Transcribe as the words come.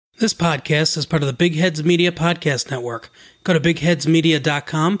This podcast is part of the Big Heads Media Podcast Network. Go to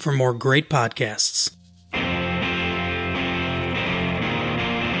bigheadsmedia.com for more great podcasts.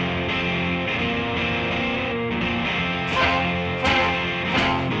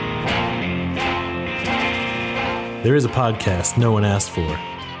 There is a podcast no one asked for.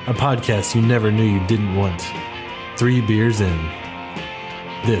 A podcast you never knew you didn't want. 3 beers in.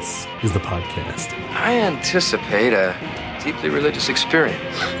 This is the podcast. I anticipate a deeply religious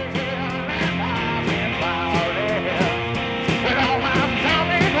experience.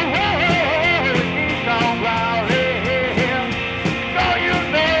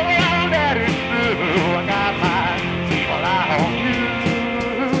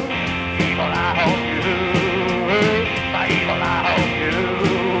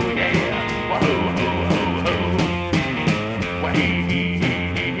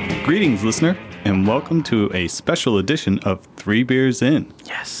 Greetings, listener, and welcome to a special edition of 3 Beers In.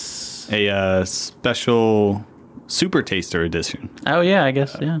 Yes. A special Super Taster edition. Oh, yeah, I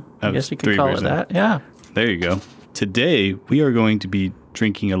guess, yeah. I guess you could call it that, yeah. There you go. Today, we are going to be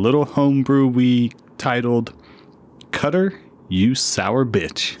drinking a little homebrew we titled Cutter, You Sour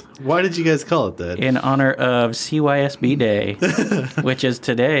Bitch. Why did you guys call it that? In honor of CYSB Day, which is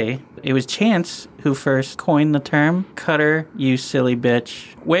today. It was Chance who first coined the term, Cutter, You Silly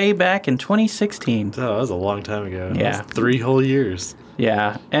Bitch, way back in 2016. Oh, that was a long time ago. Yeah. That was 3 whole years.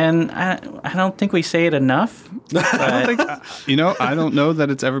 Yeah, and I don't think we say it enough. I don't think, I don't know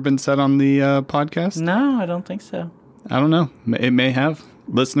that it's ever been said on the podcast. No, I don't think so. I don't know. It may have.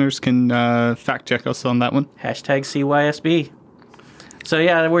 Listeners can fact check us on that one. Hashtag CYSB. So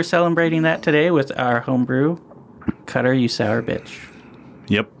yeah, we're celebrating that today with our homebrew, Cutter, You Sour Bitch.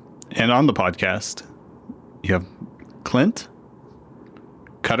 Yep. And on the podcast, you have Clint,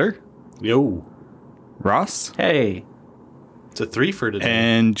 Cutter, Yo. Ross, Hey. It's a 3 for today.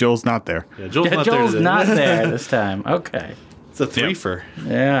 and Joel's not there. Yeah, Joel's Yeah, not Joel's there today. not there this time. Okay. It's a 3 for.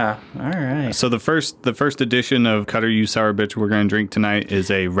 Yeah. All right. So the first edition of Cutter You Sour Bitch we're going to drink tonight is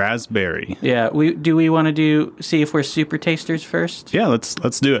a raspberry. Yeah. We want to see if we're super tasters first? Yeah, let's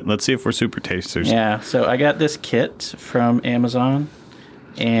do it. Let's see if we're super tasters. Yeah. So I got this kit from Amazon,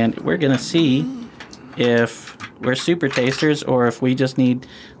 and we're gonna see if we're super tasters or if we just need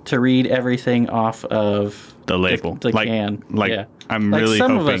to read everything off of The label, the can. Yeah. I'm like really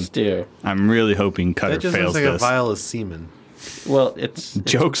some hoping. of us do. I'm really hoping Cutter That just fails looks like this. a vial of semen. Well, it's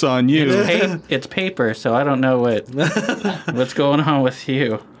Joke's on you. it's paper, so I don't know what's going on with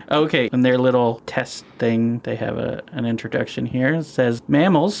you. Okay, in their little test thing, they have an introduction here. It says,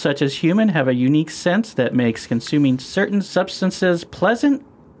 mammals, such as human, have a unique sense that makes consuming certain substances pleasant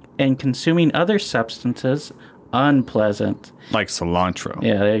and consuming other substances unpleasant. Like cilantro.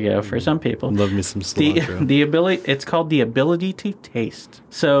 Yeah, there you go. For some people. Love me some cilantro. The ability, it's called the ability to taste.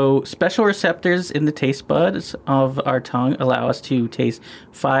 So special receptors in the taste buds of our tongue allow us to taste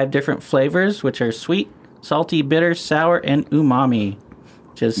 5 different flavors, which are sweet, salty, bitter, sour, and umami,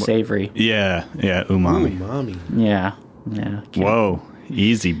 which is savory. Yeah, umami. Ooh, mommy. Yeah. Whoa,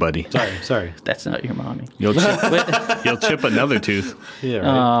 easy, buddy. Sorry. That's not your mommy. You'll chip another tooth. Yeah,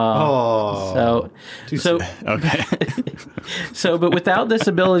 right. So Okay. but without this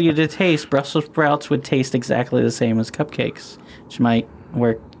ability to taste, Brussels sprouts would taste exactly the same as cupcakes, which might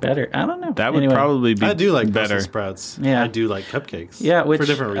work better. I don't know. That would Anyway. probably be I do like better. Brussels sprouts. Yeah. I do like cupcakes. Yeah, which for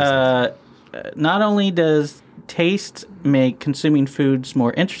different reasons. Not only does taste make consuming foods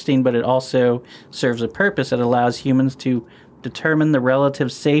more interesting, but it also serves a purpose. It allows humans to determine the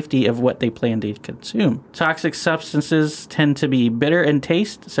relative safety of what they plan to consume. Toxic substances tend to be bitter in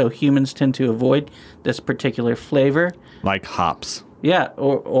taste, so humans tend to avoid this particular flavor. Like hops. Yeah,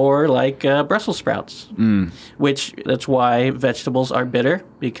 or like Brussels sprouts, which that's why vegetables are bitter,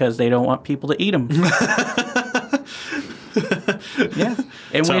 because they don't want people to eat them. Yeah,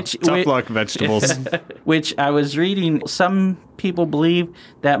 and Tough luck, vegetables. which I was reading, some people believe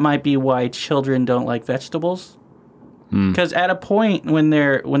that might be why children don't like vegetables. Because at a point when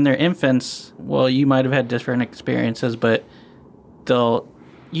they're infants, well, you might have had different experiences, but they'll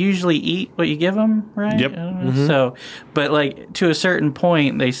usually eat what you give them, right? Yep. I don't know. So, but like to a certain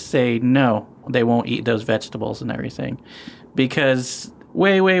point, they say no, they won't eat those vegetables and everything, because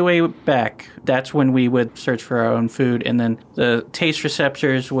way back, that's when we would search for our own food, and then the taste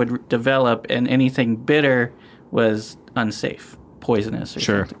receptors would develop, and anything bitter was unsafe, poisonous or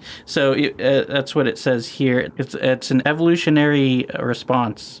something. So that's what it says here. It's an evolutionary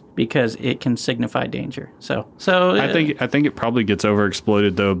response because it can signify danger. So I think it probably gets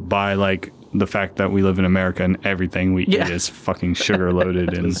overexploited though by like the fact that we live in America and everything we eat is fucking sugar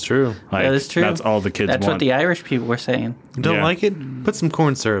loaded. And It's true. Like, That is true. That's all the kids That's want. what the Irish people were saying. You don't Yeah. like it? Put some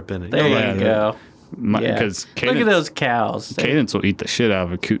corn syrup in it. There yeah, you yeah. go. Yeah. Because Look at those cows. Cadence will eat the shit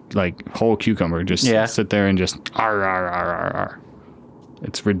out of a whole cucumber. Just sit there and just ar, ar, ar, ar, ar.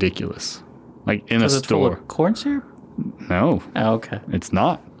 It's ridiculous. Like in a Is it full store. of corn syrup? No, Oh, okay. it's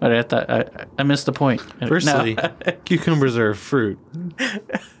not. But I thought I missed the point. Firstly, No. cucumbers are a fruit.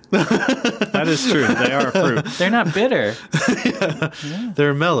 That is true. They are a fruit. They're not bitter.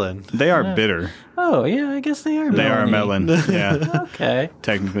 They're melon. They are bitter. Oh, yeah, I guess they are. They are a melony. melon. Yeah, Okay.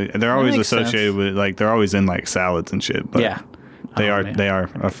 technically, they're always makes associated with like they're always in like salads and shit. But Yeah. they Oh, are man. they are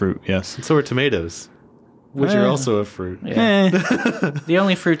a fruit. Yes. So are tomatoes, which are also a fruit. Yeah. The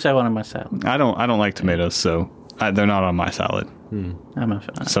only fruits I want in my salad. I don't like tomatoes, so they're not on my salad. I'm a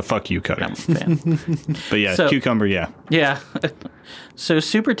fan. So fuck you, Cutter. I'm a fan. But yeah, So- cucumber. Yeah. Yeah. So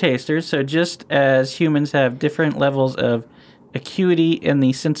super tasters. So just as humans have different levels of acuity in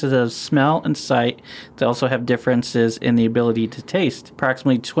the senses of smell and sight, they also have differences in the ability to taste.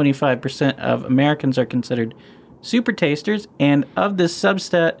 Approximately 25% of Americans are considered super tasters, and of this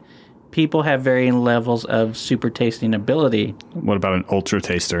subset, people have varying levels of super tasting ability. What about an ultra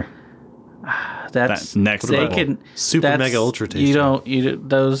taster? That's That next they level. can Super that's- mega ultra taster.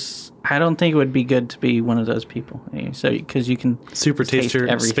 those. I don't think it would be good to be one of those people. So because you can Super taste taster,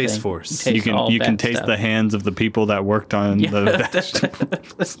 everything. Space Force. Taste You all can bad taste stuff. the hands of the people that worked on the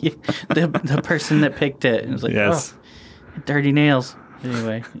the person that picked it and was like, yes. oh, dirty nails.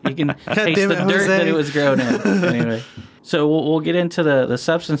 Anyway, you can taste damn the it, dirt Jose. that it was grown in. Anyway, so we'll get into the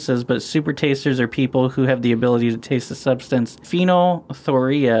substances, but super tasters are people who have the ability to taste the substance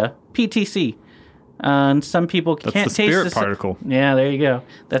phenolthoria, PTC. And some people That's can't the taste spirit the particle. Yeah, there you go.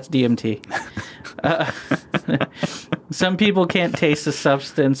 That's DMT. Some people can't taste the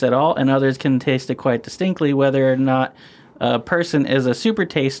substance at all, and others can taste it quite distinctly. Whether or not a person is a super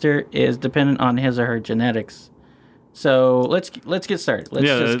taster is dependent on his or her genetics. So let's get started.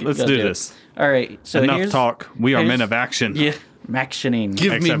 Let's Let's go do it. this. All right. So Enough here's, talk. We are here's- men of action. Yeah, actioning.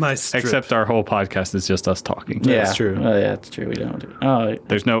 Give me my strip. Except our whole podcast is just us talking. Yeah, that's true. Oh, yeah, that's true. We don't do. Oh,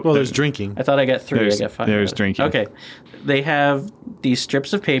 There's no. Well, there's drinking. I thought I got 3. I There's- got 5. there's drinking. Okay. They have these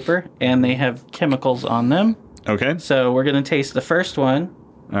strips of paper, and they have chemicals on them. Okay. So we're going to taste the first one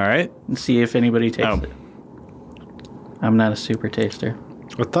All right. and see if anybody tastes Oh. it. I'm not a super taster.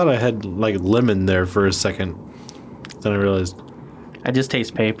 I thought I had like lemon there for a second. Then I realized. I just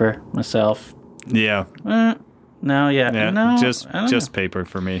taste paper myself. Yeah. No, yeah. Yeah. No, just I don't just paper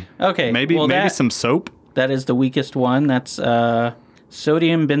for me. know. Okay. Maybe well, maybe that, some soap. that is the weakest one. That's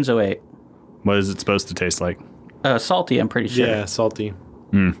sodium benzoate. What is it supposed to taste like? Salty, I'm pretty sure. Yeah, salty.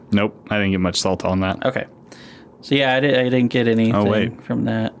 Nope. I didn't get much salt on that. Okay. So yeah, I didn't get anything wait. from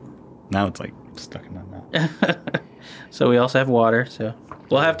that. Now it's like stuck in my mouth. So we also have water. So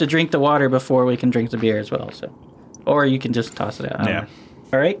we'll have to drink the water before we can drink the beer as well. So, or you can just toss it out. I don't Yeah. know.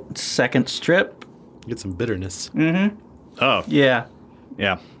 All right. Second strip. Get some bitterness. Oh. Yeah.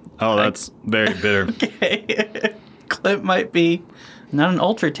 Yeah. Oh, that's very bitter. Clint might be not an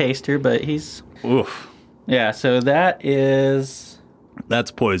ultra taster, but he's Oof. yeah. So that is.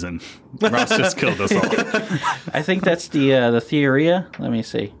 That's poison. Ross just killed us all. I think that's the theoria. Let me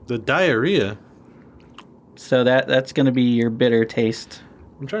see. The diarrhea. So that's going to be your bitter taste.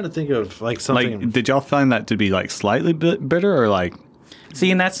 I'm trying to think of like something. Like, did y'all find that to be like slightly bitter or like? See,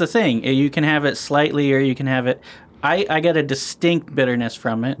 and that's the thing. You can have it slightly, or you can have it. I get a distinct bitterness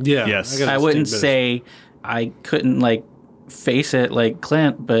from it. yeah. Yes. got a I wouldn't distinct say I couldn't like face it like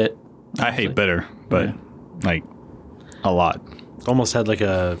Clint, but I hate bitter, but like a lot. bitterness. Almost had like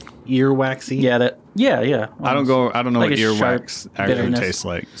a earwaxy. yeah. I don't know Like what a sharp earwax actually bitterness. tastes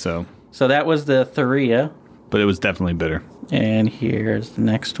like. So, So that was the Thoria, but it was definitely bitter. and here's the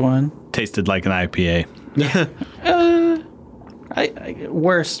next one. Tasted like an IPA. I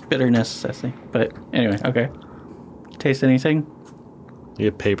worse bitterness, I think. But anyway, okay. Taste anything, You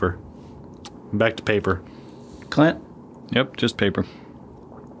get paper. Back to paper. Clint? Yep, just paper.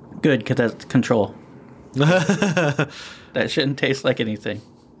 Good, because that's control. That shouldn't taste like anything.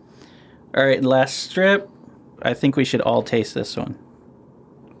 All right, last strip. I think we should all taste this one.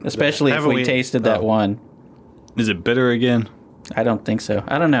 Especially if Haven't we we- tasted that oh. one. Is it bitter again? I don't think so.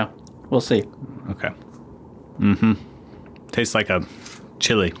 I don't know. We'll see. Okay. Tastes like a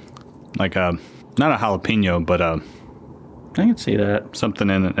chili, like a not a jalapeno, but I can see that. something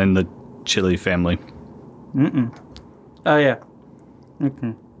in the chili family. Oh, yeah.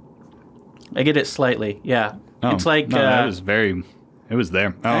 I get it slightly. Yeah. Oh, It's like... no, that was very. It was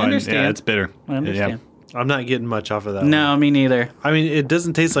there. Oh, I understand. yeah, it's bitter. I understand. I'm not getting much off of that. No, me neither. I mean, it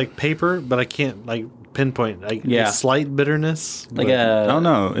doesn't taste like paper, but I can't like pinpoint like Yeah. a slight bitterness. Like but Oh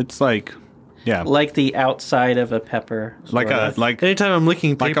no, it's like like the outside of a pepper. like sorta. a like anytime I'm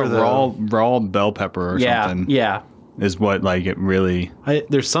licking like paper, a though, raw bell pepper or yeah, something. yeah. Is what like it really.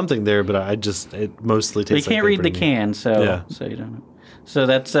 there's something there, but it mostly We tastes. can't like read paper the to me. can, so Yeah. so you don't know. So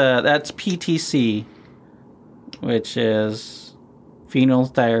that's PTC, which is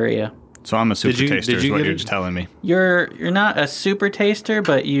phenyldiarrhea. So I'm a super you- taster. did Is you what get you're it? just telling me. You're not a super taster,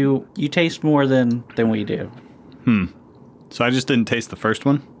 but you taste more than we do. So I just didn't taste the first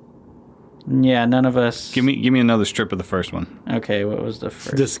one. Yeah, none of us. Give me another strip of the first one. Okay, what was the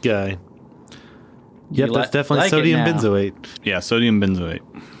first? This guy. Yep, You that's li- definitely like it sodium now. benzoate. Yeah, sodium benzoate.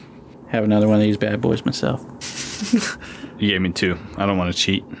 Have another one of these bad boys myself. You gave me 2. I don't want to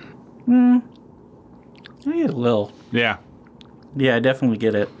cheat. I get a little. Yeah, Yeah, I definitely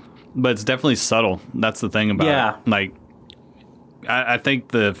get it. but it's definitely subtle. That's the thing about Yeah. it. Like, I think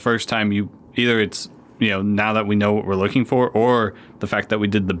the first time either it's now that we know what we're looking for, or the fact that we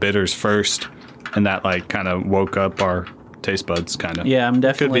did the bitters first, and that like kind of woke up our taste buds, kind of. Yeah, I'm Could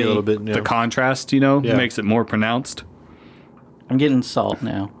definitely be a little bit. The Yeah. contrast, Yeah. makes it more pronounced. I'm getting salt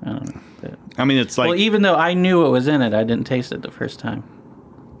now. I don't know. But- I mean, it's like well, even though I knew what was in it, I didn't taste it the first time.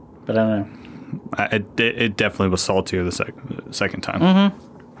 But I don't know. it definitely was saltier the second time.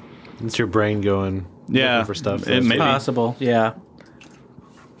 Mm-hmm. It's your brain going Yeah, looking for stuff. it may be. Possible, yeah.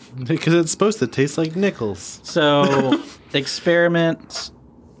 Because it's supposed to taste like nickels. So, experiment,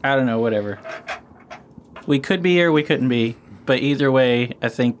 I don't know, whatever. We could be or we couldn't be. But either way, I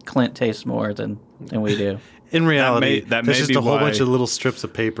think Clint tastes more than we do. In reality, that that's may just be a whole why- bunch of little strips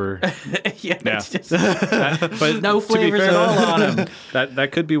of paper. Yeah, Yeah. it's just But no to be flavors fair, at all on them.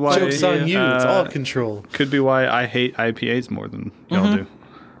 That could be why. Joke's on you. It's all control. Could be why I hate IPAs more than y'all do.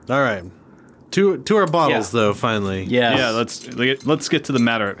 All right. To our bottles, Yeah. though, finally. Yes. Yeah, let's get to the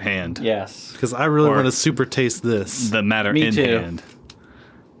matter at hand. Yes. Because I really Or- want to super taste this. The matter Me in too. hand.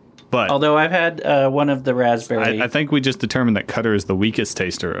 But Although I've had one of the raspberry. I think we just determined that Cutter is the weakest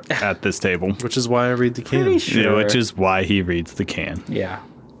taster at this table. Which is why I read the can. Pretty sure. Yeah, which is why he reads the can. Yeah.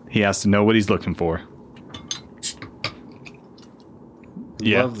 He has to know what he's looking for.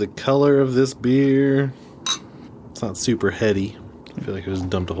 Yeah. Love the color of this beer. It's not super heady. I feel like it was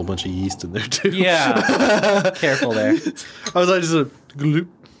dumped a whole bunch of yeast in there, too. Yeah. Careful there. I was like, just a gloop.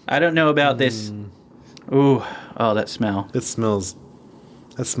 I don't know about this. Ooh. Oh, that smell. That smells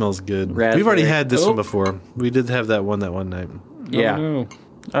good. Raspberry. We've already had this Oh. one before. We did have that one night. Yeah. Oh,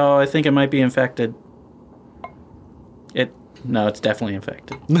 Oh, I think it might be infected. No, it's definitely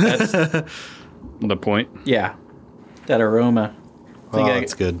infected. That's, the point. yeah. That aroma. I think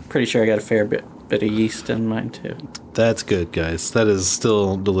That's good. Pretty sure I got a fair bit of yeast in mine too. That's good, guys. That is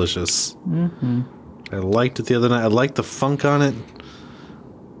still delicious. Mm-hmm. I liked it the other night. I like the funk on it.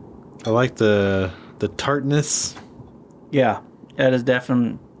 I like the tartness. Yeah, that is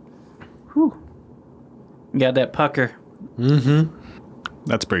definitely. Whew. You got that pucker.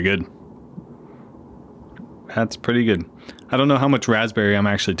 That's pretty good. That's pretty good. I don't know how much raspberry I'm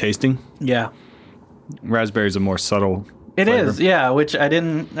actually tasting. Yeah. Raspberry's a more subtle. It flavor. is, yeah, which I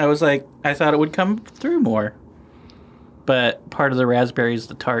thought it would come through more. But part of the raspberry is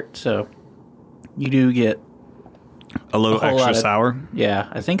the tart, so you do get, A little whole lot extra of- sour. yeah,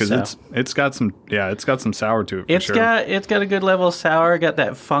 I think Because so. it's got some sour to it for sure. It's got a good level of sour, got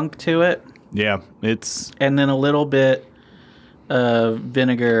that funk to it, Yeah, it's and then a little bit of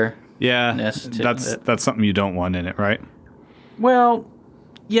vinegar. yeah. Ness to That's it. that's something you don't want in it, right? Well,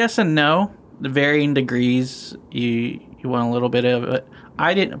 yes and no. The varying degrees, you want a little bit of it.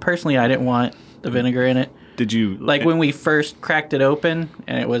 I didn't want the vinegar in it. Did you Like when we first cracked it open,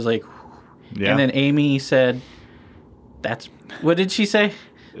 and it was like, Yeah. and then Amy said, "That's what did she say?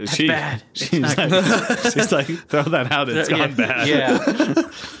 That's she, bad. It's She's not like, she's like, throw that out. It's gone bad.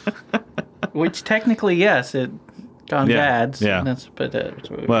 Yeah. Which technically, yes, it gone Yeah, bad. So yeah. That's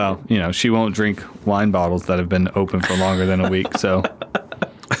what we- Well, she won't drink wine bottles that have been open for longer than a week. So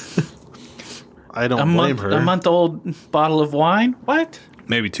I don't blame her. a month old bottle of wine. What?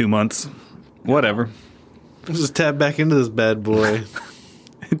 maybe 2 months. Whatever. Just tap back into this bad boy.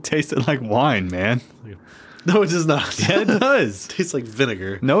 It tasted like wine, man. No, it does not. Yeah, it does. Tastes like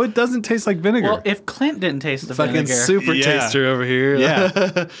vinegar. No, it doesn't taste like vinegar. Well, if Clint didn't taste the Fucking vinegar, super Yeah. taster over here.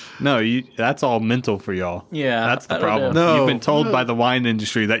 Yeah. No, that's all mental for y'all. Yeah, That's the I don't problem. know. No. You've been told by the wine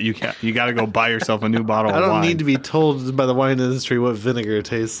industry that you got to go buy yourself a new bottle I of don't wine. need to be told by the wine industry what vinegar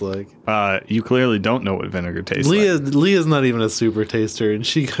tastes like. You clearly don't know what vinegar tastes like. Leah's not even a super taster, and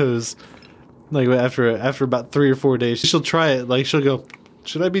she goes like after about 3 or 4 days, she'll try it. Like she'll go,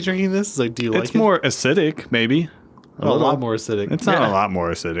 Should I be drinking this? It's like, do you like it? It's more acidic, maybe. A lot more acidic. It's not a lot more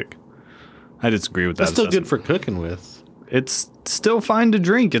acidic. I disagree with that. It's still good assessment. for cooking with. It's still fine to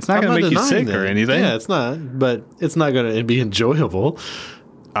drink. It's not going to make you sick or anything. Yeah, it's not. But it's not going to be enjoyable.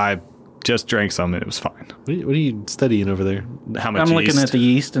 I just drank some and it was fine. What are you studying over there? How much I'm yeast? looking at the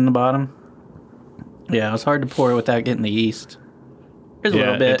yeast in the bottom. Yeah, it was hard to pour without getting the yeast. There's a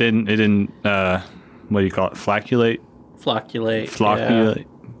little bit. It didn't, what do you call it? Flocculate? Flocculate. Flocculate.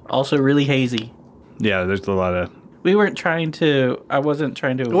 Yeah. Also really hazy. Yeah, there's a lot of... I wasn't trying to...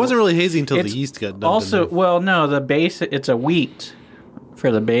 It wasn't really hazy until the It's yeast got dumped Also, in there. well, no, the base, it's a wheat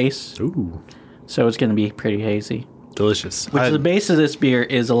for the base. Ooh, So it's going to be pretty hazy. delicious. The base of this beer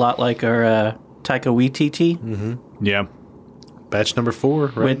is a lot like our Taika Waititi, Yeah, Batch number 4,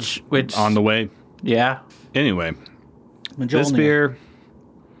 right? which on the way. yeah. Anyway, Mjolnir. this beer...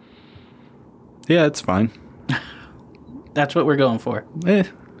 Yeah, it's fine. That's what we're going for. Eh.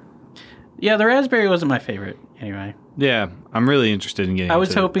 Yeah, the raspberry wasn't my favorite. Anyway, Yeah, I'm really interested in getting I was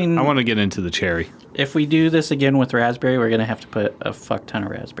into it. hoping- I want to get into the cherry. if we do this again with raspberry, we're going to have to put a fuck ton of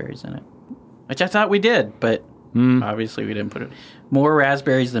raspberries in it. Which I thought we did, but obviously we didn't put it. More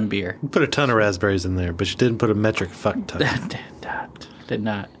raspberries than beer. You put a ton of raspberries in there, but you didn't put a metric fuck ton. Did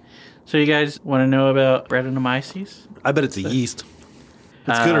not. So you guys want to know about Brettanomyces? I bet it's a yeast.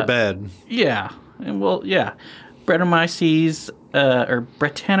 It's good or bad. Yeah. And well, yeah. Brettanomyces, or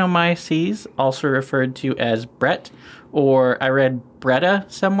Brettanomyces, also referred to as Brett, or I read Bretta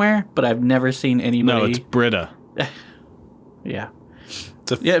somewhere, but I've never seen anybody. No, it's Brita. Yeah.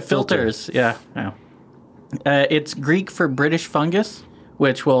 It's a Yeah, filter. filters. Yeah. No. It's Greek for British fungus,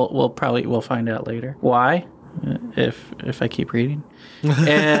 which we'll find out later. Why? If I keep reading.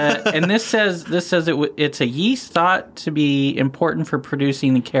 And this says it's a yeast thought to be important for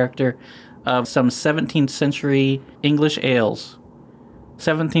producing the character of some 17th century English ales.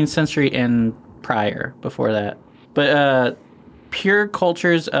 17th century and prior, before that. But pure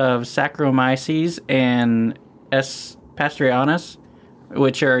cultures of Saccharomyces and S. pasteurianus,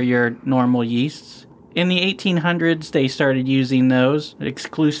 which are your normal yeasts. In the 1800s, they started using those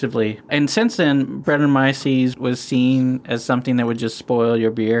exclusively. And since then, Brettanomyces was seen as something that would just spoil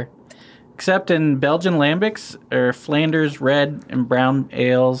your beer. Except in Belgian lambics, or Flanders red and brown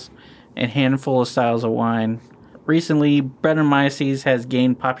ales, and handful of styles of wine. Recently, Brettanomyces has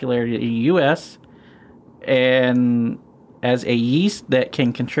gained popularity in the U.S. and as a yeast that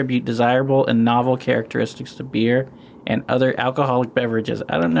can contribute desirable and novel characteristics to beer and other alcoholic beverages.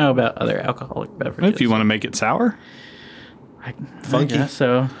 I don't know about other alcoholic beverages. If you want to make it sour, Funky. I guess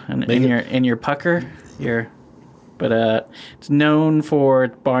so. And in your pucker, but it's known for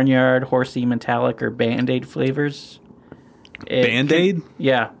barnyard, horsey, metallic, or Band-Aid flavors. Band-Aid?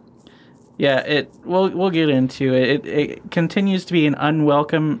 Yeah. We'll get into it. It continues to be an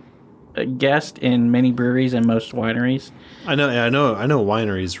unwelcome guest in many breweries and most wineries. I know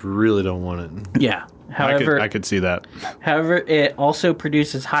wineries really don't want it. Yeah. However, I could see that. However, it also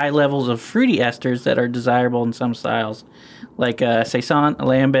produces high levels of fruity esters that are desirable in some styles, like Saison,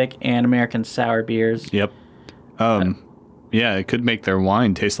 Alembic, and American sour beers. Yep. Yeah, it could make their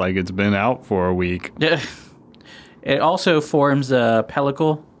wine taste like it's been out for a week. It also forms a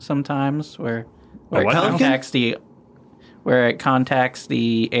pellicle sometimes, where it contacts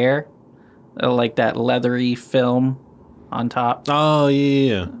the air, like that leathery film on top. Oh,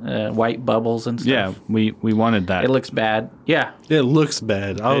 yeah. White bubbles and stuff. Yeah, we wanted that. It looks bad. Yeah. It looks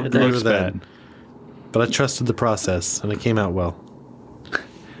bad. I'll It agree looks with that. But I trusted the process, and it came out well.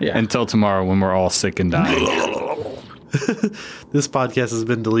 Yeah. Until tomorrow when we're all sick and dying. This podcast has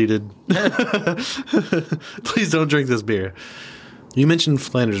been deleted. Please don't drink this beer. You mentioned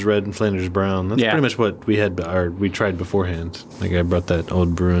Flanders Red and Flanders Brown. That's Yeah. pretty much what we tried beforehand. Like I brought that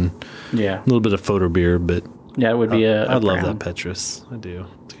old Bruin. Yeah. A little bit of photo beer, but Yeah, it would be I love brown. that Petrus. I do.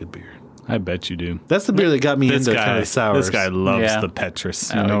 It's a good beer. I bet you do. That's the beer that got me into kind of sours. This guy loves Yeah. the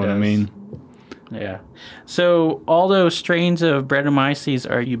Petrus. Oh, You he know what I does. mean? Yeah. So although strains of Brettanomyces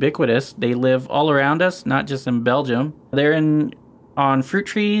are ubiquitous, they live all around us, not just in Belgium. They're on fruit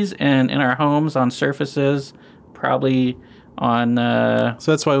trees and in our homes, on surfaces, probably on...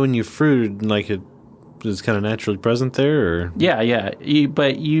 So that's why when you fruit, like it is kind of naturally present there, or Yeah.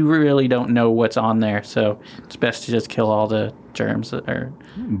 But you really don't know what's on there, so it's best to just kill all the germs or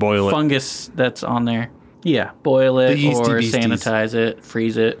Boil it. fungus that's on there. Yeah, boil it The yeasty or beasties. sanitize it,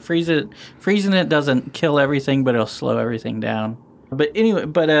 freeze it. Freezing it doesn't kill everything, but it'll slow everything down. But anyway,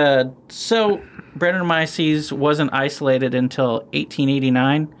 so Brettanomyces wasn't isolated until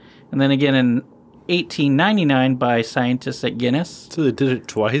 1889, and then again in 1899 by scientists at Guinness. So they did it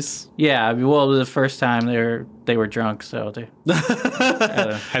twice? Yeah, well, the first time they were drunk, so they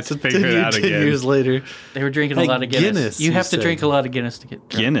Had to figure it out 10 again. years later. they were drinking a Hey, lot of Guinness. Guinness, you you have to said. drink a lot of Guinness to get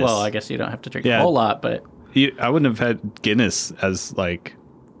drunk. Guinness? Well, I guess you don't have to drink Yeah. a whole lot, but I wouldn't have had Guinness as like.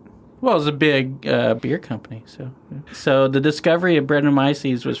 well, it was a big beer company. So the discovery of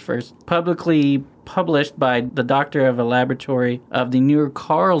Brettanomyces was first publicly published by the doctor of a laboratory of the New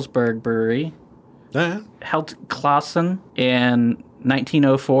Carlsberg Brewery, Helt Clausen, in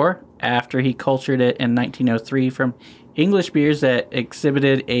 1904, after he cultured it in 1903 from English beers that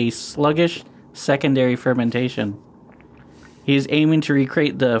exhibited a sluggish secondary fermentation. He is aiming to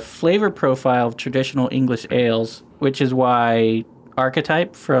recreate the flavor profile of traditional English ales, which is why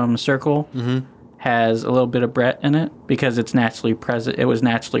Archetype from Circle has a little bit of Brett in it, because it's naturally present. It was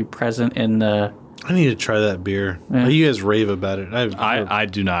naturally present in the. I need to try that beer. Yeah. You guys rave about it. I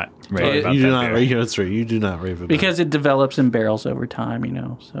do not rave about you do that not beer. rave. That's right. You do not rave about Because it develops in barrels over time,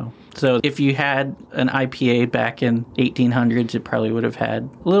 So if you had an IPA back in 1800s, it probably would have had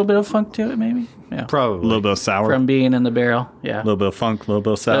a little bit of funk to it, maybe. Yeah, it. Probably. A little bit of sour, from being in the barrel. Yeah, a little bit of funk, a little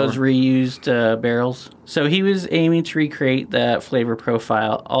bit of sour. those reused barrels. So he was aiming to recreate that flavor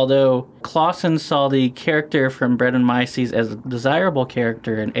profile. Although Clausen saw the character from Brettanomyces as a desirable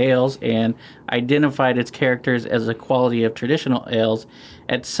character in ales and identified its characters as a quality of traditional ales,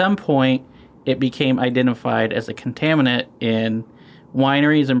 at some point it became identified as a contaminant in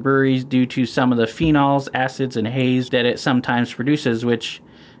wineries and breweries due to some of the phenols, acids, and haze that it sometimes produces, which,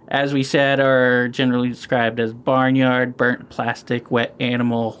 as we said, are generally described as barnyard, burnt plastic, wet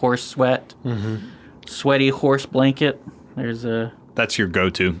animal, horse sweat, sweaty horse blanket. That's your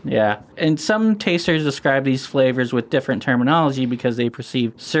go-to. Yeah. And some tasters describe these flavors with different terminology because they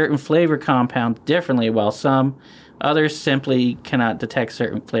perceive certain flavor compounds differently, while others simply cannot detect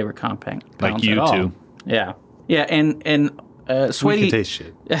certain flavor compounds. Like you at all. two. Yeah. Yeah, and We sweaty. can taste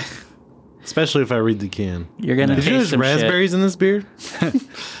shit. Especially if I read the can. You're gonna Did you taste use some raspberries in this beer? shit.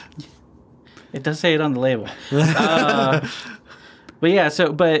 It does say it on the label. But yeah,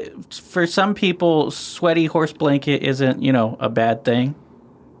 but for some people, sweaty horse blanket isn't, a bad thing.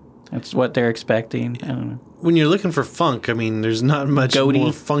 That's what they're expecting. I don't know. When you're looking for funk, I mean, there's not much Goaty.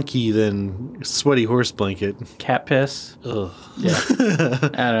 more funky than sweaty horse blanket. Cat piss. Ugh. Yeah. I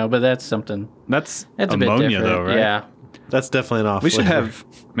don't know, but that's something. That's That's a bit ammonia, different. though, right? Yeah. That's definitely an off. We should flavor. have,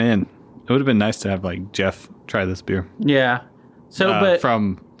 man. It would have been nice to have like Jeff try this beer. Yeah. So, but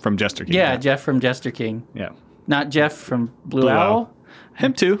from Jester King. yeah, Jeff from Jester King, yeah. not Jeff from Blue Blue Owl.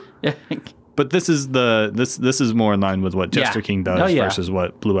 Him too. Yeah. But this is this is more in line with what Jester Yeah. King does Oh, yeah. versus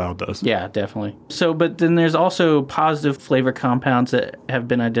what Blue Owl does. Yeah, definitely. So, but then there's also positive flavor compounds that have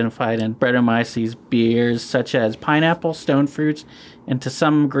been identified in Brettanomyces beers, such as pineapple, stone fruits, and to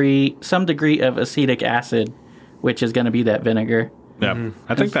some degree of acetic acid, which is going to be that vinegar. Yeah.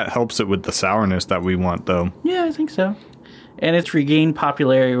 I think that helps it with the sourness that we want, though. Yeah, I think so. And it's regained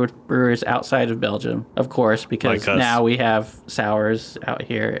popularity with brewers outside of Belgium, of course, because Like us. now we have sours out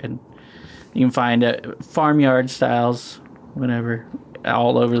here, and you can find farmyard styles, whatever,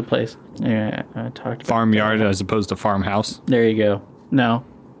 all over the place. Yeah, I talked about Farmyard as opposed to farmhouse. There you go. No,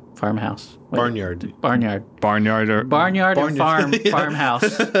 farmhouse. Wait, Barnyard. Barnyard. Barnyard or Barnyard and Barnyard.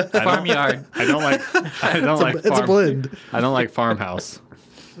 farmhouse. Farmyard. I don't like It's a blend. I don't like farmhouse.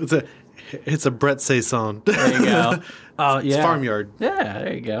 It's a Brett Saison. There you go. Oh, yeah. It's farmyard Yeah,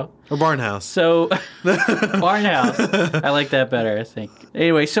 there you go. or barnhouse. So, Barnhouse. I like that better, I think.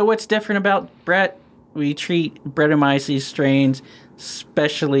 Anyway, so what's different about Brett? We treat Brettanomyces strains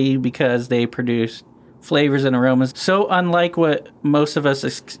specially because they produce flavors and aromas so unlike what most of us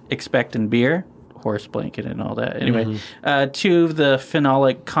expect in beer. Horse blanket and all that. Anyway, two of the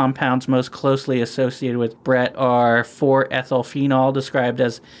phenolic compounds most closely associated with Brett are 4-ethylphenol, described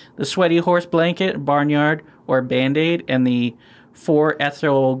as the sweaty horse blanket, barnyard, or Band-Aid, and the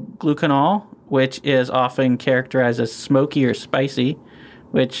 4-ethylglucanol, which is often characterized as smoky or spicy,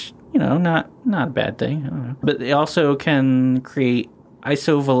 which, not a bad thing. I don't know. But they also can create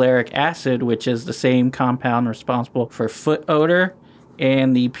isovaleric acid, which is the same compound responsible for foot odor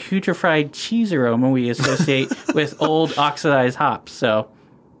and the putrefied cheese aroma we associate with old oxidized hops. So,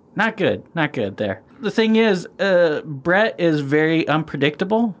 not good there. The thing is, Brett is very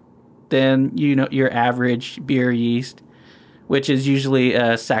unpredictable than your average beer yeast, which is usually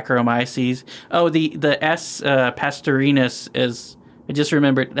Saccharomyces. Oh, the S Pasteurinus is. I just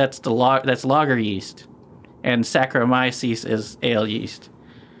remembered that's lager yeast, and Saccharomyces is ale yeast,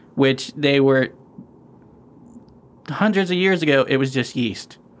 which they were. Hundreds of years ago, it was just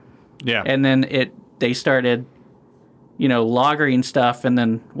yeast. Yeah. And then they started, lagering stuff, and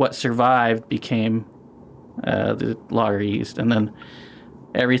then what survived became the lager yeast, and then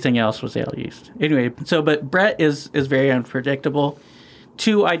everything else was ale yeast. Anyway, but Brett is very unpredictable.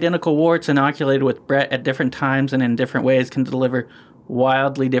 2 identical worts inoculated with Brett at different times and in different ways can deliver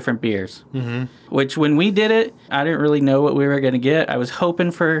wildly different beers. Mm-hmm. Which, when we did it, I didn't really know what we were going to get. I was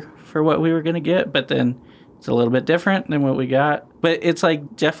hoping for what we were going to get, but then it's a little bit different than what we got. But it's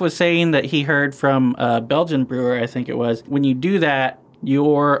like Jeff was saying that he heard from a Belgian brewer, I think it was. When you do that,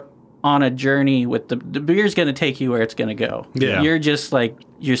 you're on a journey with the beer's going to take you where it's going to go. Yeah. You're just like,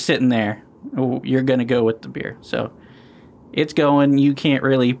 you're sitting there. You're going to go with the beer. So it's going. You can't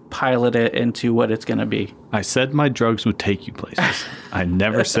really pilot it into what it's going to be. I said my drugs would take you places. I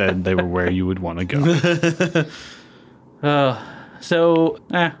never said they were where you would want to go.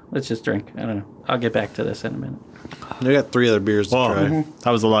 Let's just drink. I don't know. I'll get back to this in a minute. I got 3 other beers to try.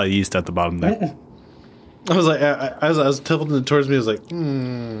 That was a lot of yeast at the bottom there. I was like, I was tilting it towards me. I was like,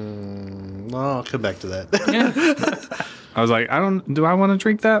 I'll come back to that. I was like, do I want to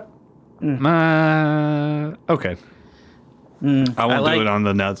drink that? Okay. I won't do it on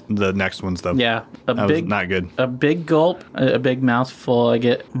the next ones, though. Yeah. That was not good. A big gulp, a big mouthful. I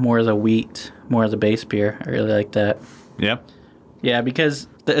get more of the wheat, more of the base beer. I really like that. Yep. Yeah, because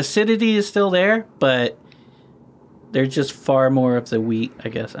the acidity is still there, but there's just far more of the wheat, I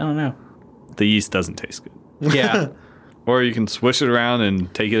guess. I don't know. The yeast doesn't taste good. Yeah. Or you can swish it around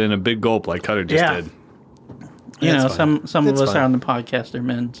and take it in a big gulp like Cutter just did. Some of us on the podcast are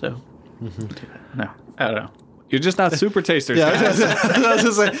men, so no, I don't know. You're just not super tasters. Yeah, I was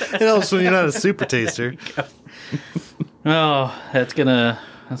just like, it helps when you're not a super taster. Oh, that's gonna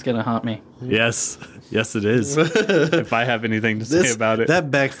haunt me. Yes, it is. If I have anything to say about it, that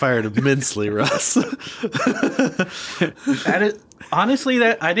backfired immensely, Russ. Honestly,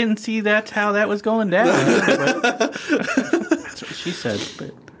 that I didn't see how that was going down. That's what she said.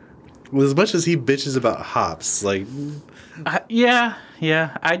 But. Well, as much as he bitches about hops, like yeah.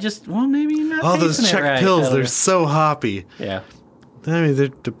 I just maybe not. All those Czech right, pills, they're so hoppy. Yeah. I mean, they're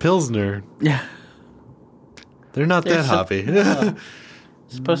the Pilsner. Yeah. They're not that hoppy.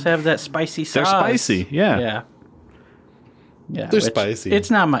 Supposed to have that spicy sauce. They're spicy. Yeah. They're spicy. It's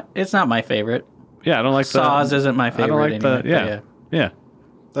not my favorite. Yeah, I don't like Saws isn't my favorite. I don't like anyway, yeah.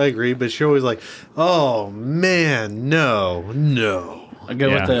 I agree, but you're always like, oh man, no. I go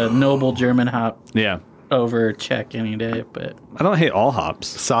with the noble German hop. Yeah. Over Czech any day, but I don't hate all hops.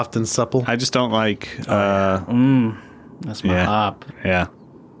 Soft and supple. I just don't like. That's my hop. Yeah.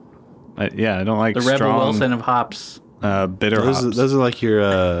 I don't like the strong, Rebel Wilson of hops. Bitter hops. Those are like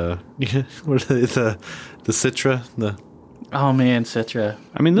your what are they, the Citra. Oh man, Citra.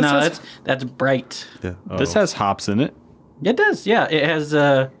 I mean, that's bright. Yeah. This has hops in it. It does. Yeah, it has.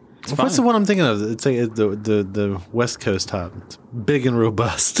 What's the one I'm thinking of? It's like the West Coast hop. It's big and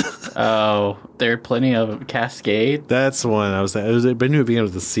robust. Oh, there are plenty of Cascade. That's the one I knew it began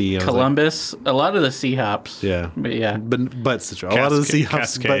with the C. Columbus. A lot of the C hops. Yeah. But yeah. But Citra. A lot of the C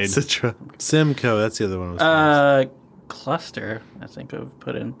hops, but Citra. Simcoe. That's the other one. Cluster, I think I've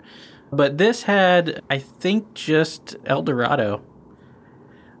put in. But this had, I think, just El Dorado.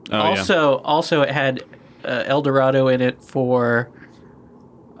 Also, it had El Dorado in it for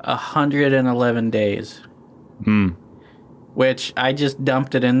 111 days. Which I just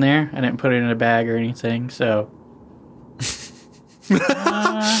dumped it in there. I didn't put it in a bag or anything, so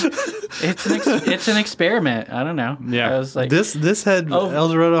it's an experiment. I don't know. Yeah, I was like, this had El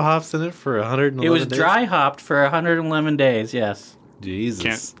Dorado hops in it for 111 days. It was dry hopped for 111 days. Yes.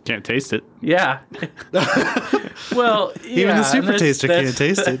 Jesus. Can't taste it. Yeah. Well, even the super taster can't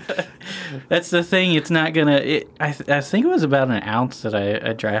taste it. That's the thing. It's not gonna. I think it was about an ounce that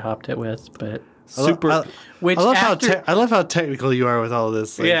I dry hopped it with, but I love how technical you are with all of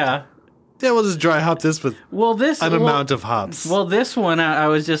this. Like, yeah, we'll just dry hop this with an amount of hops. Well, this one I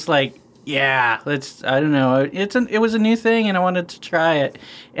was just like, yeah, let's. I don't know. It was a new thing, and I wanted to try it.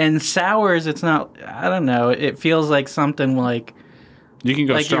 And sours, it's not. I don't know. It feels like something like. You can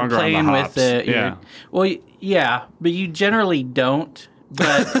go like stronger you're playing on the hops. With yeah. Well, yeah, but you generally don't.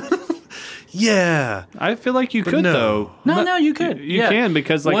 But yeah, I feel like you could though. No, you could. You can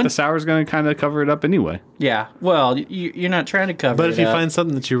because the sour's going to kind of cover it up anyway. Yeah. Well, you're not trying to cover. But it if you up. find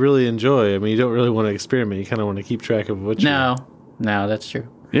something that you really enjoy, I mean, you don't really want to experiment. You kind of want to keep track of what you. No, that's true.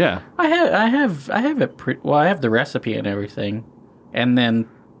 Yeah. I have it. I have the recipe and everything, and then.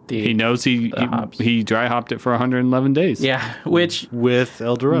 He knows he dry hopped it for 111 days. Yeah, which with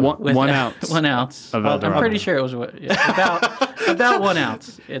El Dorado, one ounce. 1 ounce. Of El Dorado. I'm pretty sure it was about 1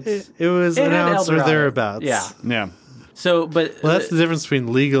 ounce. It was an ounce or thereabouts. Yeah. Yeah. So, but Well, that's the difference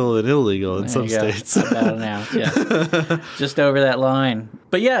between legal and illegal in some there you go. states. About an ounce, yeah. Just over that line.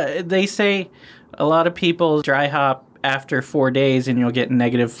 But yeah, they say a lot of people dry hop after 4 days and you'll get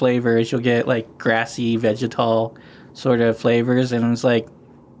negative flavors. You'll get like grassy, vegetal sort of flavors. And it's like,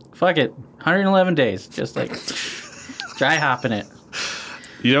 fuck it, 111 days. Just like dry hopping it.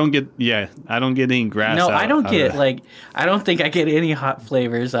 You don't get, I don't get any grass. No, I don't get of it. like, I don't think I get any hot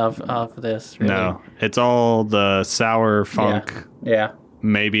flavors off this. Really. No, it's all the sour funk, Yeah.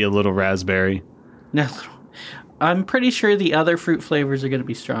 maybe a little raspberry. No, I'm pretty sure the other fruit flavors are going to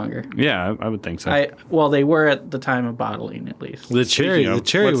be stronger. Yeah, I would think so. Well, they were at the time of bottling, at least. The cherry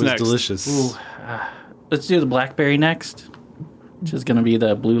what's was next? delicious. Ooh, let's do the blackberry next, which is going to be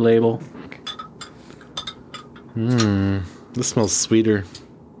the blue label. This smells sweeter.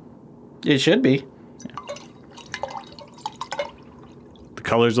 It should be. The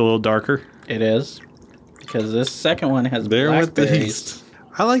color's a little darker. It is. Because this second one has There with the blackberries. yeast.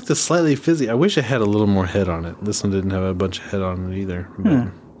 I like the slightly fizzy. I wish it had a little more head on it. This one didn't have a bunch of head on it either. But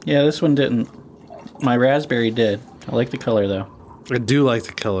Yeah, this one didn't. My raspberry did. I like the color, though. I do like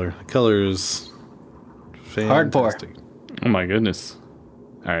the color. The color is fantastic. Hard pour. Oh my goodness.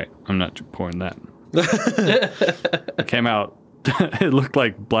 All right, I'm not pouring that. It came out, it looked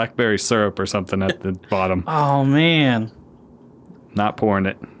like blackberry syrup or something at the bottom. Oh, man. Not pouring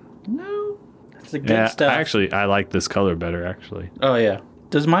it. No. That's the good stuff. Actually, I like this color better, actually. Oh, yeah.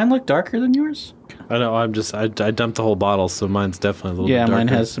 Does mine look darker than yours? I know. I dumped the whole bottle, so mine's definitely a little Yeah, bit darker. mine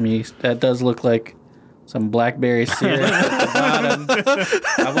has some yeast. That does look like some blackberry syrup at the bottom.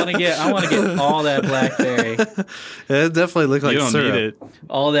 I want to get all that blackberry, It definitely looked like You don't syrup. need it.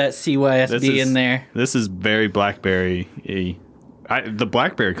 all that CYSB in there. This is very blackberry. The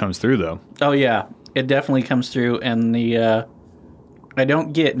blackberry comes through, though. Oh yeah, it definitely comes through, and the I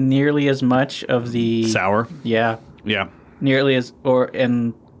don't get nearly as much of the Sour. Yeah, Yeah. nearly as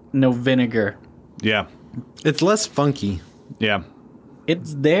and no vinegar. Yeah. It's less funky. Yeah.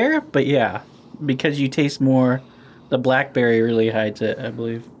 It's there, but yeah, because you taste more. The blackberry really hides it, I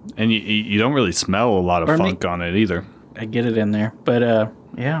believe. And you don't really smell a lot of Or funk on it either. I get it in there, but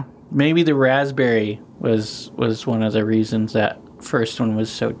yeah, maybe the raspberry was one of the reasons that first one was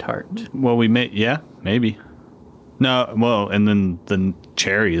so tart. Well, maybe. No, well, and then the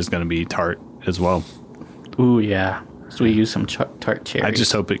cherry is going to be tart as well. Ooh yeah, so we use some tart cherry. I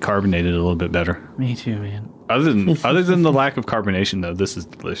just hope it carbonated a little bit better. Me too, man. Other than the lack of carbonation, though, this is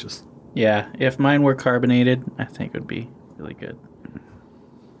delicious. Yeah, if mine were carbonated, I think it would be really good.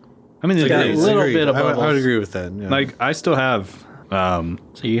 I mean, got a it is. little bit of I would bubbles. agree with that. Yeah. Like I still have, So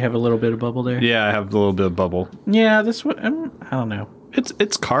you have a little bit of bubble there. I have a little bit of bubble. Yeah, this one I don't know.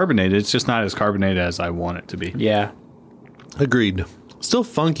 It's carbonated. It's just not as carbonated as I want it to be. Yeah, Agreed. Still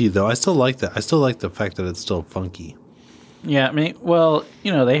funky though. I still like that. I still like the fact that it's still funky. yeah. I mean, well,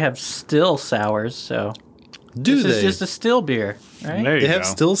 they have still sours, so Do this they? is just a still beer, right? There you They go. have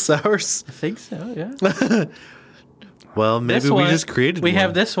still sours. I think so. Yeah. Well, maybe This we one- just created. We one.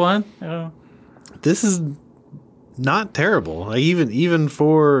 have this one. Oh. This is not terrible. Like even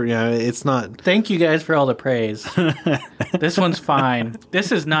for it's not. Thank you guys for all the praise. This one's fine.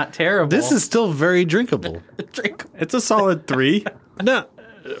 This is not terrible. This is still very drinkable. drink It's a solid 3. No,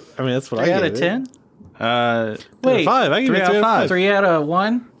 I mean that's what 3 I out gave of it. 10. Wait, 5. I give 3 it out 3 of 5. 3 out of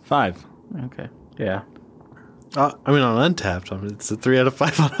 1. 5. Okay. Yeah. I mean on Untapped. It's a 3 out of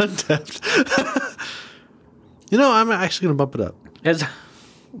 5 on Untapped. I'm actually gonna bump it up. As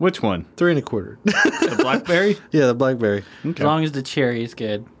Which one? 3 1/4. The blackberry? Yeah, the blackberry. long as the cherry is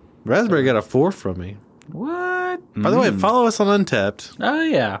good. Raspberry got a 4 from me. What? By the way, follow us on Untapped. Oh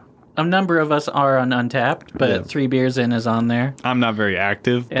yeah. A number of us are on Untapped, but Yeah. 3 beers in is on there. I'm not very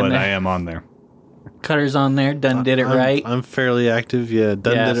active, And but the- I am on there. Cutter's on there. Dunn did it right. I'm fairly active. Yeah,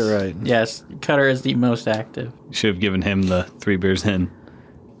 Dunn Yes. did it right. Yes. Cutter is the most active. Should have given him the 3 beers in.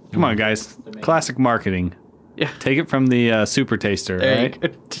 Come on, guys. Classic marketing. Yeah. Take it from the super taster, There you right? go.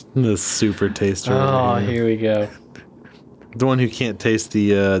 The super taster. Oh, Yeah. here we go. The one who can't taste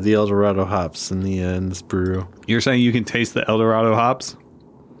the El Dorado hops in this brew. You're saying you can taste the El Dorado hops?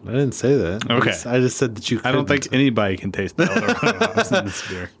 I didn't say that. Okay. I just said that you couldn't. I don't think anybody can taste the El Dorado hops in this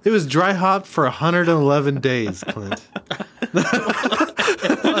beer. It was dry hopped for 111 days, Clint.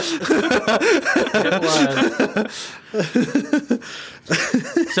 It was.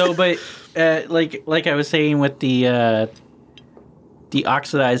 So, but like I was saying, with the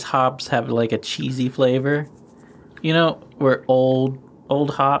oxidized hops have like a cheesy flavor. We're old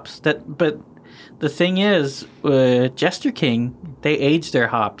hops. But the thing is, Jester King, they age their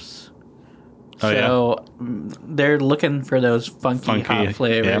hops. Oh, So they're looking for those funky hop yeah.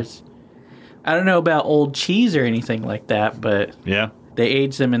 flavors. I don't know about old cheese or anything like that, but Yeah. they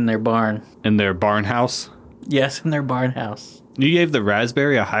aged them in their barn. In their barn house. Yes, in their barn house. You gave the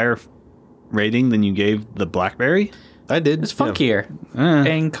raspberry a higher rating than you gave the blackberry? I did. It's funkier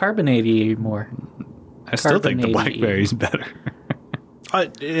and carbonated more. I still think the Carbonated. blackberry's better. I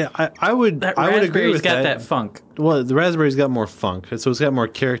would That I would agree raspberry's with got that. that funk. Well, the raspberry's got more funk, so it's got more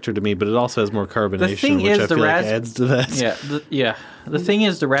character to me, but it also has more carbonation, thing which is I the feel like ras- adds to that. Yeah. The thing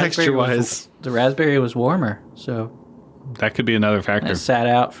is, the raspberry Texture-wise. the raspberry was warmer, so That could be another factor. it sat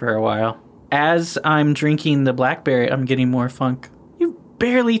out for a while. As I'm drinking the blackberry, I'm getting more funk. You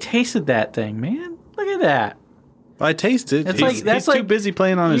barely tasted that thing, man. Look at that. I taste it. It's It's- like- that's He's too like- busy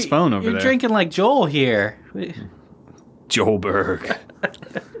playing on his phone over You're there. drinking like Joel here. Joelberg.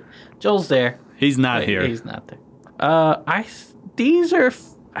 Joel's there. He's not Wait, here. He's not there. I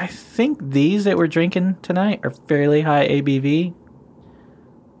think these that we're drinking tonight are fairly high ABV.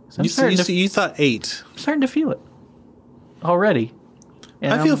 So I'm you thought 8. starting to feel it already.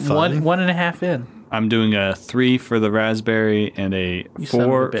 And I feel I'm fine. 1.5 in. I'm doing a 3 for the raspberry and a You son of a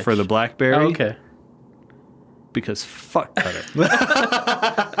 4 bitch. for the blackberry. Oh, okay. Because fuck Cutter.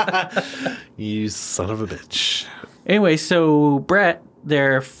 You son of a bitch. Anyway, so Brett,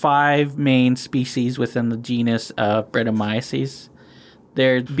 there are 5 main species within the genus of Brettanomyces.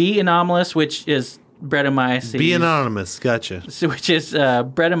 There's B. anomalous, which is Brettanomyces. Be anonymous. Gotcha. Which is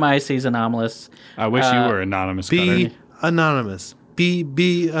Brettanomyces anomalous. I wish you were anonymous, Be Cutter. anonymous.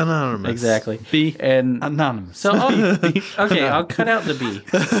 Be anonymous. Exactly. Be And anonymous. so, I'll cut out the B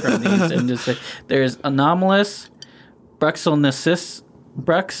from these and just say there's anomalous, Bruxellensis,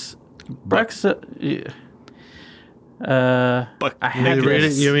 I You want me to read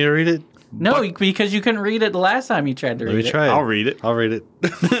it? You want me to read it? No, because you couldn't read it the last time you tried to Let me read it. try it. I'll read it. I'll read it.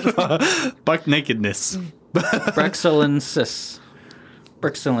 Buck nakedness. Bruxellensis.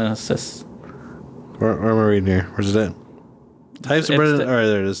 Bruxellensis. Where am I reading here? Where's it at? Types of It's Brettanomyces. the- All right,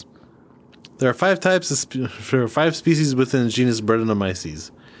 there it is. There are 5 types of there are 5 species within the genus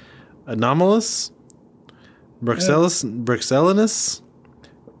Brettanomyces. Anomalous, Bruxellenus,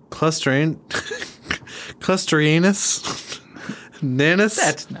 Clusterinus, Nanus,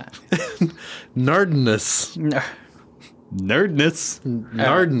 That's not. Nardinus, No. Nerdness.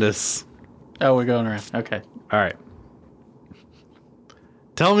 Nardinus. Oh, we're going around. Okay. All right.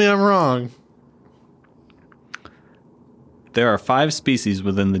 Tell me I'm wrong. There are 5 species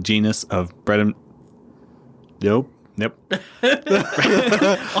within the genus of Nope. Yep.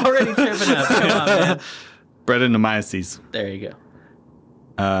 Already tripping up. Come on, man. Brettanomyces. There you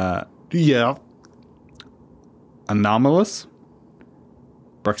go. Yeah. Anomalous.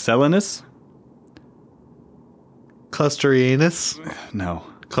 Bruxellenus. Clusterinus. No.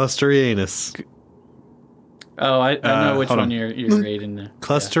 Clusterinus. Oh, I know which hold one on. you're reading now.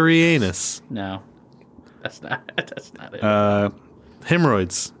 Clusterinus. No. That's not it.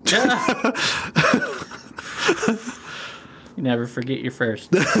 Hemorrhoids. You never forget your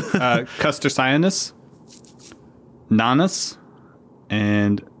first. Custercyanus. Nonus.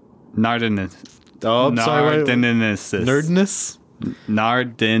 And Nardinus. Oh, I'm sorry. wait. Nardiniensis. Nerdness.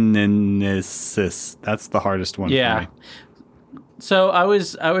 Nardiniensis. That's the hardest one Yeah. for me. So I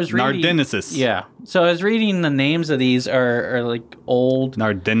was reading Nardiniensis. Yeah. So I was reading the names of these are like old.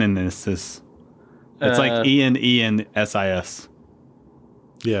 Nardiniensis. It's like Enensis.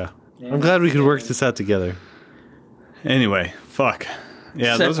 Yeah. I'm glad we could work this out together. Anyway, fuck.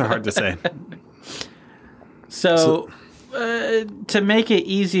 Yeah, those are hard to say. So to make it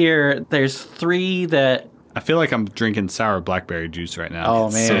easier, there's 3 that. I feel like I'm drinking sour blackberry juice right now. Oh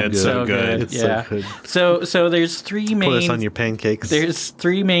man, it's so good. It's yeah. so good. So there's 3 main. Put this on your pancakes. There's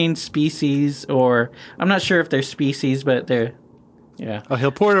 3 main species, or I'm not sure if they're species, but they're. Yeah. Oh,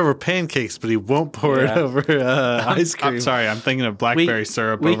 he'll pour it over pancakes, but he won't pour it Yeah. over ice cream. I'm sorry, I'm thinking of blackberry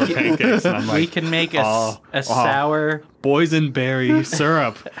syrup we over can- pancakes, and I'm like, We can make a sour. boysenberry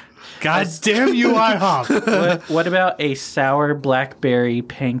syrup. God damn you, IHOP. What about a sour blackberry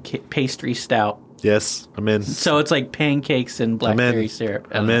pastry stout? Yes, I'm in. So it's like pancakes and blackberry syrup.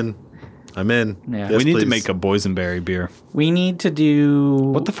 I'm in. Yeah. Yeah. Yes, We need to please. make a boysenberry beer. We need to do.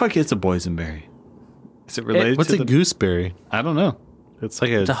 What the fuck is a boysenberry? Is it related What's to a the... gooseberry? I don't know. It's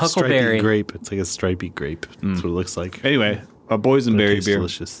like a, a stripy huckleberry. grape. It's like a stripy grape. That's what it looks like. Anyway, a boysenberry tastes beer.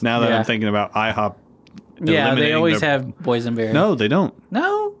 delicious. Now that Yeah. I'm thinking about IHOP. Yeah, they eliminating always their- have boysenberry. No, they don't.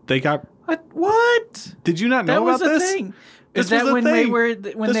 No. They got... What? Did you not know That was about a this? thing. This Is that was a when they thing. were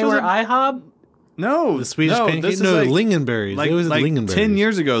This they was were a- IHOB? No. The Swedish no, pancake? this is No, like, lingonberries. Like, They always had like lingonberries. 10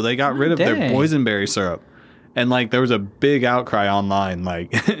 years ago, they got rid of their dang. boysenberry syrup. And, like, there was a big outcry online,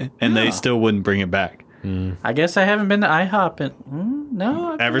 like, and they still wouldn't bring it back. I guess I haven't been to IHOP.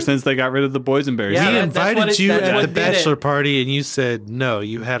 No. Ever since they got rid of the boysenberry Yeah, He syrup. invited you that's at what the did bachelor it. party, and you said no.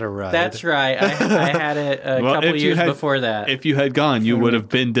 You had a ride. That's right. I had it a Well, couple if you years had- before that. If you had gone, you would have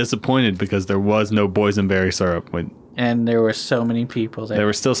been disappointed because there was no boysenberry syrup. And there were so many people there. There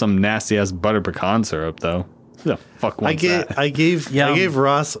was still some nasty ass butter pecan syrup though. Who the fuck I wants that? gave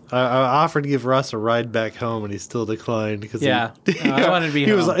Ross. I offered to give Ross a ride back home, and he still declined because Yeah. No, I wanted to be he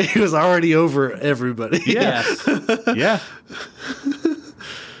home. was already over everybody. Yes. Yeah,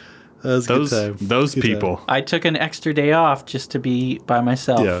 That was a good time. those Good time. people. I took an extra day off just to be by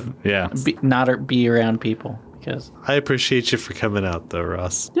myself. Yeah, Yeah, Not be around people because I appreciate you for coming out, though,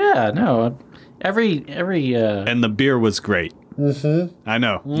 Ross. every and the beer was great. Mm-hmm. I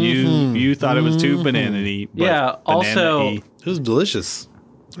know you thought it was too banana-y. But Yeah, also- banana-y. It was delicious.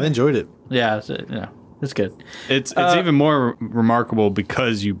 I enjoyed it. it's good. It's even more remarkable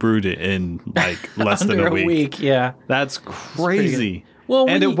because you brewed it in like less than Under a week. Yeah. That's crazy. Well,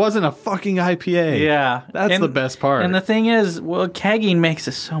 and when it you- wasn't a fucking IPA. Yeah. That's the best part. And the thing is, kegging makes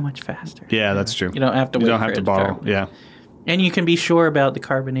it so much faster. Yeah, that's true. You don't have to You wait don't for have it to bottle. carbonate. Yeah. And you can be sure about the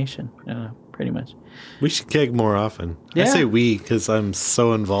carbonation, pretty much. We should keg more often. Yeah. I say we because I'm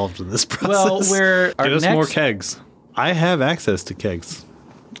so involved in this process. Well, our Get us next, more kegs I have access to kegs.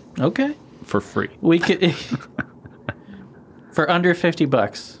 Okay. for free. We could for under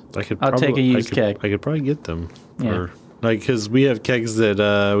 $50. I could. I'll take a used keg. I could probably get them. Yeah. Or like because we have kegs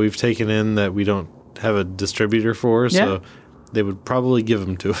that we've taken in that we don't have a distributor for, so Yeah. they would probably give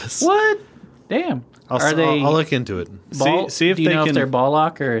them to us. What? Damn. Are they I'll look into it. ball, see if do you they know can- if they're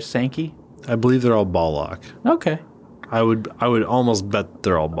Ballock or Sankey? I believe they're all ball lock. Okay. I would almost bet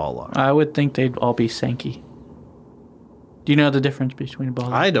they're all ball lock. I would think they'd all be Sankey. Do you know the difference between a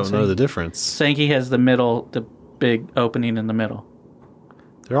Ballock? I don't and know the Sankey? difference. Sankey has the big opening in the middle.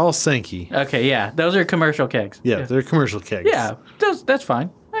 They're all Sankey. Okay, yeah. Those are commercial kegs. Yeah, they're commercial kegs. Yeah, that's fine.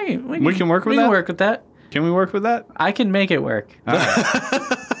 We can work with we that? can work with that. Can we work with that? I can make it work.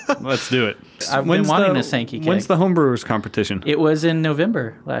 Let's do it. I've been wanting a Sankey keg. When's the homebrewers competition? It was in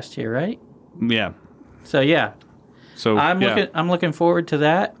November last year, right? Yeah. So yeah, So yeah. I'm looking forward to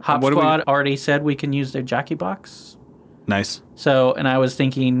that. Hop What do we- Squad already said we can use their jockey box. Nice. So, and I was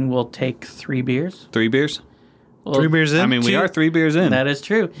thinking we'll take 3 beers. 3 beers? Well, 3 beers in. I mean, we Two- are 3 beers in. That is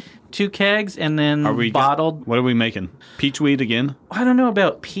true. 2 kegs and then Are we bottled. What are we making? Peach weed again? I don't know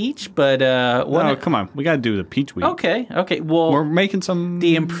about peach, but what? Oh, come on. We got to do the peach weed. Okay. Well, We're making some.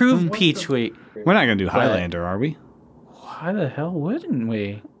 the improved peach wheat. We're not going to do Highlander, are we? Why the hell wouldn't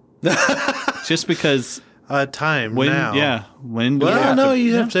we? Just because Time when? now. Yeah. When? Do we Well, have no, to-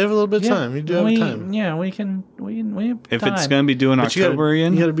 you have to have a little bit of time. You do have time. Yeah, we can. We have if time. it's going to be doing But you October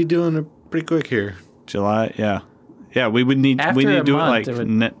again, you got to be doing it pretty quick here. July. Yeah. Yeah. We would need. After we need a to do month, it it like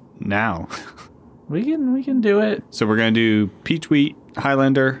would- now. we can do it. So we're going to do peach wheat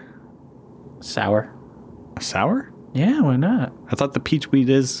Highlander Sour. sour. Yeah, why not? I thought the peach wheat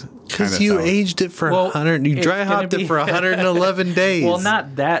is Because kinda you sour. aged it for Well, 100. You it's dry gonna hopped be- it for 111 days. Well,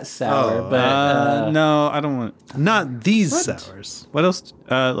 not that sour, Oh, but No, I don't want. not these sours. What else?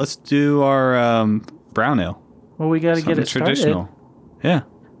 Let's do our brown ale. well, we got to get Something it started. traditional. Yeah.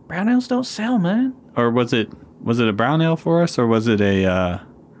 Brown ales don't sell, man. Or was it a brown ale for us, or was it a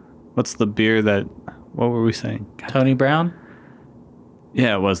what's the beer that? What were we saying? God. Tony Brown.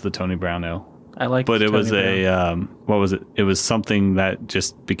 Yeah, it was the Tony Brown ale, I like. but it Tony was Brown. what was it? It was something that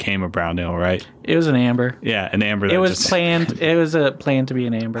just became a brown ale, right? It was an amber. Yeah, an amber. It that was just, planned. It was a plan to be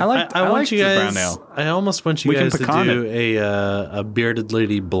an amber. I like. I I, want like you the guys. brown ale. I almost want you We can guys to pecan do a bearded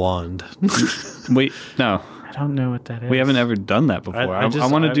lady blonde. No, I don't know what that is. we haven't ever done that before. I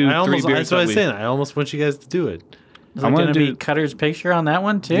want to do I 3 almost, beers. That's what I that was we- saying. I almost want you guys to do it. Is I it wanna going to be do- Cutter's picture on that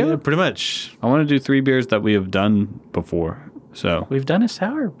one too? Yeah, pretty much. I want to do 3 beers that we have done before. So We've done a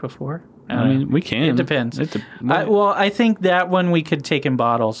sour before. I mean, we can. It depends. It I think that one we could take in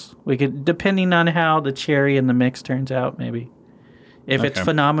bottles. We could, depending on how the cherry and the mix turns out, maybe. If it's Okay.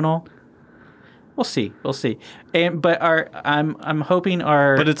 phenomenal, we'll see. We'll see. But I'm hoping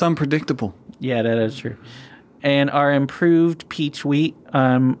our. but it's unpredictable. Yeah, that is true. And our improved peach wheat,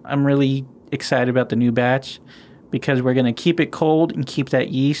 I'm really excited about the new batch because we're going to keep it cold and keep that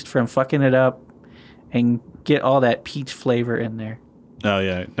yeast from fucking it up and get all that peach flavor in there. Oh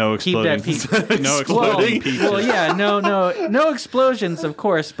yeah, no Keep exploding. that peach. No exploding Well, peaches. well, yeah, no explosions, of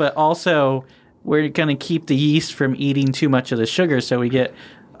course, but also we're going to keep the yeast from eating too much of the sugar so we get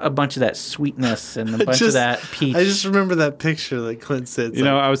a bunch of that sweetness and a bunch of that peach. I just remember that picture that Clint said. It's You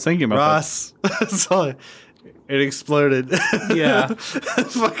know, like, I was thinking about Ross. Saw it. It exploded. Yeah.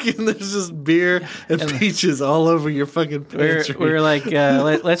 Fucking, there's just beer and peaches all over your fucking pantry. we're like,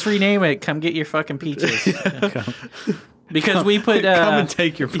 let's rename it. Come get your fucking peaches. that. Because we put come and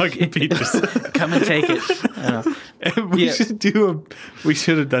take your fucking peaches. come and take it. I don't know. And we Yeah. we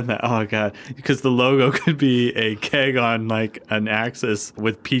should have done that. Oh my god! Because the logo could be a keg on like an axis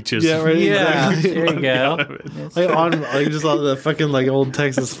with peaches. Yeah, right. Yeah, Exactly. there you go. Like just on the fucking like old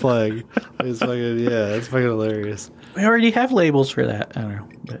Texas flag. It's fucking it's fucking hilarious. We already have labels for that. I don't know.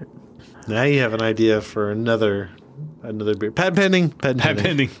 But Now you have an idea for another beer. Patent pending. Patent Patent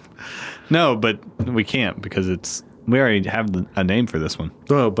pending. pending. No, but we can't because we already have a name for this one.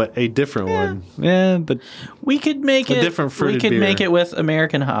 No, but a different one. Yeah, but we could make it. different we fruited could beer. make it with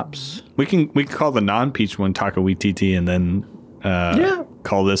American hops. we can call the non-peach one Taco Waititi and then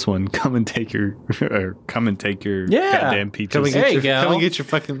call this one come and take your goddamn peaches. Come and There get you your go. come and get your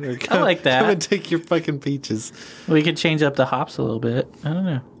fucking. Or come, like that. Come and take your fucking peaches. We could change up the hops a little bit. I don't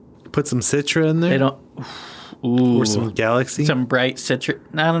know. Put some Citra in there. They don't. Ooh, or some Galaxy. some bright citric.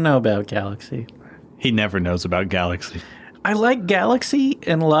 I don't know about Galaxy. He never knows about Galaxy. I like Galaxy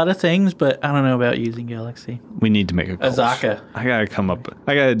in a lot of things, but I don't know about using Galaxy. We need to make a Kolsch. Azaka.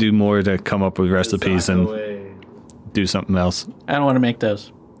 I gotta do more to come up with recipes and do something else. I don't want to make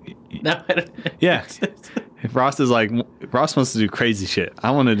those. No, I don't. Yeah. If Ross wants to do crazy shit.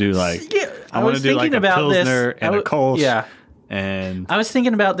 I want to do like Yeah, I want to was do like thinking a about Pilsner this. and a Kolsch. Yeah. And I was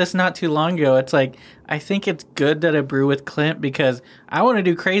thinking about this not too long ago. It's like, I think it's good that I brew with Clint because I want to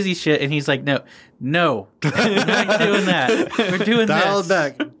do crazy shit. And he's like, no, we're not doing that. We're doing Dial this. it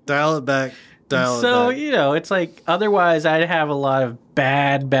back. Dial it back. Dial it So, back. you know, it's like, otherwise I'd have a lot of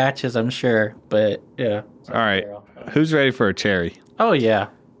bad batches, I'm sure. But, yeah. all right. Who's ready for a cherry? Oh, yeah.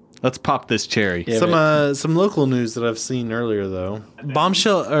 Let's pop this cherry. Yeah. Some local news that I've seen earlier though.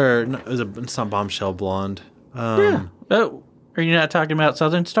 Bombshell or no, it's not Bombshell Blonde. Yeah. Oh, are you not talking about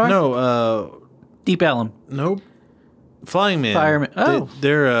Southern Star? No, Deep Ellum. nope. Flying Man. Fireman. Oh.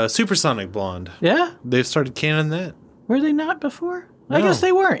 They're Supersonic Blonde. Yeah? They've started canning that. Were they not before? I No. guess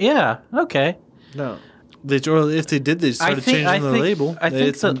they weren't. Yeah. Okay. No. Or if they did, they started changing the label. I think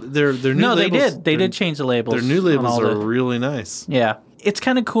It's- their new no, they labels, did. They did change the labels. Their new on labels all are the- really nice. Yeah. It's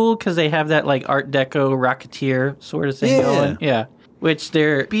kind of cool because they have that like Art Deco Rocketeer sort of thing Yeah. going. Yeah. Which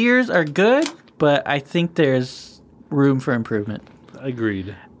their beers are good, but I think there's room for improvement.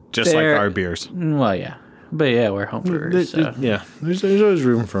 Agreed. Just They're- like our beers. Well, yeah. But yeah, we're home brewers. So. Yeah, there's always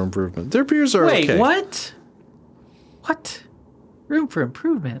room for improvement. Their beers are Wait, okay. what? What? Room for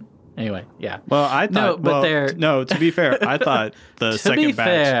improvement. Anyway, yeah. Well, I thought. No, but they're- no. To be fair, I thought the To second be batch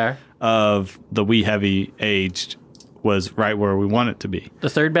fair, of the Wee Heavy aged was right where we want it to be. the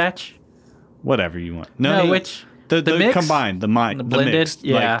third batch? Whatever you want. No, you- which? the mix? combined, the blended? mixed.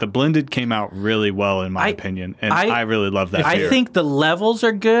 Yeah. Like the blended came out really well in my opinion, and I really love that I beer. think the levels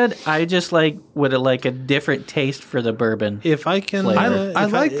are good. I just would like a different taste for the bourbon. If I can, Flavor. I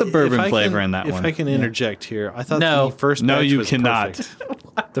like the bourbon if I flavor can- in that if one. I can interject here, I thought No. the first No, batch you was cannot.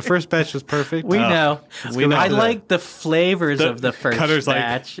 perfect. The first batch was perfect. We know. we know I that. like the flavors of the first Cutter's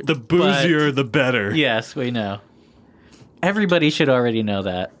batch. like the but- boozier the better. Yes, we know. Everybody should already know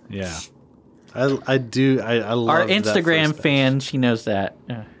that. Yeah. I do. I love Our that Instagram first batch. fan, she knows that.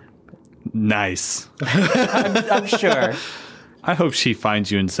 Yeah. Nice. I'm sure. I hope she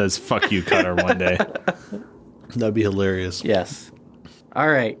finds you and says "fuck you, Cutter" one day. That'd be hilarious. Yes. All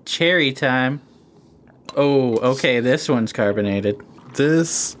right, cherry time. Oh, okay. This one's carbonated.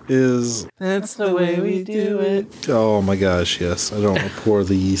 This is. That's the way we do it. Oh my gosh! Yes, I don't want to pour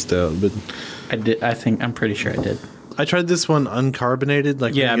the yeast out, but I did. I'm pretty sure I did. I tried this one uncarbonated,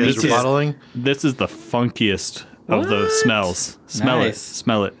 like Yeah, when you me guys too. were bottling. This is the funkiest of the What? smells. Smell Nice. it.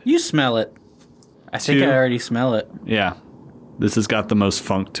 Smell it. You smell it. I think Two. I already smell it. Yeah. This has got the most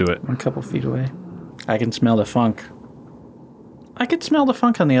funk to it. I'm a couple feet away. I can smell the funk. I could smell the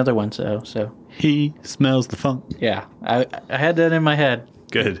funk on the other ones though. So He smells the funk. yeah, I had that in my head.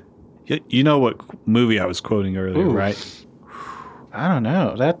 Good. You know what movie I was quoting earlier, Ooh. right? I don't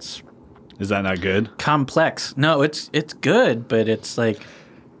know. That's Is that not good? complex. No, it's good, but it's like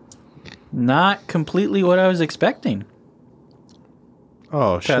not completely what I was expecting.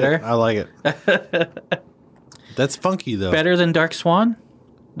 Oh shit! Better. I like it. That's funky though. Better than Dark Swan?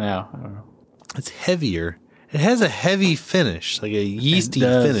 No, I don't know. It's heavier. It has a heavy finish, like a yeasty It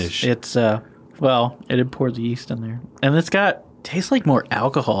does. finish. It's well, it had poured the yeast in there, and it's got tastes like more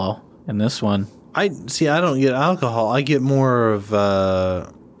alcohol in this one. I don't get alcohol. I get more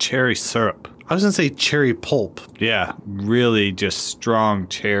of. Cherry syrup. I was gonna say cherry pulp. Yeah. Really just strong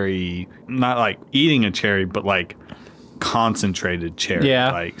cherry. Not like eating a cherry, but like concentrated cherry.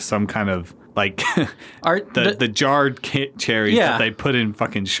 Yeah. Like some kind of like Art the jarred cherries Yeah. that they put in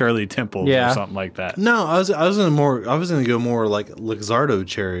fucking Shirley Temples Yeah. or something like that. No, I was gonna go more like Luxardo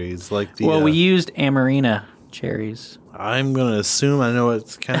cherries, like the. well, we used Amarena cherries. I'm going to assume I know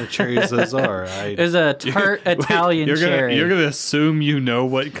what kind of cherries those are. There's a tart Italian cherry. You're gonna assume you know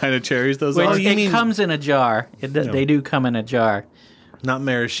what kind of cherries those Which are? it comes in a jar. They do come in a jar. Not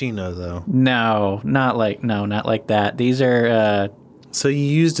maraschino, though. No, not like that. These are So you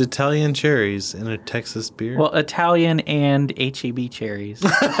used Italian cherries in a Texas beer? well, Italian and HEB cherries.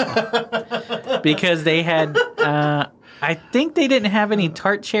 Because they had I think they didn't have any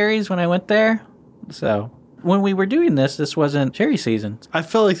tart cherries when I went there. So, when we were doing this wasn't cherry season. I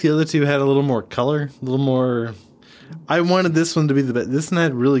felt like the other two had a little more color, a little more. I wanted this one to be the best. This one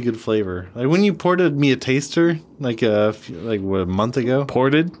had really good flavor. Like when you poured me a taster, like a month ago.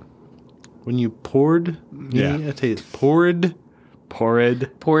 Ported? When you poured me a taste, poured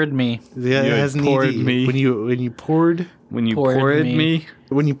me. Yeah, You it has an poured ED. me. When you poured me.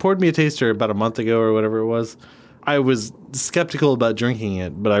 when you poured me a taster about a month ago or whatever it was. I was skeptical about drinking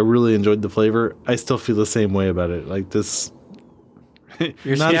it, but I really enjoyed the flavor. I still feel the same way about it. Like this.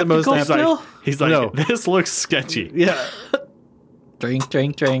 You're Not the most skeptical still? He's like, No. this looks sketchy. Yeah.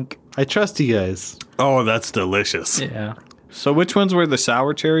 Drink. I trust you guys. Oh, that's delicious. Yeah. So which ones were the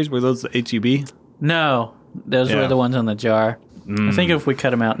sour cherries? Were those the HEB? No, those Yeah. were the ones in the jar. I think if we cut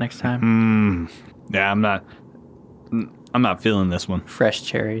them out next time. Yeah, I'm not feeling this one. Fresh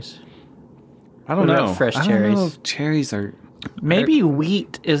cherries. I don't What about know. fresh I don't cherries? know if cherries are. Maybe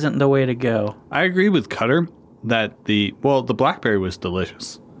wheat isn't the way to go. I agree with Cutter that the blackberry was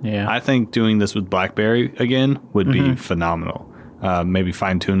delicious. Yeah. I think doing this with blackberry again would be phenomenal. Maybe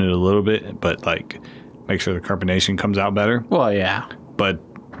fine tune it a little bit, but like make sure the carbonation comes out better. Well, yeah. But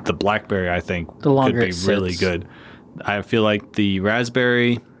the blackberry, I think, The longer could be it really sits. good. I feel like the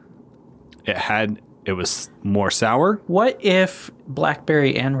raspberry, it was more sour. What if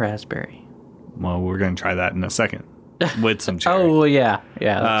blackberry and raspberry? Well, we're gonna try that in a second with some cherry. Oh, well, yeah.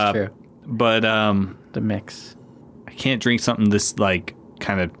 Yeah, that's true. But The mix. I can't drink something this like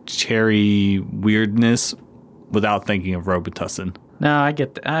kind of cherry weirdness without thinking of Robitussin. No, I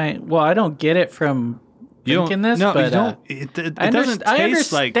get that. I don't get it from drinking this, no, but you don't. It I doesn't I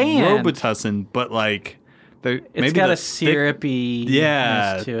taste like understand. Robitussin, but like It's got a syrupy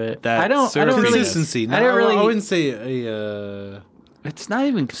to it. that I don't syrupy- really Consistency. No, I don't really. I wouldn't say a. It's not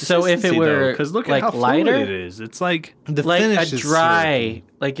even So if it were, because look like, at how lighter? fluid it is. It's like The like a finish is dry, syrupy.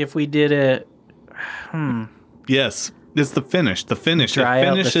 like if we did it yes, it's the finish. The finish. dry it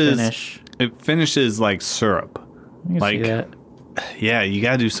out the finishes. finish. It finishes like syrup. I can like- see that. Yeah, you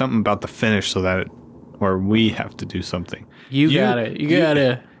got to do something about the finish so that, or we have to do something. You got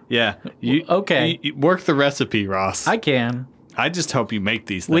it. Yeah. You, Okay. you work the recipe, Ross. I can. I just hope you make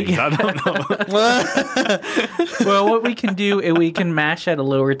these We things. can- I don't know. Well, what we can do is we can mash at a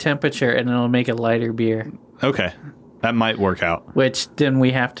lower temperature and it'll make a lighter beer, Okay. That might work out. which then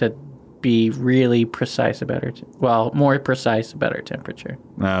we have to be really precise about more precise about our temperature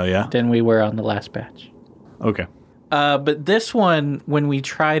Oh, yeah. than we were on the last batch. Okay. But this one, when we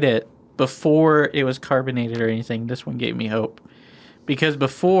tried it before it was carbonated or anything, this one gave me hope. Because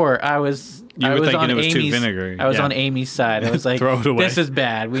before I was You were was thinking on it was too Amy's, vinegary. I was Yeah. on Amy's side. I was like, Throw it away. this is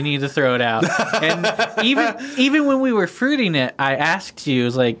bad. We need to throw it out. And even when we were fruiting it, I asked you, I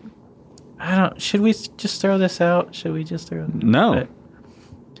was like, should we just throw this out? Should we just throw it out? No.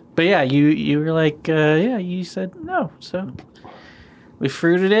 But yeah, you were like, you said no. So we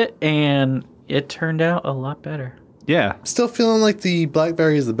fruited it and it turned out a lot better. Yeah. Still feeling like the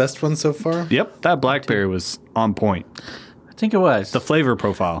blackberry is the best one so far. Yep. That blackberry was on point. I think it was. The flavor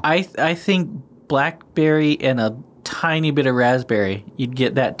profile. I think blackberry and a tiny bit of raspberry, you'd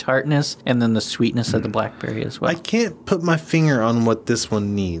get that tartness and then the sweetness of the blackberry as well. I can't put my finger on what this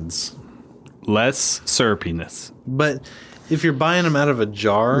one needs. Less syrupiness. But if you're buying them out of a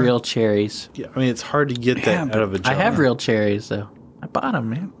jar, Real cherries. yeah, I mean, it's hard to get that out of a jar. I have real cherries though. I bought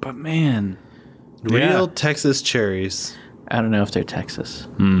them, man. But man. real Yeah. Texas cherries. I don't know if they're Texas.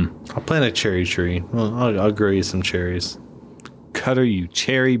 I'll plant a cherry tree. Well, I'll grow you some cherries. Cutter, you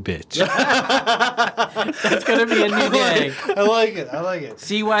cherry bitch. It's gonna be a new day. I like it.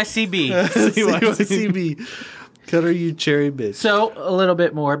 CYCB. CYCB. Cutter, you cherry bitch. So a little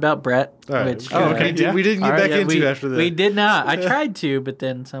bit more about Brett. All right. Which, okay. Yeah. We didn't get All back right, into we, after that. We did not. I tried to, but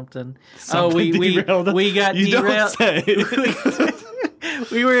then something. Something derailed. We got You don't derailed. say.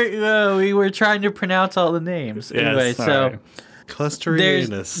 we were trying to pronounce all the names. Yes, Anyway, all so right.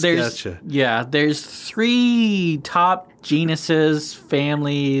 Clusterianus. Gotcha. yeah, there's 3 top genuses,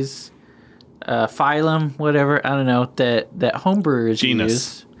 families, phylum, whatever, I don't know, that homebrewers Genus.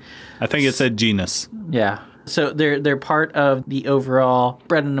 use. I think it said genus. Yeah. So they're part of the overall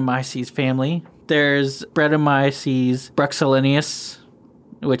Brettanomyces family. There's Brettanomyces bruxellineus,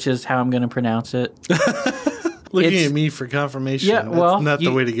 which is how I'm going to pronounce it. Looking It's- at me for confirmation. Yeah, That's well, not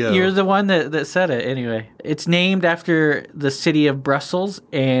the way to go. You're the one that said it anyway. It's named after the city of Brussels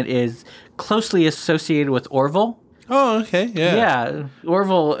and is closely associated with Orville. Oh, okay. Yeah. Yeah,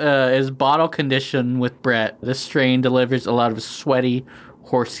 Orville is bottle conditioned with Brett. This strain delivers a lot of sweaty,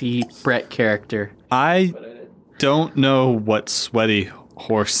 horsey Brett character. I don't know what sweaty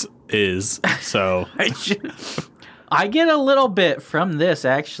horse is, so I get a little bit from this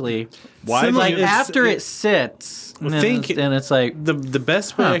actually. why? do Like you- after it sits, think- then it's like The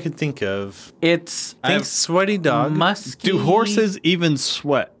best way Huh. I could think of. it's Think sweaty dog. musky. do horses even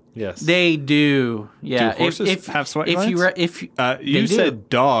sweat? Yes. They do. Yeah. Do horses have sweat if you glands? if you You They do. said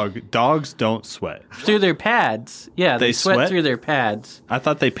dog. Dogs don't sweat. through their pads. Yeah, they They sweat sweat? through their pads. I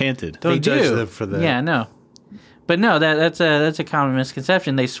thought they panted. Don't They judge do. them for that. Yeah, no. But no, that's a common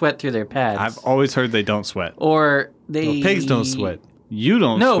misconception. They sweat through their pads. I've always heard they don't sweat. or they Well, pigs don't sweat. You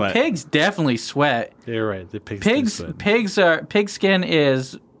don't No, sweat. pigs definitely sweat. You're right. The pigs. do Pigs sweat. pig skin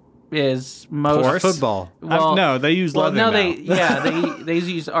is most Porous? Football. No, they use leather no, now. they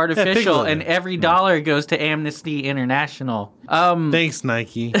use artificial, leather. and every dollar goes to Amnesty International. Thanks,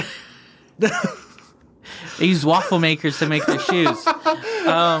 Nike. They use waffle makers to make their shoes.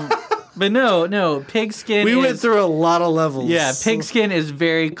 But no, pig skin. We is, went through a lot of levels. Yeah, pig skin is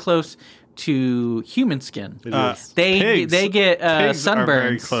very close to human skin. It is. They get Pigs sunburns. are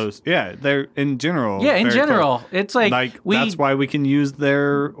very close. Yeah, they're in general. Yeah, in very general, close. it's like we that's why we can use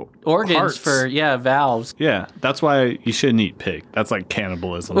their organs hearts. for valves. Yeah, that's why you shouldn't eat pig. That's like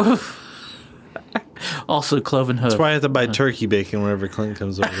cannibalism. Also, cloven hoof, That's why I have to buy turkey bacon whenever Clint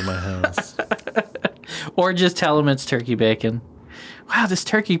comes over to my house. or just tell them it's turkey bacon. Wow, this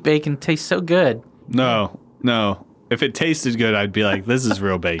turkey bacon tastes so good. No. If it tasted good, I'd be like, "This is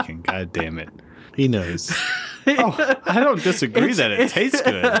real bacon." God damn it! He knows. I don't disagree that it tastes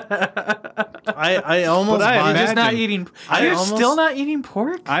good. I almost But I bought imagine- Just not eating. You're almost- still not eating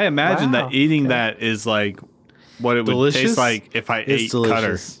pork. I imagine Wow. that eating that is like what it would Delicious? taste like if I It's ate cutter.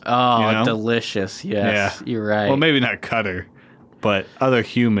 delicious. Oh, You know? delicious! Yes, Yeah. you're right. Well, maybe not cutter, but other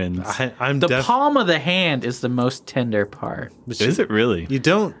humans. I'm the palm of the hand is the most tender part. Is it really? You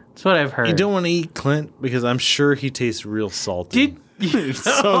don't. That's what I've heard. You don't want to eat Clint because I'm sure he tastes real salty. Did It's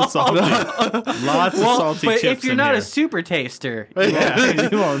so salty. Lots of salty but chips if you're in not here. a super taster,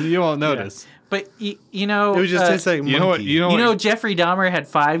 yeah, you won't notice. but you know, It would just taste like You know what? monkey. You know you know, what? Jeffrey Dahmer had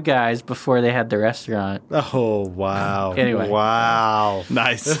 5 guys before they had the restaurant. Oh wow! Anyway. Wow.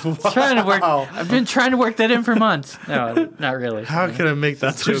 Nice. Trying to work. I've been trying to work that in for months. No, not really. How can I make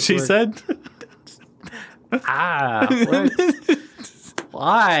that That's what joke she work? said. What?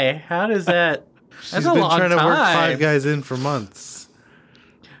 Why? How does that? That's She's a been long trying to work time. 5 guys in for months.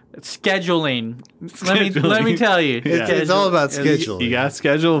 Scheduling. Let me tell you. It's all about Schedule- scheduling. You got to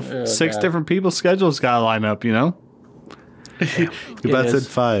schedule 6 God. different people's schedules. Got to line up. You know. You about It said is.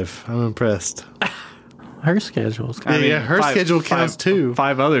 5. I'm impressed. Her schedules. I mean, her schedule counts too.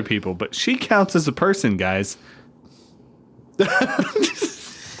 5 other people, but she counts as a person, guys.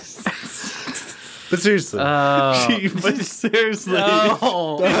 But seriously, But seriously,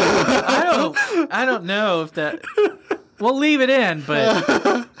 Oh, I don't know if that. We'll leave it in,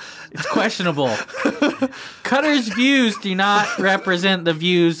 but it's questionable. Cutter's views do not represent the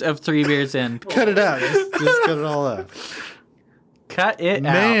views of 3 Beers In. cut it out. Just cut it all out. Cut it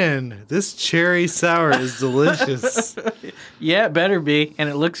out. Man, this cherry sour is delicious. Yeah, it better be, and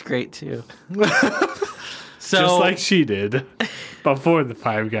it looks great too. So, just like she did before the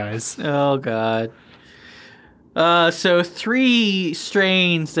 5 guys. oh god. So 3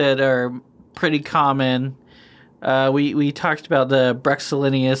 strains that are pretty common. We talked about the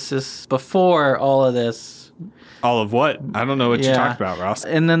Bruxellinius before all of this. All of what? I don't know what you Yeah. talked about, Ross.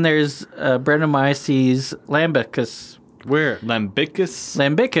 And then there's Brettanomyces lambicus. Where? Lambicus.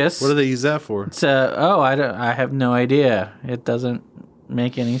 Lambicus. What do they use that for? It's I have no idea. It doesn't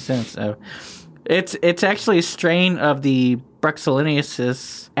make any sense. It's actually a strain of the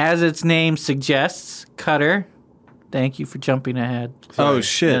Bruxellinius, as its name suggests. Cutter. Thank you for jumping ahead. Oh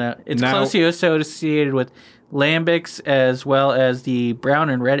shit! It's Now- closely associated with lambics as well as the brown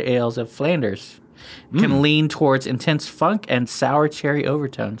and red ales of Flanders. Can lean towards intense funk and sour cherry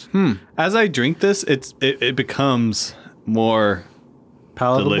overtones. As I drink this, it becomes more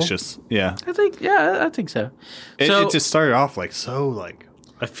Palatable? delicious. Yeah, I think so. it just started off like so like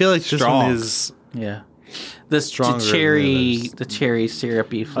I feel like this Strong. one is. Yeah, the Stronger than the cherry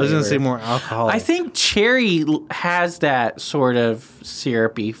syrupy flavor. I was gonna say more alcoholic. I think cherry has that sort of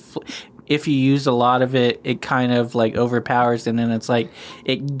syrupy. If you use a lot of it, it kind of like overpowers, and then it's like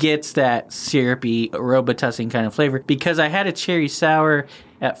it gets that syrupy Robitussin kind of flavor. Because I had a cherry sour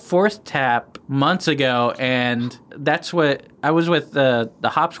at Fourth Tap months ago, and that's what I was with the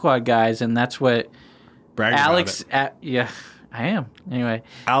Hop Squad guys, and that's what Brag Alex. about Yeah, I am. Anyway,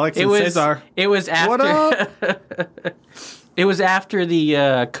 Alex and Cesar. It was after. What up? It was after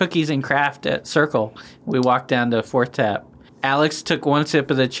the cookies and craft at Circle. We walked down to Fourth Tap. Alex took one sip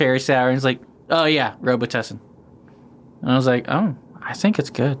of the cherry sour and he's like, "Oh yeah, Robitussin." And I was like, "Oh, I think it's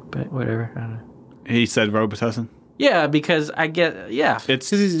good, but whatever." I don't know. He said Robitussin. Yeah, because I get It's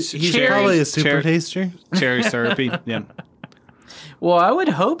He's Cherry- probably a super cherry- taster. cherry syrupy. Yeah. Well, I would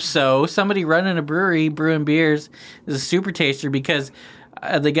hope so. Somebody running a brewery, brewing beers, is a super taster because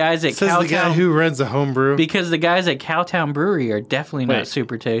the guys at Says the guy Cowtown. who runs a homebrew. Because the guys at Cowtown Brewery are definitely not Wait.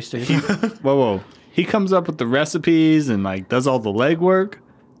 super tasters. Whoa. He comes up with the recipes and like does all the legwork.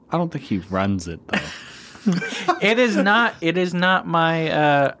 I don't think he runs it though. It is not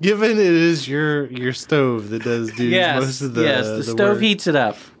my. Given it is your stove that does do most of the the stove work. heats it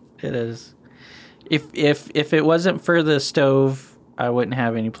up. It is. If it wasn't for the stove, I wouldn't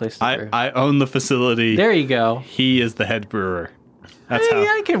have any place to brew. I own the facility. There you go. He is the head brewer. That's Hey,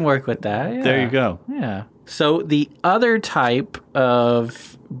 how. I can work with that. Yeah. There you go. Yeah. So the other type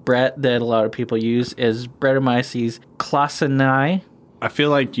of Brett that a lot of people use is Brettanomyces clauseni. I feel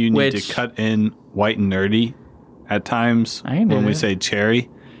like you need Which- to cut in white and nerdy at times I can do when we that. say cherry,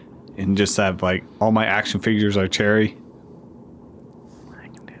 and just have like all my action figures are cherry. I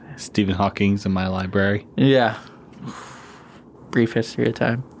can do that. Stephen Hawking's in my library. Yeah. Brief history of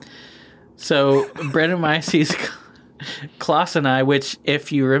time. So Brettanomyces clauseni, which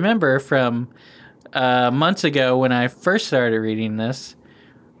if you remember from months ago when I first started reading this,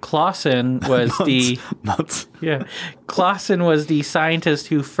 Clausen was Clausen was the scientist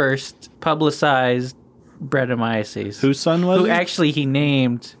who first publicized Brettanomyces. Whose son was Who he? actually he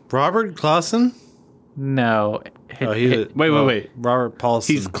named Robert Clausen? no. Wait. Robert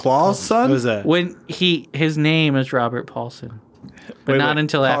Paulson. He's Claw's son? What is that? When his name is Robert Paulson, but Wait, not wait,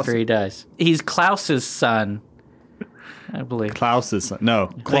 until after Clausen. he dies. He's Klaus's son, I believe. Klaus's son. No,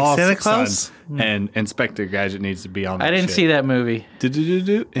 Claw's Santa Claus? son. And Inspector Gadget needs to be on that I didn't shit. see that movie.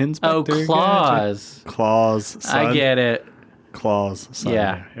 Do Inspector Oh, Gadget. Claus. Claw's son. I get it. Claw's son.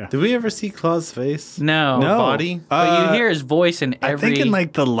 Yeah. Did we ever see Claus' face? No. No. Body? But you hear his voice in I every. think in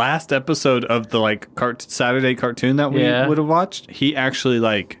like the last episode of the like Saturday cartoon that we Yeah. would have watched, he actually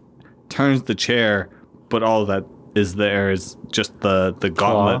like turns the chair, but all that is there is just the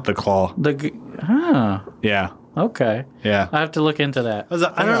gauntlet, the claw. Yeah, Okay. yeah. I have to look into that. I I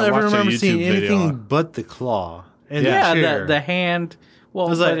don't ever watched a remember YouTube seeing video anything on- but the claw. And Yeah, the chair. the hand. Well, I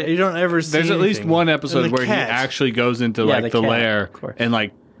was but like, you don't ever see There's at least anything. one And episode the where cat. he actually goes into Yeah, like the the cat, lair of course. and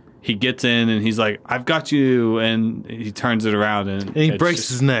like he gets in and he's like, "I've got you," and he turns it around and he it's breaks just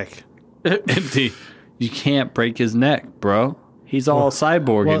his neck. empty. You can't break his neck, bro. He's all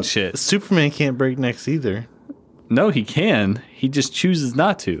cyborg Well, and shit. Superman can't break necks either. No, he can. He just chooses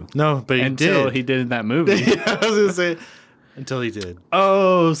not to. No, but he Until did. he did in that movie. I was gonna say until he did.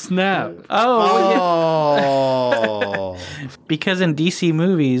 Oh, snap. Oh, because in DC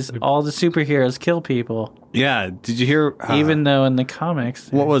movies, all the superheroes kill people, Yeah. Did you hear? even though in the comics,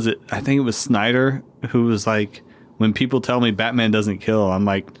 What was it? I think it was Snyder who was like, when people tell me Batman doesn't kill, I'm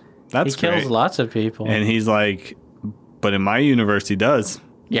like, he that's kills great. lots of people. And he's like, but in my universe, he does.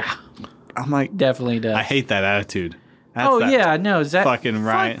 Yeah, I'm like, definitely does. I hate that attitude. That's Oh that yeah, no, Zack fucking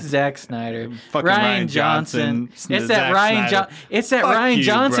Ryan- fuck Zack Snyder, Fucking Ryan Johnson. It's Zack that Ryan Snyder. It's that Fuck Ryan you,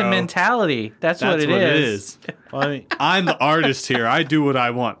 Johnson bro. mentality. That's what it is. well, I mean, I'm the artist here. I do what I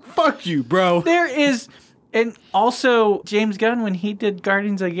want. Fuck you, bro. There is, and also James Gunn when he did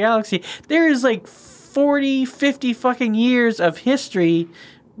Guardians of the Galaxy, there is like 40, 50 fucking years of history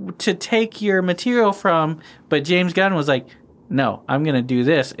to take your material from, but James Gunn was like, no, I'm going to do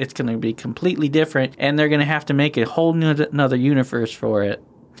this. It's going to be completely different, and they're going to have to make a whole another universe for it.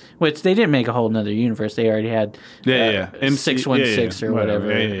 Which they didn't make a whole nother universe. They already had MC 616 or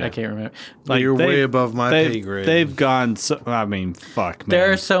whatever. Yeah. I can't remember. you're they- way above my they've- pay grade. They've gone so, I mean, fuck, man.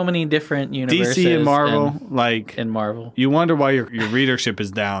 There are so many different universes. DC and Marvel, like, and Marvel. you wonder why your readership is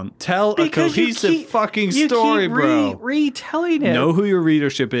down. Tell Because a cohesive fucking you story, keep bro. retelling it. Know who your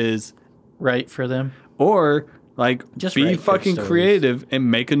readership is, Right for them. or like Just be write good fucking stories. creative and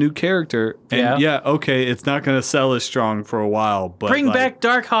make a new character. And Yeah. okay, it's not gonna sell as strong for a while, but Bring like, back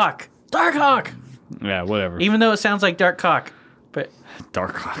Darkhawk. Darkhawk. yeah, whatever. Even though it sounds like Darkhawk, but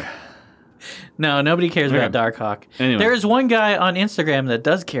Darkhawk. no, nobody cares about Okay. Darkhawk. Anyway. There is one guy on Instagram that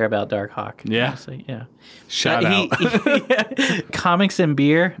does care about Darkhawk. Yeah? honestly, yeah. Shout out. Comics and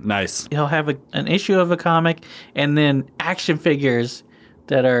beer. Nice. He'll have an issue of a comic and then action figures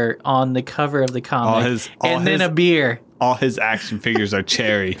that are on the cover of the comic, All and then his- a beer. all his action figures are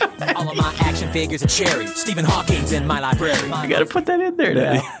cherry. All of my action figures are cherry. Stephen Hawking's in my library. You gotta put that in there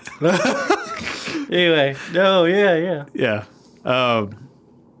now. Anyway, no, yeah. Yeah.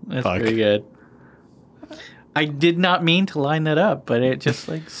 That's Fuck. pretty good. I did not mean to line that up, but it just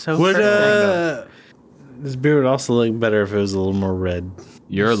so Would perfect. this beer would also look better if it was a little more red.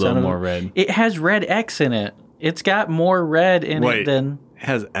 You're a Son little of a- more red. It has red X in it. It's got more red in Wait, it than... it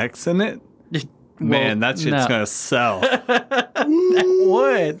has X in it? Man, that shit's no. gonna sell. That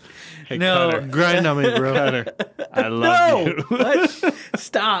would. Hey, No. Cutter. Grind on me, bro. Cutter, I love you. What?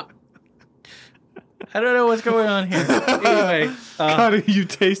 Stop. I don't know what's going on here. Anyway, Cutter, you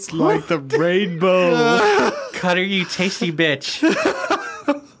taste like the rainbow. Cutter, you tasty bitch.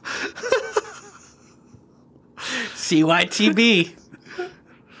 CYTB.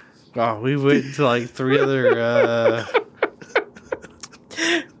 Oh, we went to like 3 other.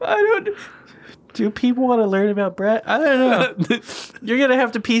 I don't. Do people want to learn about Brett? I don't know. You're gonna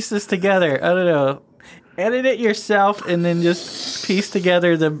have to piece this together. I don't know. Edit it yourself and then just piece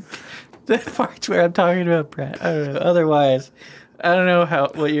together the parts where I'm talking about Brett. I don't know. Otherwise, I don't know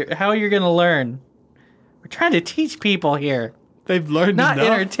how you're gonna learn. We're trying to teach people here, They've learned not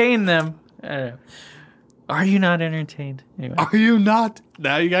enough. entertain them. I don't know. Are you not entertained? Anyway. Are you not?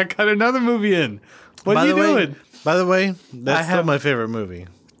 Now you got to cut another movie in. What are you doing? By the way, that's still have- my favorite movie.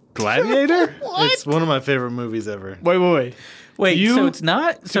 Gladiator? It's one of my favorite movies ever. Wait. Wait, You- so it's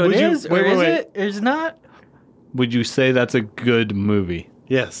not? So would it you- is? wait, or is wait. it? Or is it not? Would you say that's a good movie?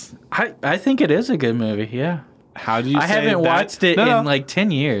 Yes. I think it is a good movie, yeah. How do you I say haven't that? watched it No. in like 10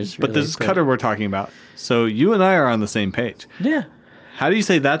 years. But really, this is Cutter we're talking about. So you and I are on the same page. Yeah. How do you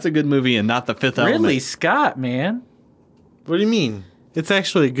say that's a good movie and not The Fifth Ridley Element? Scott, man. What do you mean? It's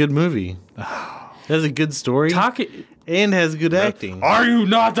actually a good movie. It has a good story and has good acting. Are you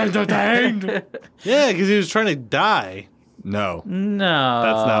not entertained? Yeah, because he was trying to die. No. No.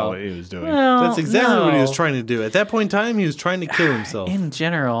 That's not what he was doing. Well, That's exactly what he was no. trying to do. At that point in time, he was trying to kill himself. In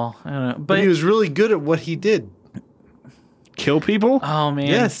general, I don't know. But But he was really good at what he did. Kill people? oh man,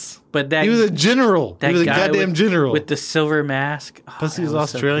 Yes. But that He was a general. that He was a guy goddamn with, general. with the silver mask. Oh, Plus, he that was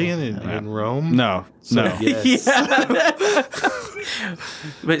so Australian cool. in Rome. No. No. Yes.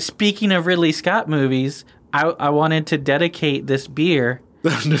 But speaking of Ridley Scott movies, I wanted to dedicate this beer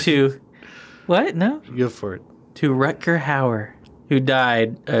to what? No, Go for it. to Rutger Hauer, who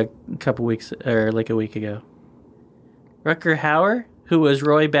died a couple weeks or like a week ago. Rutger Hauer, who was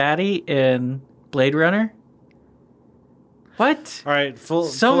Roy Batty in Blade Runner. What? All right, full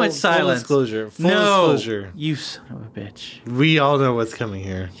Much silence. Full disclosure. Full No, disclosure. you son of a bitch. We all know what's coming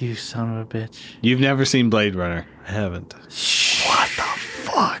here. You son of a bitch. You've never seen Blade Runner. I haven't.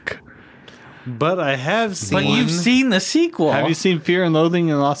 Fuck. But I have seen. But you've seen the sequel. Have you seen Fear and Loathing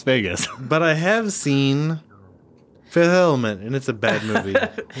in Las Vegas? But I have seen Fifth Element, and it's a bad movie,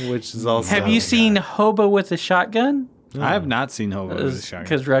 which is also. Have you seen Hobo with a Shotgun? I have not seen Hobo with a Shotgun.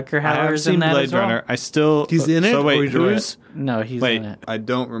 Because Rutger I have Hauer's seen in that Blade as well. Runner. I still. He's in it, So or wait, he directs? who's? No, he's Wait, in it. I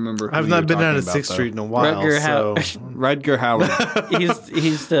don't remember. Who I've you're not been out talking of about, 6th though. Street in a while, Rutger so. Rutger Hauer.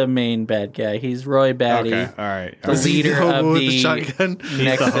 He's the main bad guy. He's Roy Batty, Okay, all right. the leader Hobo of with the, the shotgun? He's the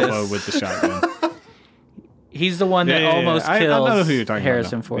Nexus. hobo with the shotgun. He's the one that Yeah, yeah, yeah. almost I kills know who you're talking about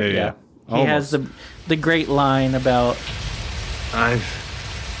Harrison now. Ford. Yeah, Yeah, yeah. he has the great line about I've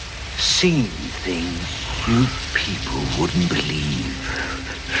seen things you people wouldn't believe.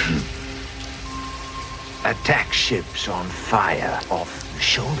 Attack ships on fire off the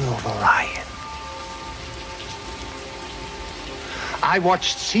shoulder of Orion. I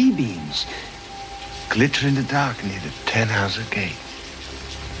watched sea beams glitter in the dark near the Tannhauser Gate.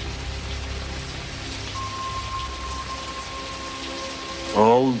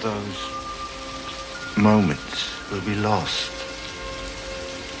 All those moments will be lost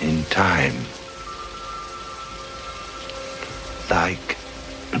in time. Like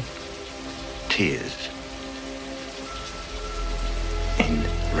tears in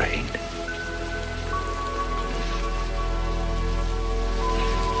rain.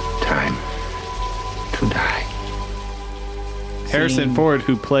 Time to die. Harrison Scene. Ford,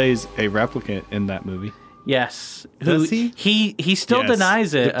 who plays a replicant in that movie. yes, Does he? He still Yes.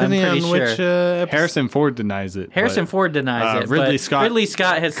 denies it. Depending I'm on pretty sure. which episode. Harrison Ford denies it. Harrison but- Ford denies it. Ridley but Scott Ridley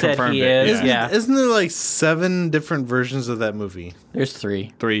Scott has said confirmed he it, is. yeah. Yeah, Isn't there like 7 different versions of that movie? there's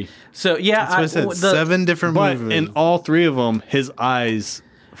 3. 3. So yeah, That's what I said. 7 different But movies. in all 3 of them, his eyes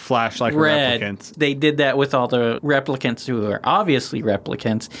flash like red. a replicant's. They did that with all the replicants who are obviously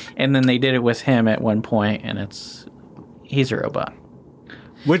replicants, and then they did it with him at one point, and he's a robot.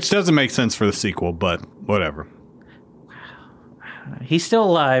 Which doesn't make sense for the sequel, but whatever. He's still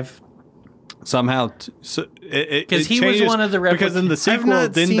alive. somehow because he was one of the because in the sequel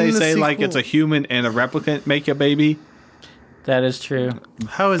not didn't seen they the say like sequel. it's a human and a replicant make a baby? That is true.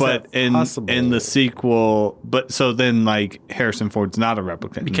 How is But that possible? in the sequel, but so then like Harrison Ford's not a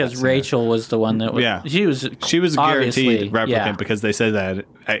replicant in Because that scenario. Rachel was the one that was. Yeah. She was She was a obviously, guaranteed replicant yeah. because they said that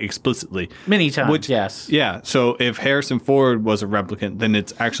explicitly. Many times, Which, yes. Yeah. So if Harrison Ford was a replicant, then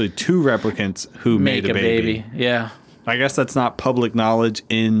it's actually two replicants who Make made a baby. Yeah. I guess that's not public knowledge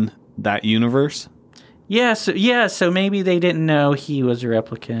in that universe. So maybe they didn't know he was a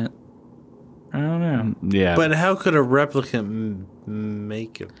replicant. I don't know. Yeah. But how could a replicant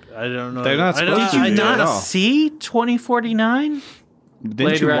make it? I don't know. They're not I don't- supposed to I do don't- that at all. See 202049?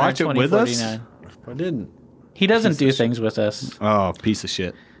 Didn't you watch it with us? I didn't. He doesn't do things with us. Oh, piece of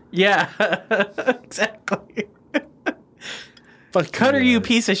shit. Yeah, exactly. Fuck Cutter, you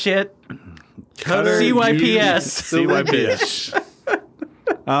piece of shit. CYPS. CYPS.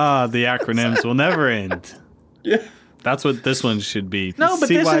 Ah, the acronyms will never end. Yeah. That's what this one should be. No, but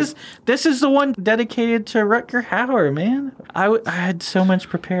this is the one dedicated to Rutger Hauer, man. I had so much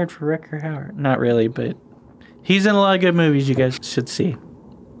prepared for Rutger Hauer. Not really, but he's in a lot of good movies you guys should see.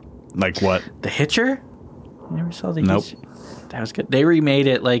 Like what? The Hitcher? You never saw The Nope. Hitcher? That was good. They remade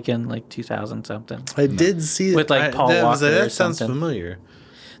it like in 2000 something. I did see it. With, like, Paul Walker or That sounds something. familiar.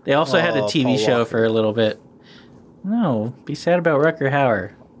 They also had a Oh, TV Paul show Walker. for a little bit. No, be sad about Rutger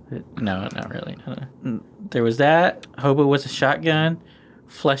Hauer. No, not really. There was that. Hobo with a shotgun.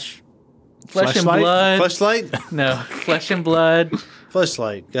 Flesh and Fleshlight? blood. Fleshlight? No, Flesh and Blood.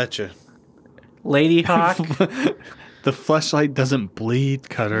 Fleshlight. Gotcha. Lady Hawk The fleshlight doesn't bleed,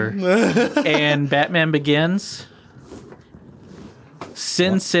 Cutter. and Batman Begins.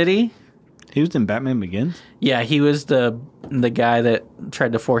 Sin City. He was in Batman Begins? Yeah, he was the guy that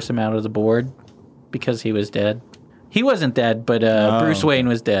tried to force him out of the board because he was dead. He wasn't dead, but Bruce Wayne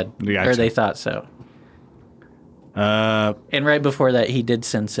was dead, Gotcha. or they thought so. And right before that, he did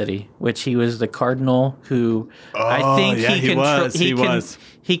Sin City, which he was the cardinal who I think yeah, he was.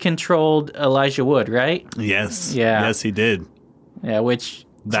 he controlled Elijah Wood, right? Yes. Yeah. Yes, he did. Yeah, which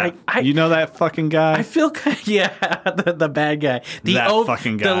That like, you know that fucking guy? I feel kind of, the bad guy, That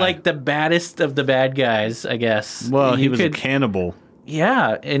fucking guy. the baddest of the bad guys, I guess. Well, he You was a cannibal.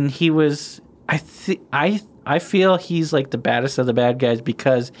 Yeah, and he was. I feel he's like the baddest of the bad guys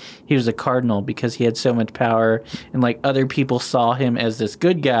because he was a cardinal, because he had so much power, and like other people saw him as this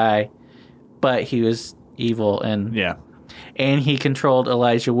good guy, but he was evil, and Yeah. and he controlled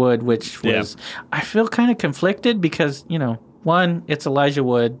Elijah Wood, which was I feel kind of conflicted because one, it's Elijah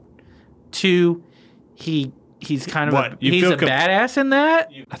Wood, two, he's kind of What? You he's feel a badass in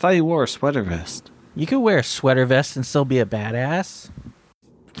that. I thought he wore a sweater vest. You could wear a sweater vest and still be a badass.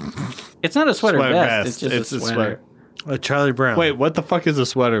 It's not a sweater Sweater vest. vest. It's just It's a a sweater. sweater. Charlie Brown. Wait, what the fuck is a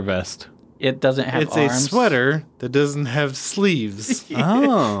sweater vest? It doesn't have It's arms. a sweater that doesn't have sleeves.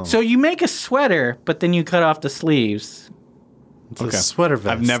 Oh. So you make a sweater, but then you cut off the sleeves. It's a sweater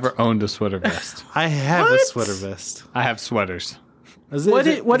vest. I've never owned a sweater vest. I have a sweater vest. I have sweaters. What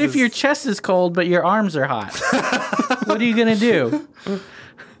if your chest is cold but your arms are hot? What are you gonna do?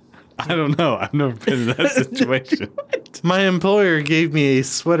 I don't know. I've never been in that situation. My employer gave me a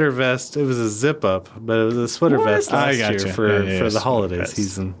sweater vest. It was a zip up, but it was a sweater vest I last gotcha. year for Yeah, the sweater holiday vest.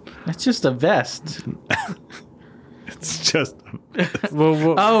 season. It's just a vest. It's just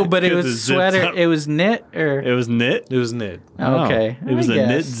Oh, but it Because was it zips sweater. up. It was knit or it was knit. It was knit. okay. It was I a knit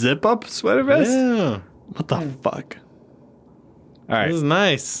guess. zip up sweater vest. Yeah, What the fuck? All it right. was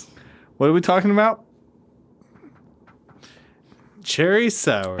nice. What are we talking about? Cherry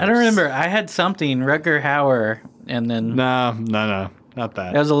sour. I don't remember. I had something Rutger Hauer, and then No, not that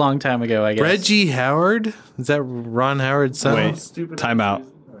that. was a long time ago. I guess. Reggie Howard. Is that Ron Howard's son? Wait, time out.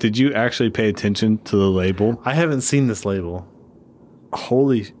 Did you actually pay attention to the label? I haven't seen this label.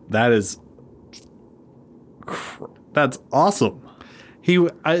 That is, that's awesome.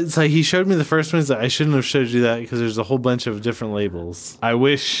 It's like he showed me the first one. He's like, I shouldn't have showed you that because there's a whole bunch of different labels. I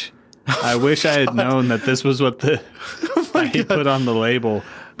wish I had known that this was what that he put on the label,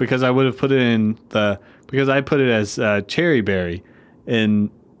 because I would have put it because I put it as cherry berry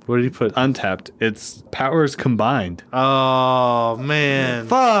in What did he put? Untapped. It's powers combined. Oh man.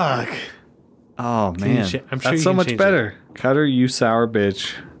 Fuck. Oh you man, I'm sure that's you so can much change better. Cutter, you sour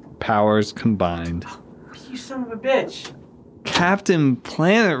bitch. Powers combined. You son of a bitch. Captain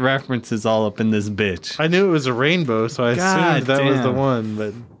Planet references all up in this bitch. I knew it was a rainbow, so I God assumed that was the damn. one.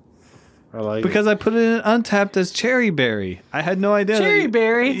 But I like Because I put it in Untapped as cherry berry. I had no idea. Cherry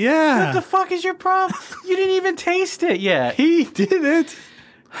berry. Yeah. What the fuck is your problem? You didn't even taste it yet. He did it.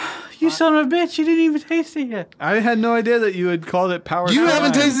 You son of a bitch! You didn't even taste it yet. I had no idea that you had called it Powers You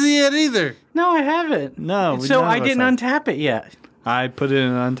haven't Combined. tasted it yet either. No, I haven't. No, So none I of us didn't have. untap it yet. I put it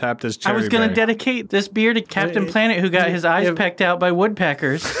in Untapped as cherry I was going to berry. dedicate this beer to Captain Planet, who got his eyes pecked out by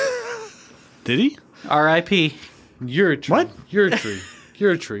woodpeckers. Did he? R.I.P. You're a tree. What? You're a tree.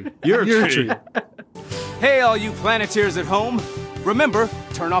 You're a tree. You're a tree. Hey, all you Planeteers at home. Remember,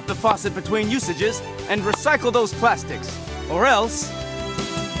 turn off the faucet between usages and recycle those plastics. Or else,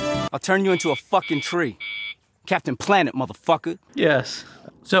 I'll turn you into a fucking tree. Captain Planet, motherfucker. Yes.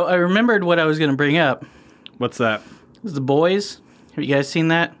 So I remembered what I was going to bring up. What's that? It was The Boys. Have you guys seen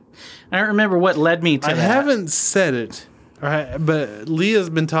that? I don't remember what led me to I that. haven't said it, all right, but Leah's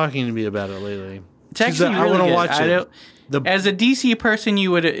been talking to me about it lately. It's She actually said, I really want to good. watch I it. don't- The- As a DC person, you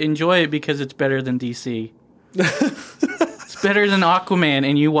would enjoy it because it's better than DC. It's better than Aquaman,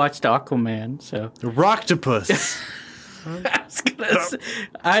 and you watched Aquaman, so... Rocktopus.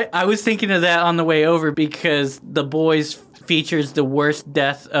 I was thinking of that on the way over because The Boys features the worst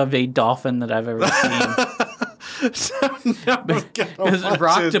death of a dolphin that I've ever seen. Because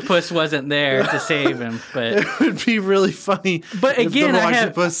Rocktopus wasn't there to save him, but It would be really funny. But again, if the I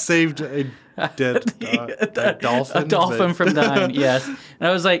have- Rocktopus saved a dead a dolphin. a dolphin but- from dying. Yes, and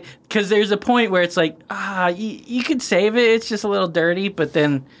I was like, because there's a point where it's like, you could save it. It's just a little dirty, but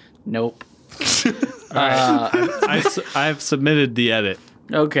then, nope. I've submitted the edit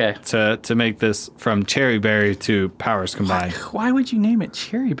Okay. to make this from cherry berry to Powers Combined. Why would you name it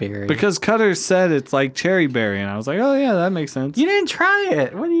Cherry Berry? Because Cutter said it's like cherry berry, and I was like, oh yeah, that makes sense. you didn't try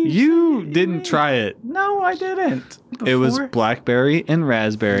it. What do you? You didn't try it. No, I didn't. It was Before? blackberry and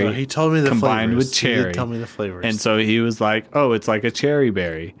raspberry. No, he told me the combined flavors. with cherry. He did tell me the flavors. And so he was like, oh, it's like a cherry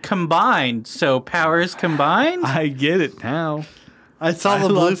berry. Combined. So Powers combined. I get it now. I saw I the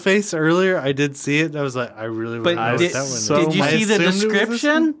blue love- face earlier. I did see it. I was like, I really want to know But what did, that one so is. did you I see the assumed it was this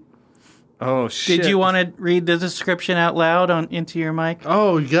description? one. Oh, shit. Did you want to read the description out loud into your mic?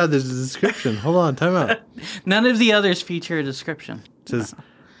 Oh, God, there's a description. Hold on, time out. It None of the others feature a description. says,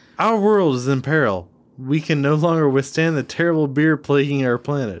 our world is in peril. We can no longer withstand the terrible beer plaguing our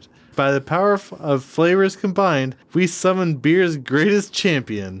planet. By the power of flavors combined, we summon beer's greatest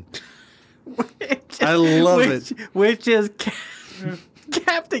champion. I love it. Which is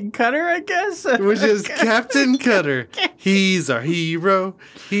Captain Cutter, I guess. Which is Captain Cutter. He's our hero.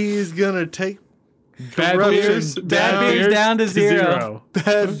 He's gonna take Bad beers, Bad beers down to zero.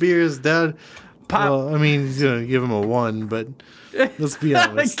 bad beers down. Pop. Well, I mean, he's gonna give him a 1, but let's be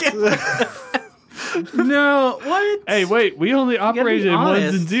honest. No, what? Hey, wait, we only operated in ones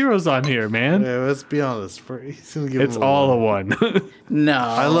honest. and zeros on here, man. Yeah, let's be honest. He's gonna give It's him a all a 1. one. No.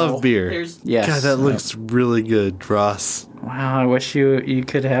 I love beer. Yes. God, that looks really good, Ross. Wow, I wish you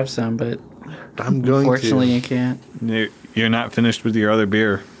could have some, but I'm going unfortunately to. you can't. You're not finished with your other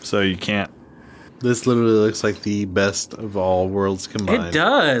beer, so you can't. This literally looks like the best of all worlds combined. It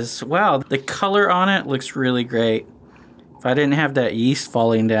does. Wow, the color on it looks really great. If I didn't have that yeast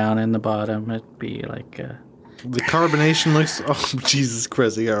falling down in the bottom, it'd be like The carbonation looks. Oh, Jesus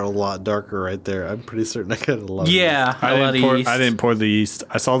Christ! It got a lot darker right there. I'm pretty certain I got a lot. yeah, a lot of yeast. I didn't pour the yeast.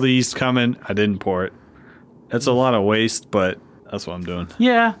 I saw the yeast coming. I didn't pour it. It's a lot of waste, but that's what I'm doing.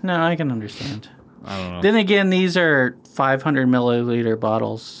 Yeah, no, I can understand. I don't know. Then again, these are 500 milliliter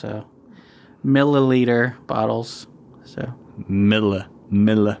bottles, so milliliter bottles. So Milla.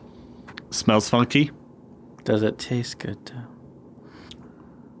 Smells funky. does it taste good too?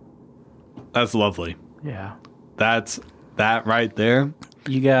 That's lovely. Yeah. That's that right there.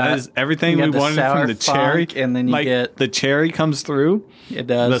 You got That is everything you we got the wanted sour from the cherry. funk, and then you like, get the cherry comes through. it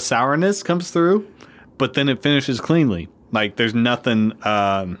does. The sourness comes through, but then it finishes cleanly. Like there's nothing.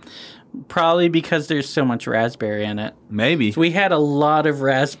 Probably because there's so much raspberry in it. Maybe We had a lot of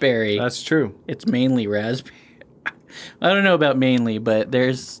raspberry. that's true. It's mainly raspberry. I don't know about mainly, but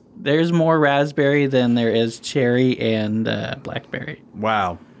there's more raspberry than there is cherry and blackberry.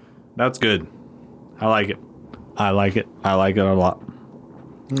 Wow, that's good. I like it. I like it a lot.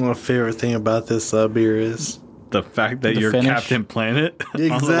 My favorite thing about this beer is The fact that The you're finish. Captain Planet.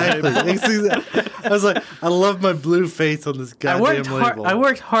 exactly. I was like, I love my blue face on this goddamn label. I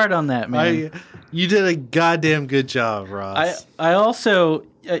worked hard on that, man. You did a goddamn good job, Ross. I also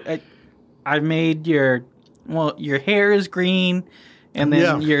I made your hair is green, and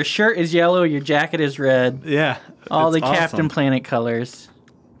then Yeah. your shirt is yellow, your jacket is red. Yeah, All it's the Captain awesome. Planet colors.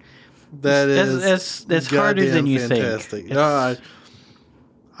 That is that's harder than goddamn you fantastic. think. No,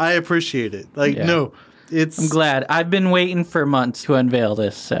 I appreciate it. Like, Yeah. no, it's I'm glad. I've been waiting for months to unveil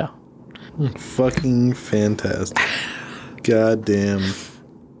this. So fucking fantastic. Goddamn.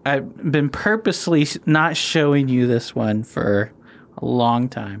 I've been purposely not showing you this one for A long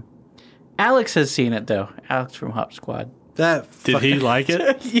time. Alex has seen it, though. Alex from Hop Squad. That Did he like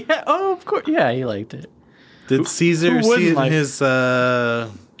it? Yeah, oh, of course. Yeah, he liked it. Did Caesar who see wouldn't it in like- his I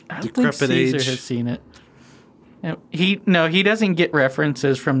don't think decrepit Caesar age? has seen it. He doesn't get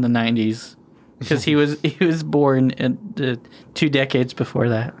references from the 90s because he was born in the 2 decades before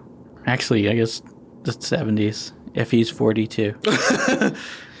that. Actually, I guess the 70s. If he's 42,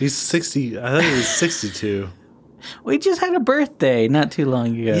 He's 60. I think he was 62. we just had a birthday not too long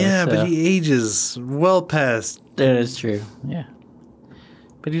ago. Yeah, so but he ages well past. that is true. Yeah,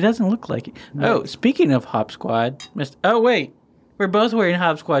 but he doesn't look like it. Oh, speaking of Hop Squad, oh wait, we're both wearing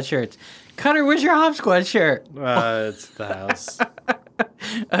Hop Squad shirts. Cutter, where's your Hop Squad shirt? It's the house.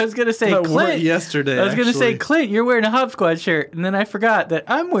 I was gonna say I wore it Clint. yesterday. I was gonna say actually. Clint, you're wearing a Hop Squad shirt, and then I forgot that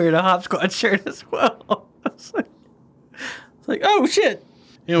I'm wearing a Hop Squad shirt as well. It's like, oh shit.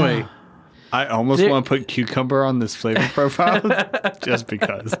 Anyway, I almost There- want to put cucumber on this flavor profile just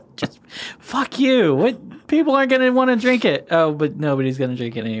because. Fuck you. What? People aren't going to want to drink it. Oh, but nobody's going to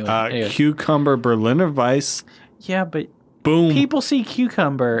drink it anyway. Anyway. Cucumber Berliner Weiss. Yeah, but Boom. people see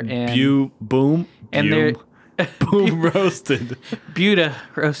cucumber and Boom. and they're Boom roasted. Buda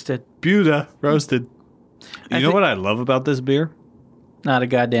roasted. Buda roasted. You know think- what I love about this beer? Not a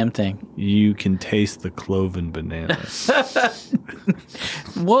goddamn thing. You can taste the cloven bananas.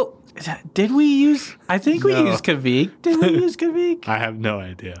 Well, did we use... I think we No. used Kavik. Did we use Kavik? I have no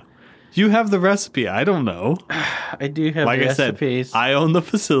idea. You have the recipe. I don't know. I do have Like recipes. I said, I own the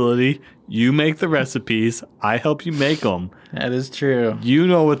facility. You make the recipes. I help you make them. That is true. You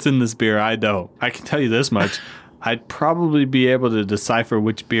know what's in this beer. I don't. I can tell you this much. I'd probably be able to decipher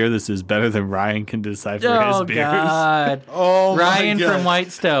which beer this is better than Ryan can decipher his Oh, beers. God. oh my Ryan God. from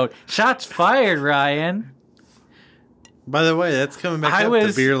Whitestone. Shots fired, Ryan. By the way, that's coming back I up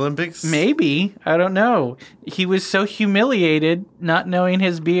was- the Beer Olympics. Maybe. I don't know. He was so humiliated not knowing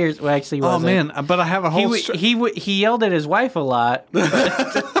his beers. Well, actually, he Oh wasn't. man, but I have a He, whole. he yelled at his wife a lot.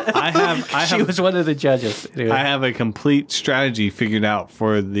 I She have was one of the judges. Anyway. I have a complete strategy figured out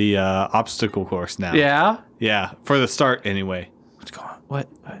for the obstacle course now. Yeah? Yeah, for the start anyway. What's going on? What?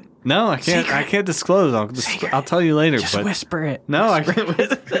 No, I can't. Secret. I can't disclose. I'll tell you later. Just but whisper it. no, I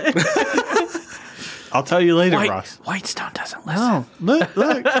can't. I'll tell you later, Ross. Whitestone doesn't listen. No,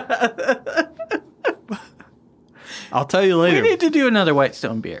 look. I'll tell you We later. need to do another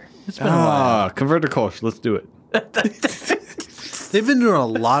Whitestone beer. It's been a while. Convert to Kolsch. Let's do it. They've been doing a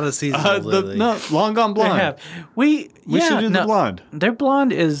lot of seasons lately. No, Long Gone They Blonde. have. We should do the blonde. Their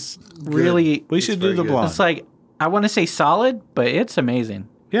blonde is really. We should do very the good. blonde. It's like, I want to say solid, but it's amazing.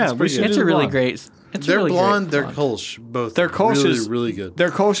 Yeah, we should It's do a the really blonde. great. It's They're really blonde, great they're Kolsch. Both. Their Kolsch really, is really good.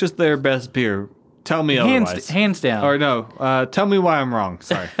 Their Kolsch is their best beer. Tell me otherwise. hands down. Or no, tell me why I'm wrong.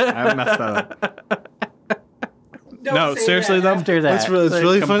 Sorry, I messed that up. No, seriously though, After that, It's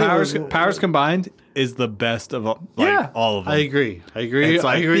really funny. Powers Combined is the best of all of them. I agree. It's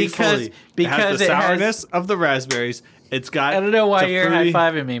like- I agree because fully. It because has the it sourness has. of the raspberries. It's got. I don't know why the you're fruity-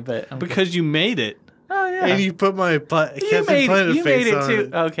 high fiving me, but because you made it. oh yeah. And you put my You Captain made, Planet you face made it on too.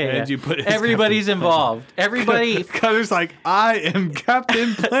 it. Okay, And yeah. you put his Everybody's Captain involved. Everybody, Cutter's like, I am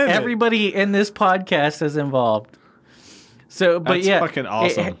Captain Planet. everybody in this podcast is involved. So, but That's yeah, fucking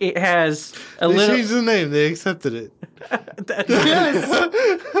awesome. It has a They little. changed the name. They accepted it.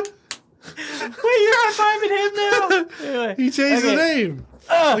 Wait, you're high fiving him now. Anyway. He changed the Okay. name.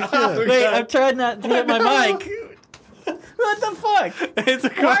 Wait, I'm trying not to hit my mic. What the fuck? It's Why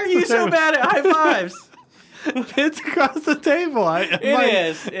across are you the so table. bad at high fives? It's across the table. It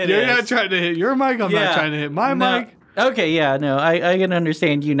is. It You're is. not trying to hit your mic. I'm Yeah. not trying to hit my No. mic. Okay, yeah, no, I can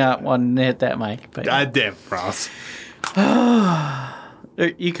understand you not wanting to hit that mic. But God damn, Ross. Are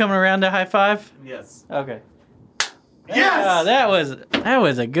you coming around to high five? Yes. Okay. Yes. Yeah, that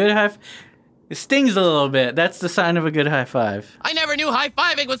was a good high. It stings a little bit. That's the sign of a good high five. I never knew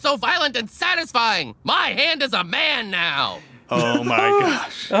high-fiving was so violent and satisfying. My hand is a man now. Oh my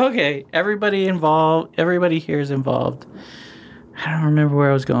gosh. Okay, everybody involved. Everybody here is involved. I don't remember where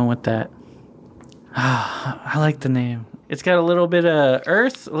I was going with that. I like the name. It's got a little bit of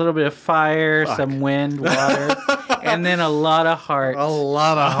earth, a little bit of fire, some wind, water, and then a lot of heart. A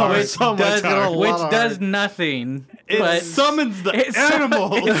lot of heart. Which so much does, heart. which A lot of does heart. nothing. It but summons the it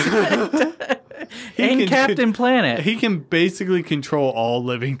animals. and can- Captain Planet. He can basically control all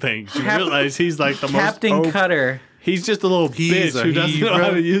living things. You Cap- realize he's like the Captain most. Cutter. He's just a little He's bitch a who doesn't know hero.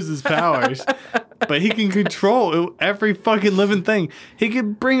 how to use his powers. But he can control every fucking living thing. He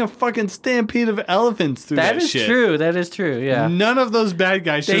could bring a fucking stampede of elephants through that, That is shit. true. That is true. Yeah. None of those bad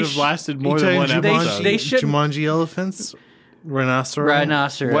guys They should have sh- lasted more You than one talking episode. they shouldn't- Jumanji elephants? Rhinoceros?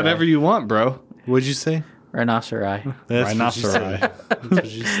 Rhinoceros. Whatever you want, bro. What'd you say? Rhinoceri. That's what you said. Rhinoceri. That's what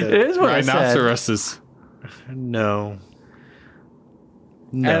you said. It is what I said. Rhinoceroses. No.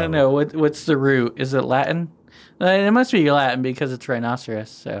 I don't know. What's the root? Is it Latin? It must be Latin because it's rhinoceros.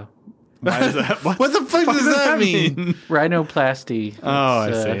 So Why is that? What the fuck does that mean? rhinoplasty. Oh, I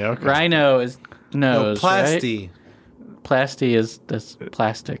It's, see. Okay. Rhino is nose. Plasty. Right? Plasty is this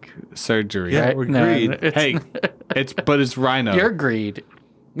plastic. Surgery. Yeah, Right? we're No, greed. it's- Hey, it's rhino. You're greed.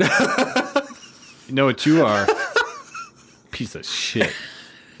 You know what you are? Piece of shit.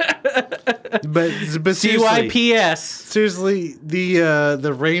 But seriously, CYPS. seriously,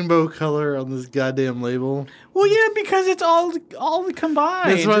 the rainbow color on this goddamn label. Well, yeah, because it's all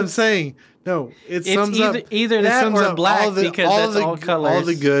combined. That's what I'm saying. No, it It's sums up either it that sums or up black because that's all colors. all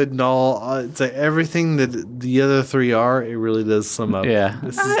the good and all. It's like everything that the other three are. It really does sum up. Yeah,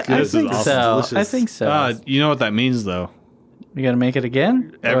 this is good. I This is think awesome. so. Delicious. I think so. You know what that means, though? You got to make it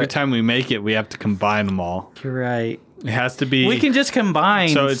again. Every What? time we make it, we have to combine them all. You're right. It has to be. We can just combine.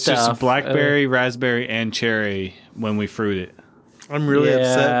 So it's stuff. just blackberry, raspberry, and cherry when we fruit it. I'm really Yeah.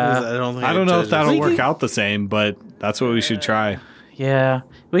 upset because I don't think I don't know if that'll We work could- out the same, but that's what we should try. Yeah,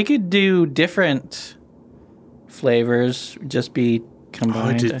 we could do different flavors. Just be Oh, I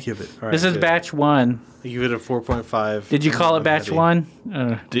combined. did give it. All right, This is good. batch 1. I give it a 4.5. Did you call it I'm batch happy. 1?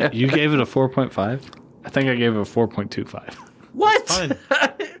 You gave it a 4.5? I think I gave it a 4.25. What? Fine.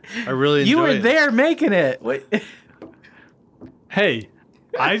 I really You enjoy were it. there making it. What? Hey,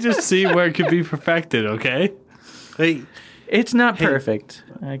 I just see where it could be perfected, okay? Hey, It's not perfect.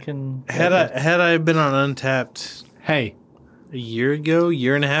 I can. had I been on Untapped Hey, a year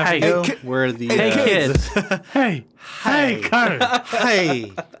and a half Hey, ago, hey, where the Hey, kids. hey, Carter.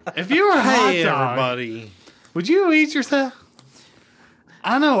 hey, If you were a hot hey, dog, everybody. would you eat yourself?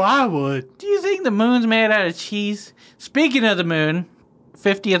 I know I would. Do you think the moon's made out of cheese? Speaking of the moon,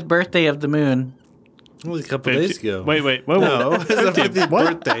 50th birthday of the moon. Only a couple days ago. Wait. No, it's a 50th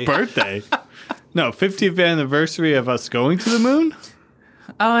What? birthday. Birthday? No, 50th anniversary of us going to the moon?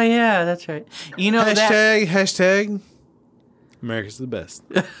 Oh, yeah, that's right. You know that. Hashtag. America's the best.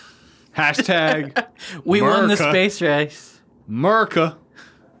 Hashtag We won the America. space race. Merca.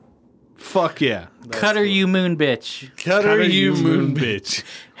 Fuck yeah. Cutter you moon bitch. Cutter you moon bitch.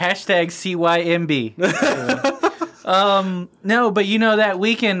 Hashtag CYMB. No, but you know that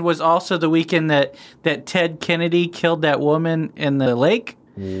weekend was also the weekend that Ted Kennedy killed that woman in the lake.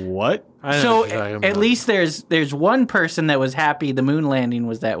 What? I know So what you're talking at about. least there's one person that was happy the moon landing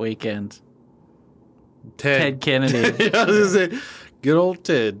was that weekend. Ted Kennedy. I was gonna say, good old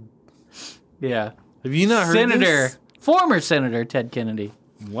Ted. Yeah. Have you not heard Senator, this? former Senator Ted Kennedy.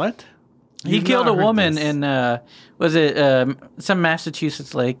 What? He You've killed not a heard woman this. in was it some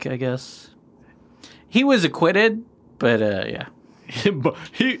Massachusetts lake, I guess. He was acquitted, but yeah.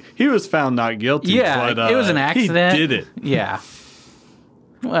 he was found not guilty. Yeah, but, it was an accident. He did it. Yeah.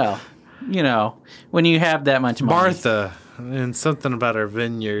 Well, you know, when you have that much money. Martha and something about her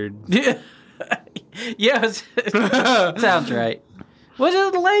vineyard. Yes. Sounds right. Was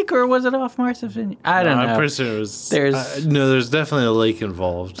it the lake or was it off Martha's Vineyard? I don't know. I'm pretty sure it was. There's- no, there's definitely a lake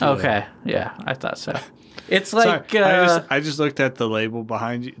involved. yeah. Okay. Yeah, I thought so. It's Sorry, like I just looked at the label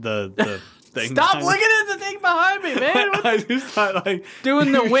behind you. The thing. stop behind looking at the thing behind me, man. What I just thought like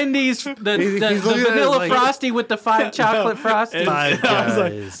doing the Wendy's, the he's looking at it vanilla like- frosty with the 5 chocolate frosty. Five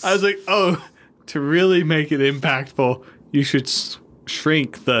guys. I was like, oh, to really make it impactful, you should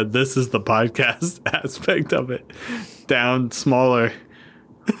shrink the "this is the podcast" aspect of it down smaller.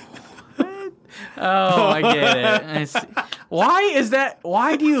 Oh, I get it. I see. Why is that?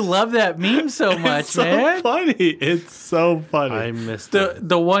 Why do you love that meme so much, It's so man? funny. It's so funny. I missed it.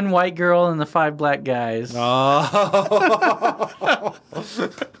 The one white girl and the 5 black guys.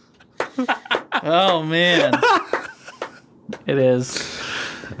 Oh man, it is.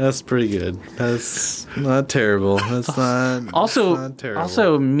 That's pretty good. That's not terrible. That's not Also, not terrible.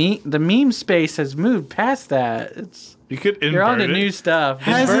 the meme space has moved past that. you could invert You're on to it. new stuff.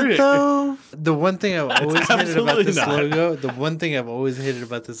 Has invert it it. though? The one thing I've always hated about absolutely this not. logo. The one thing I've always hated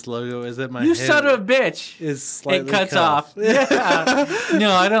about this logo is that my You head son of a bitch. is slightly It cuts cut off. Yeah.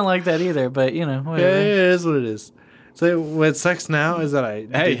 No, I don't like that either. But you know, Yeah, whatever. it is what it is. So what sucks now is that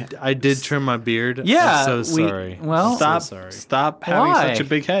I did trim my beard. Yeah, I'm so sorry. well- Stop! So sorry. Stop having Why? such a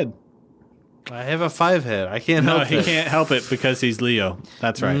big head. I have a 5 head. I can't No, help he it. can't help it because he's Leo.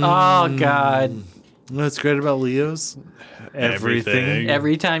 That's right. Oh God! You know what's great about Leos? Everything.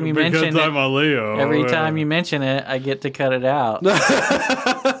 Every time you because mention I'm it, a Leo. every time you mention it, I get to cut it out. You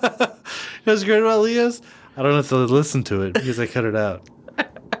know what's great about Leos? I don't have to listen to it because I cut it out.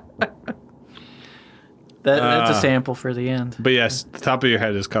 That's a sample for the end. But yes, the top of your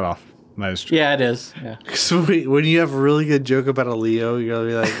head is cut off. That is true. Yeah, it is. Yeah. So when you have a really good joke about a Leo, you're gonna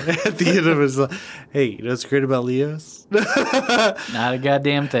be like at the end of it, it's like, hey, you know what's great about Leos? Not a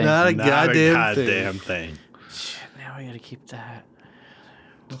goddamn thing. Not a Not goddamn thing. thing. Now we gotta keep that.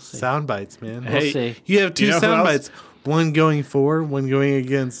 We'll see. Sound bites, man. We'll see. You have two You know who sound else? bites. One going for, one going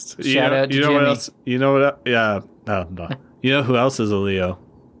against. Shout out to you know what Jimmy. else? You know what? Yeah. No. You know who else is a Leo?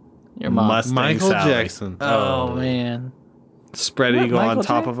 Your mom. Mustang Michael Sally. Jackson. Oh, man. Spread What, eagle on Michael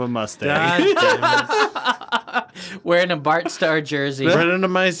top J? of a Mustang. God damn it. Wearing a Bart Star jersey. Brennan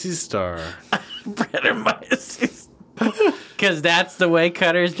and Micey Star. Because that's the way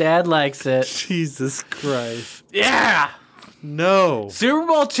Cutter's dad likes it. Jesus Christ. Yeah! No. Super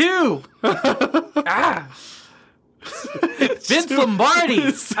Bowl II! Ah! Vince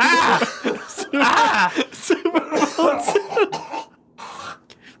Lombardi!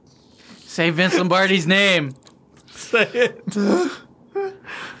 Say Vince Lombardi's name. Say it.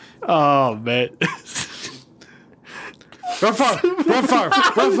 Oh, man. Run far.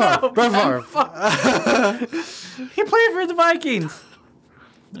 He played for the Vikings.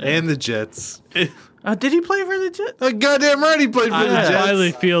 And the Jets. Did he play for the Jets? Goddamn right he played for the I Jets.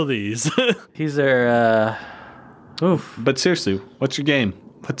 finally feel these. He's their, oof. But seriously, what's your game?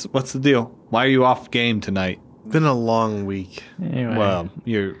 What's the deal? Why are you off game tonight? Been a long week. Anyway. Well,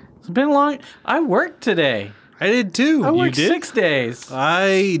 you're. It's been long. I worked today. I did too. I worked did? 6 days.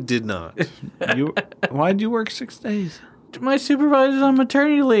 I did not. Why'd you work 6 days? My supervisor's on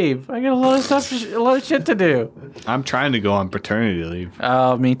maternity leave. I got a lot of stuff, a lot of shit to do. I'm trying to go on paternity leave.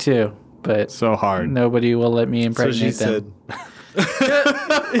 Oh, me too. But So hard. nobody will let me So impregnate she them.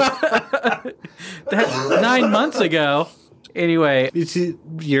 said. 9 months ago. Anyway, You see,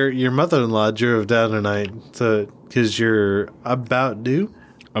 your mother-in-law drove down tonight because you're about due.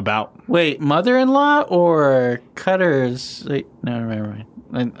 About. wait, mother-in-law or Cutter's? Wait, no, never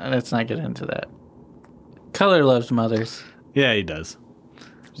mind. Let's not get into that. Cutter loves mothers. Yeah, he does.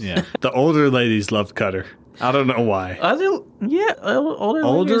 Yeah. The older ladies love Cutter. I don't know why.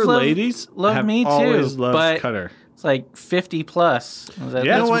 Older ladies love have me too, always loved but Cutter. it's like 50 plus. That's,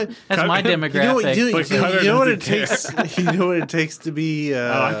 You know what? That's my Cutter- demographic. You know what it takes. You know what it takes to be.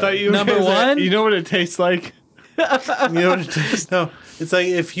 I thought you were Number gonna say, one? You know what it tastes like? You know what it takes. No, it's like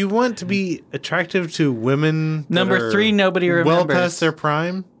if you want to be attractive to women. that Number are 3, nobody Well remembers. past their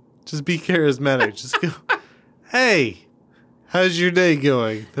prime. Just be charismatic. Just go. Hey, how's your day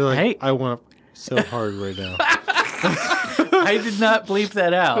going? They're like, Hey. I want to so hard right now. I did not bleep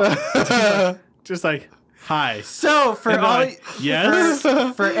that out. Just like, hi. So for And all, like, yes.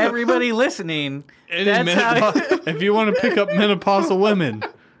 for everybody listening, Any that's how. if you want to pick up menopausal women,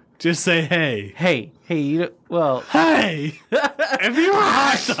 just say hey. Hey, well, Hey. If you were a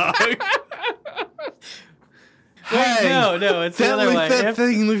hot dog. Hey, no, it's the that, other way. that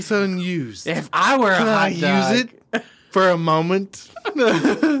thing looks unused. If I were a Can I hot dog, use it for a moment?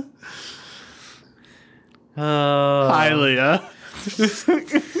 Hi, Leah.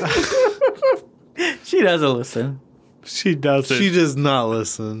 she doesn't listen. She doesn't. She does not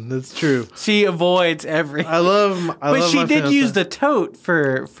listen. That's true. She avoids every. I love. But she did use the tote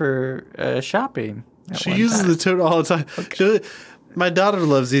for shopping. at She one uses time. the tote all the time. My daughter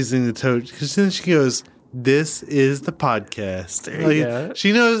loves using the tote because then she goes, "This is the podcast." There you go.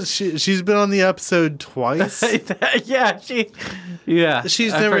 She knows she's been on the episode twice. yeah,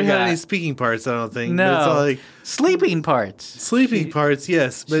 She's I never had forgot. any speaking parts. I don't think. No. But it's all like sleeping parts. sleeping parts.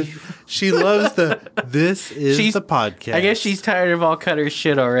 Yes, but she loves the. This is She's- the podcast. I guess she's tired of all Cutter's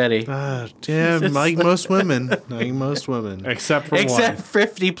shit already. Yeah, like most women. Like most women. Except for Except one.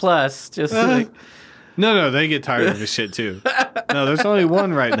 50 plus. Just like, No, they get tired of his shit too. No, there's only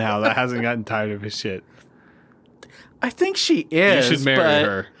one right now that hasn't gotten tired of his shit. I think she is. You should marry but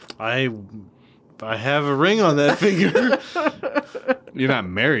her. I have a ring on that finger. You're not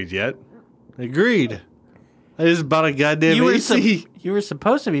married yet. Agreed. I just bought a goddamn You were, AC. you were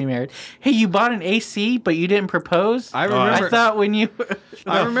supposed to be married. Hey, you bought an AC, but you didn't propose? I remember. I thought when you.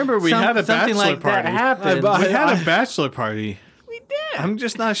 I remember we had a something bachelor like party. that happened. I- We had a bachelor party. We did. I'm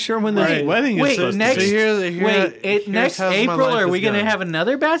just not sure when the Right. wedding is Wait, supposed next to be. here's next how my April, life are is we going to gone. have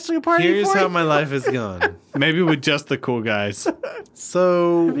another bachelor party? Here's for how you? my life has gone. Maybe with just the cool guys.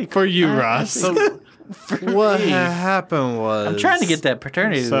 So, For you, Ross. what happened was I'm trying to get that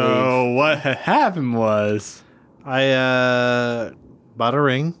paternity leave. So what happened was I bought a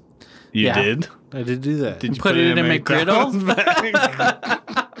ring. you Yeah. did. I did do that. Did you Put it in a McDonald's bag?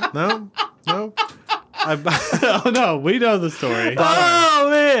 No. I Oh no, we know the story. Oh,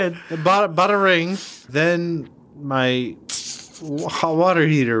 man. bought a ring. Then my hot water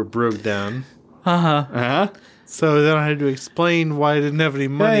heater broke down. Uh-huh. Uh-huh. So then I had to explain why I didn't have any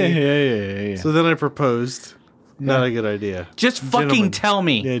money. Yeah. So then I proposed. Not a good idea. Just fucking Gentlemen. tell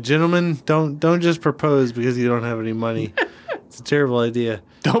me. Yeah, gentlemen, don't just propose because you don't have any money. It's a terrible idea.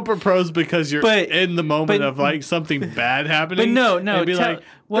 Don't propose because you're But- in the moment but- of like something bad happening. But no, and be tell- like,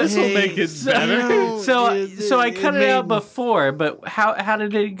 what- this will make it better. So I cut it out before, but how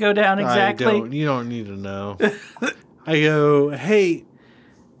did it go down exactly? You don't need to know. I go, hey,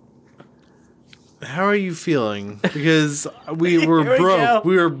 how are you feeling? Because we were Here we broke. go.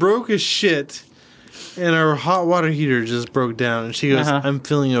 We were broke as shit, and our hot water heater just broke down. And she goes, Uh-huh. I'm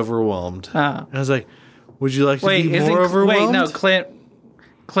feeling overwhelmed. Uh, And I was like, would you like to wait, be isn't more overwhelmed? wait? No,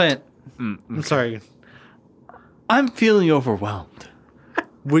 Clint. I'm sorry. I'm feeling overwhelmed.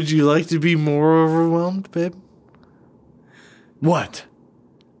 Would you like to be more overwhelmed, babe? What?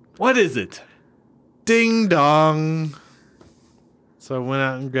 What is it? Ding dong. So I went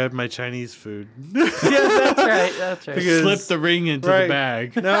out and grabbed my Chinese food. Yeah, that's right. That's right. Because- Slip the ring into Right. the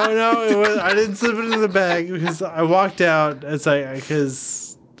bag. No, it was, I didn't slip it in the bag because I walked out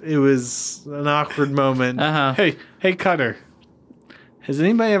because it was an awkward moment. Uh-huh. Hey, Cutter. Has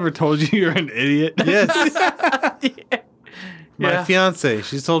anybody ever told you you're an idiot? Yes, my Yeah. fiance.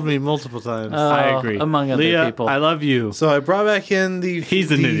 She's told me multiple times. I agree. Among other Leah, people. I love you. So I brought back in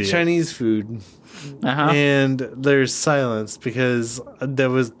He's an idiot. Chinese food, Uh-huh. and there's silence because that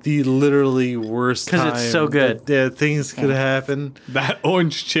was the literally worst 'Cause time. it's so good. that things could happen. That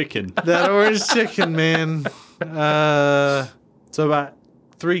orange chicken. That orange chicken, man. So about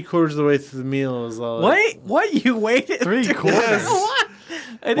 3/4 of the way through the meal was all. Wait, what? You waited 3/4? What?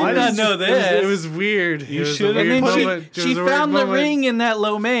 I did Why not did know you- this. It was weird. You It was a should've- weird And then moment. It she was a weird found the moment. ring in that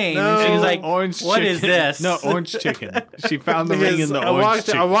lo mein. No. And she was like, Orange "What chicken. is this?" No, orange chicken. She found the ring in Because the I orange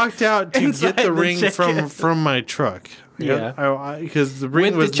chicken. walked out to Inside get the the ring chicken. from my truck. Yeah. Because the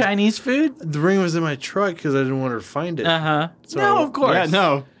ring With was the Chinese food? the ring was in my truck because I didn't want her to find it. Uh-huh. So- No, of course. Yeah,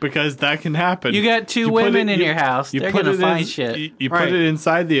 no, because that can happen. You got two put women in your house. They're put gonna it find shit. You Right. put it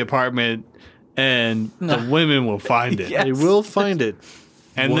inside the apartment, and the women will find it. Yeah. They will find it.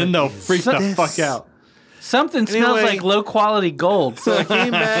 And then they'll freak the this? fuck out. Something smells Anyway. like low quality gold. So I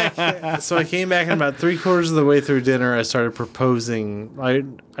came back. So I came back, and about 3/4 of the way through dinner, I started proposing.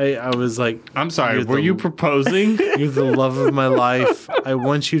 I was like, I'm sorry, You're were the- you proposing? "You're the love of my life. I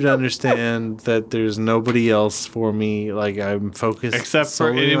want you to understand that there's nobody else for me. Like I'm focused, Except for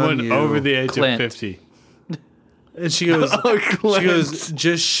solely on anyone you." over the age Clint. of 50. And she goes, Oh, Clint. she goes,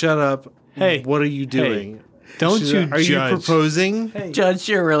 just shut up. Hey, what are you doing? Don't She's you like, Are judge. you proposing? Judge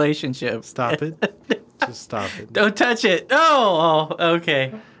your relationship. Stop it. Just stop it. Don't touch it. Oh,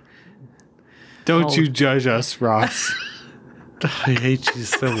 okay. Don't you judge us, Ross. I hate you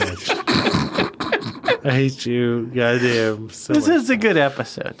so much. I hate you, goddamn. So This much. is a good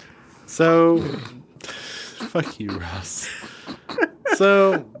episode. So, fuck you, Ross.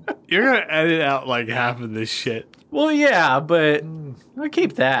 So, You're going to edit out like half of this shit. Well, yeah, but I'll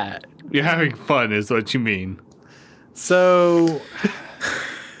keep that. You're having fun, is what you mean. so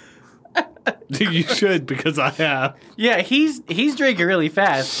You should, because I have. Yeah, he's drinking really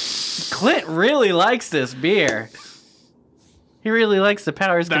fast. Clint really likes this beer. He really likes the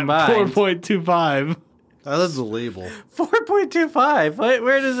powers That combined. 4.25. I love the label. 4.25.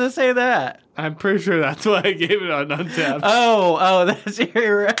 Where does it say that? I'm pretty sure that's why I gave it on Untapped. Oh, that's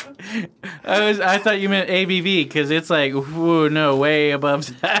your. I thought you meant ABV because it's like, whoa, no, way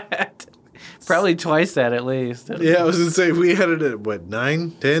above that. Probably twice that at least. Yeah, I was gonna say we had it at what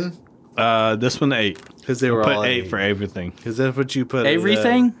 9, 10? This one 8. Because they were Put all 8 for everything. Because that's what you put.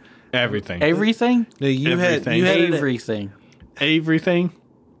 Everything? Everything. Everything? No, you Everything. had it at- Everything. Everything.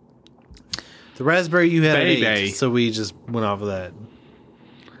 the raspberry. You had at Baby. 8, so we just went off of that.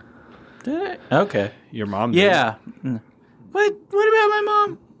 Did I? Okay. Your mom did. Yeah. What about my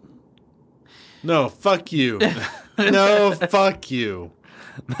mom? No, fuck you. No, fuck you.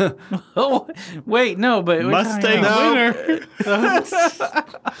 Oh, wait, no, but we're talking Mustang about- winner.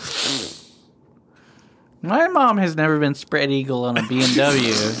 My mom has never been spread eagle on a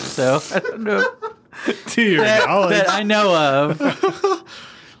BMW, so I don't know To your knowledge. that I know of.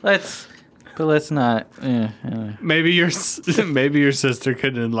 Let's not. Maybe your sister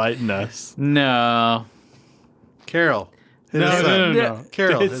could enlighten us. No, Carol. Hit us up. No.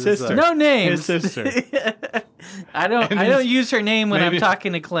 Carol, His hit us sister. up. no names. His sister. I don't use her name when maybe- I'm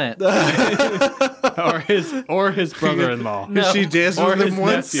talking to Clint. or his brother-in-law. No. Did she dance Or with his him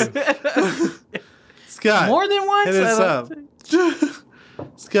once? nephew. Scott. More than once. Hit us I don't-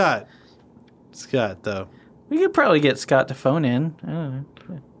 up. Scott, though. We could probably get Scott to phone in. I don't know.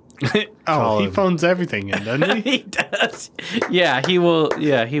 Oh, he him. phones everything in, doesn't he? He does. Yeah, he will.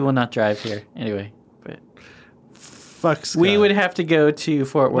 Yeah, he will not drive here anyway. But Fuck Scott. We would have to go to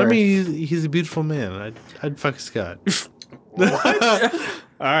Fort Worth. I mean, he's a beautiful man. I'd fuck Scott. All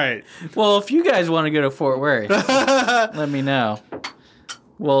right. Well, if you guys want to go to Fort Worth, let me know.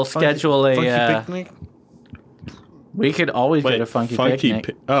 We'll schedule a funky picnic. We could always go to Funky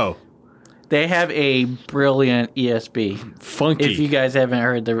Picnic. They have a brilliant ESB. Funky. If you guys haven't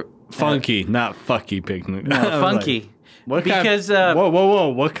heard the Funky, not fucky picnic. No, Funky. What because kind of, whoa!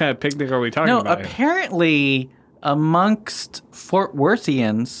 What kind of picnic are we talking about? No, apparently amongst Fort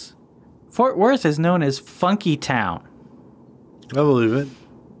Worthians, Fort Worth is known as Funky Town. I believe it.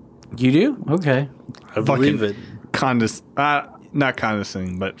 You do? Okay. I believe it. Not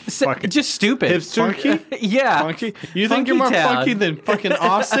condescending, but fucking just stupid. Hipster? Funky? Yeah. Funky? You think you're more Town. funky than fucking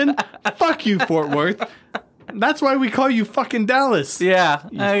Austin? Fuck you, Fort Worth. That's why we call you fucking Dallas. Yeah.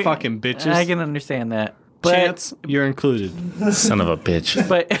 You fucking bitches. I can understand that. But, Chance, you're included. Son of a bitch.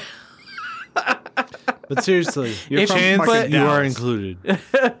 But But seriously, You're from Chance, fucking you are Dallas. included.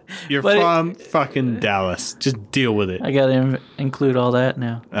 You're but from fucking Dallas. Just deal with it. I got to include all that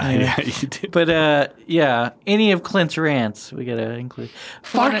now. Anyway. Yeah, you did. But yeah, any of Clint's rants we got to include.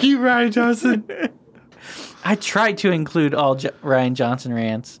 Fuck you, Ryan Johnson. I tried to include all Ryan Johnson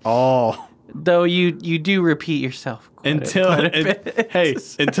rants. Oh. Though you do repeat yourself Until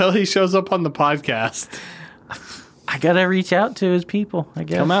he shows up on the podcast. I gotta reach out to his people. I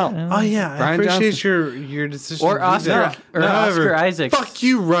guess. Come out. Oh yeah, I Ryan appreciate Johnson. your decision. Or to do Oscar that. or Oscar Isaacs. Fuck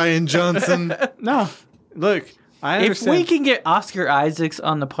you, Ryan Johnson. No, look, I If understand. we can get Oscar Isaacs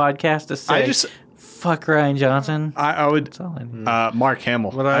on the podcast to say, "Fuck Ryan Johnson," I would. that's all I need. Mark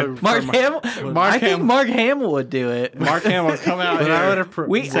Hamill. Mark Hamill. I think Mark Hamill would do it. Mark Hamill, come out here. I would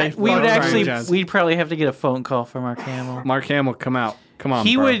we say would fuck actually. Ryan Johnson. We'd probably have to get a phone call from Mark Hamill. Mark Hamill, come out. Come on,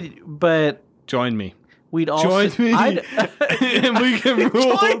 He bro. would, but Join me. we'd also. Join me. And we can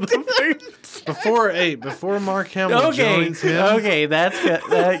rule the thing. Before Mark Hamill Okay, joins him. okay,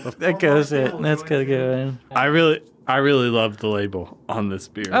 that goes it. That's gonna go in. I really love the label on this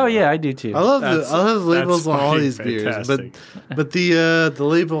beer. Oh yeah, I do too. I love labels that's on all fucking these beers, fantastic. but the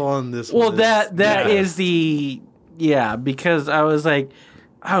label on this Well, one that is the because I was like,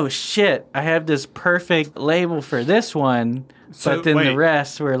 oh shit, I have this perfect label for this one, So, but then the wait,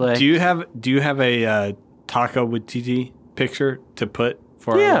 rest were like, Do you have a Taco with TT picture to put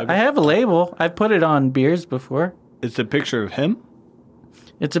for our yeah, logo? I have a label. I put it on beers before. It's a picture of him?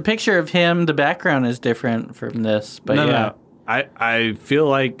 It's a picture of him. The background is different from this, but No. I feel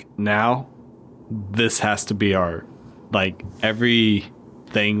like now this has to be our, like,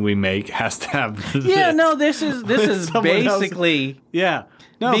 everything we make has to have this. Yeah, no, this is Someone else- basically Yeah.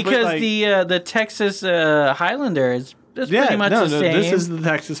 No, because but, like, the Texas Highlander is pretty much the same. This is the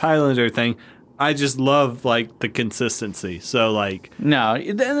Texas Highlander thing. I just love, like, the consistency. So, like, No,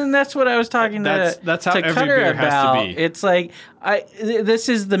 and that's what I was talking That's how to every Cutter beer has to about. be. It's like this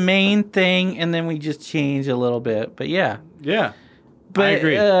is the main thing, and then we just change a little bit. But yeah, yeah. but I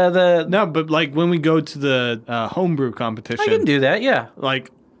agree. No, but, like, when we go to the homebrew competition, I can do that. Yeah, like,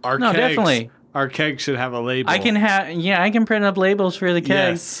 our No, kegs, definitely. our kegs should have a label. I can have. Yeah, I can print up labels for the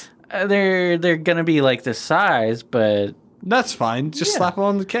kegs. Yes. They're gonna be like this size, but That's fine. Just slap it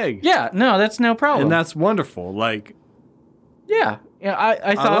on the keg. yeah, no, that's no problem. And that's wonderful. Like, yeah.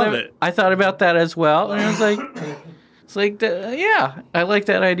 I thought love it. I thought about that as well, and I was like, it's like yeah, I like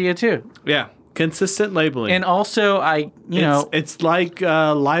that idea too. yeah, consistent labeling. And also, it's like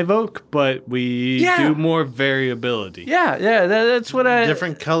Live Oak, but we Yeah. do more variability. yeah, that's what I.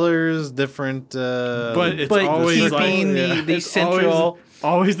 different colors, different. But it's but always keeping like, the it's central.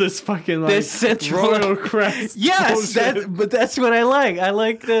 always this fucking, like, This central- Royal Crest. Yes, bullshit. but that's what I like. I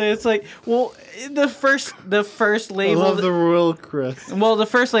like that it's like, well, the first I label. love the Royal Crest. Well, the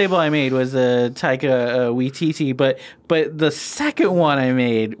first label I made was a Taika Waititi, but the second one I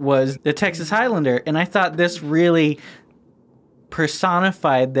made was the Texas Highlander, and I thought this really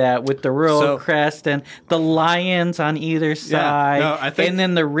personified that with the Royal Crest and the lions on either side, no, I think- and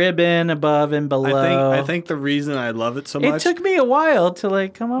then the ribbon above and below. I think the reason I love it so it much. took me a while to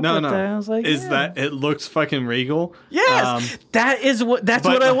like come up no, with no, that. I was like, is yeah. that it looks fucking regal. Yes, that's but-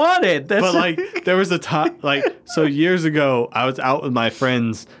 what I wanted. That's But like there was a time, like, so years ago I was out with my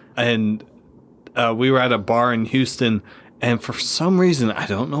friends and we were at a bar in Houston, and for some reason I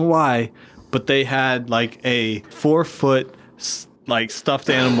don't know why, but they had like a 4-foot like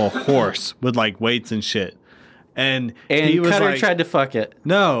stuffed animal horse with like weights and shit. And he was Cutter like, tried to fuck it.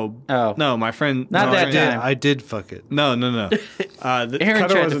 no, Oh. no, my friend, Not no, that my friend- time. I did fuck it. No. Aaron Aaron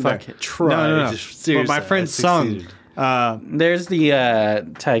tried to fuck it. No. Seriously, But my friend I sung. succeeded. There's the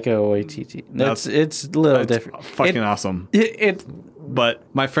Taika Waititi. It's a little It's different. fucking It- awesome. It But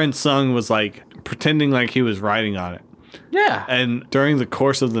my friend Sung was like pretending like he was riding on it. Yeah. And during the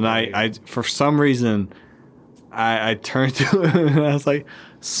course of the night, for some reason, I turned to him and I was like,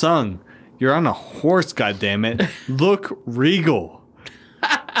 "Son, you're on a horse, goddammit. Look regal."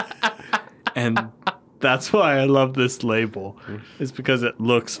 And that's why I love this label. It's because it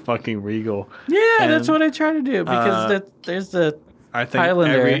looks fucking regal. Yeah, And, that's what I try to do because there's the I think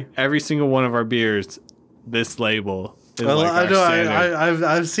Highlander. every single one of our beers, this label is Well, like I our know. standard.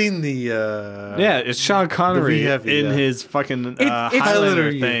 I've seen the. Yeah, it's Sean Connery V-heavy, in yeah. his fucking it's Highlander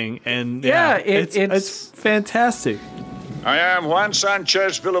literally- thing, and Yeah, it's fantastic. I am Juan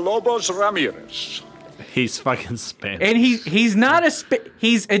Sanchez Villalobos Ramirez. He's fucking Spanish. and he's not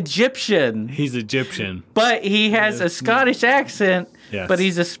he's Egyptian, He's Egyptian. but he has a Scottish accent. Yes. But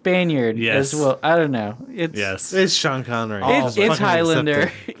he's a Spaniard Yes. as well. I don't know. It's Yes. It's Sean Connery. It's Fucking Highlander.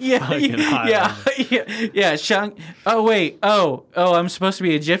 accept it. Yeah, Fucking yeah. Sean. Oh wait. Oh, I'm supposed to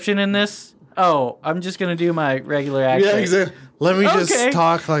be Egyptian in this. Oh, I'm just gonna do my regular accent. Yeah, exactly. Let me Okay. just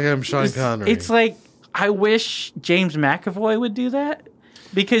talk like I'm Sean Connery. It's like I wish James McAvoy would do that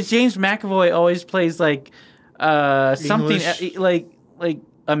because James McAvoy always plays like something English? like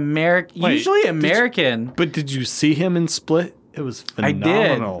American, Wait, usually did you- American. But did you see him in Split? It was I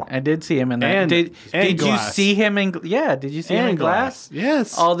phenomenal. did see him in that. And- did and you Glass. see him in? Yeah, did you see him in Glass?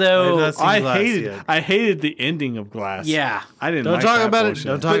 Yes. Although I've not seen Glass yet. I hated the ending of Glass. Yeah. I didn't Don't like talk that about bullshit. it.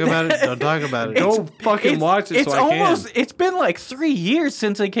 Don't talk about it. Don't talk about it. Go fucking watch it It's so I can. almost. It's been like 3 years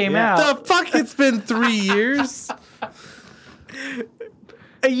since it came out. The fuck? It's been 3 years.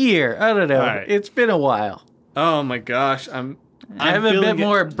 A year. I don't know. All right. It's been a while. Oh my gosh, I have a bit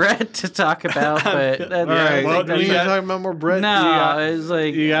more Brett to talk about, but that's, All right. well, we need to talk about more bread. no, it's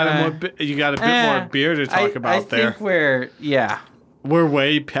like you got a bit more beer to talk about I there. think We're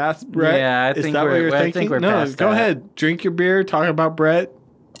way past Brett. Yeah, I Is think that what we're- you're I thinking? think we're no, past go that. ahead. Drink your beer. Talk about Brett.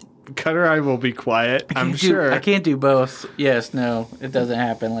 Cutter, I will be quiet. I'm sure. I can't do both. Yes, no, it doesn't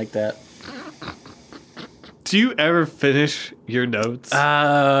happen like that. Do you ever finish your notes?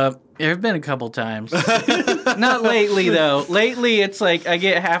 There have been a couple times. Not lately though. Lately, it's like I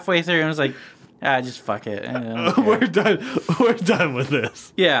get halfway through and it's like, just fuck it. I don't care. We're done. We're done with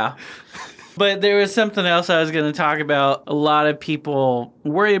this. Yeah. But there was something else I was going to talk about. A lot of people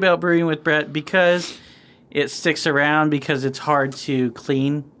worry about brewing with Brett because it sticks around because it's hard to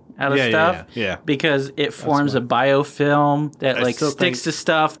clean out of stuff. Yeah. Because it forms a biofilm that I like still sticks think- to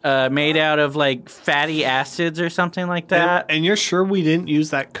stuff made out of like fatty acids or something like that. And you're sure we didn't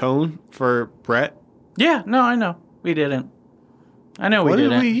use that cone for Brett? Yeah, no, I know. We didn't. I know we What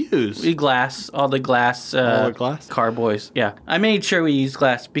didn't. did we use? We glass, all the glass, All the glass? carboys. Yeah. I made sure we used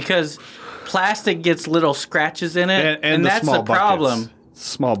glass because plastic gets little scratches in it, and the that's small the problem. buckets.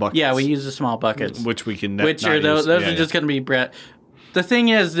 Small buckets. Yeah, we use the small buckets, which we can which not are those. use. Those Yeah, are just going to be Brett. The thing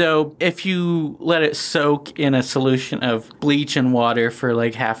is, though, if you let it soak in a solution of bleach and water for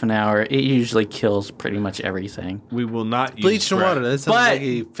like half an hour, it usually kills pretty much everything. We will not use Bleach and Brett. water. That sounds But- like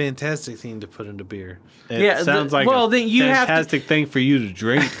a fantastic thing to put into beer. It Yeah, sounds like well, a then you have to- fantastic thing for you to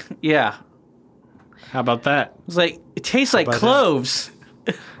drink. Yeah, How about that? it's like it tastes like about that? cloves.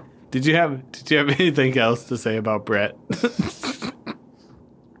 Did you have anything else to say about Brett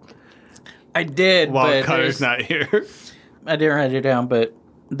I did, while but Cutter's there's- not here? I didn't write it down, but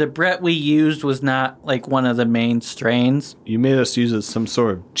the Brett we used was not like one of the main strains. You made us use some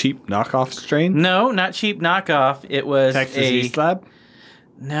sort of cheap knockoff strain. No, not cheap knockoff. It was Texas a East Lab.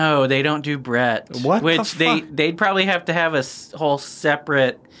 no. They don't do Brett. What the Which fuck? they'd probably have to have a whole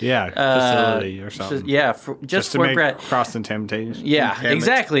separate Facility or something. Yeah, just to for make Brett. cross contamination. Yeah,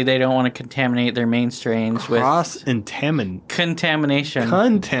 exactly. They don't want to contaminate their main strains Cross with contamination.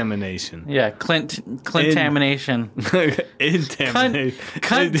 contamination. Yeah, contamination. Intimidation.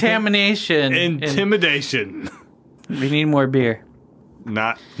 Contamination. Intimidation. We need more beer.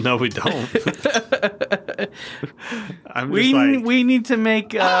 No, we don't. I'm just We like, we need to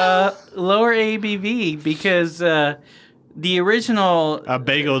make lower ABV because the original a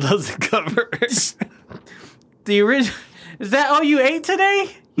bagel doesn't cover it. the original is that all you ate today?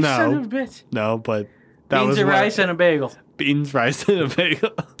 You No. son of a bitch. No, but that Beans was and what- rice and a bagel. beans, rice, and a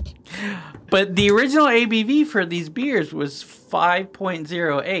bagel. But the original ABV for these beers was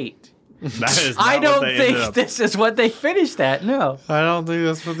 5.08. That is not I what don't they ended think up- this is what they finished at. No, I don't think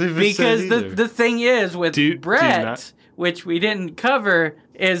that's what they've because said the either. the thing is with Do Brett, not- which we didn't cover,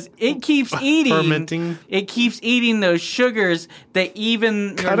 is it keeps eating Fermenting. It keeps eating those sugars that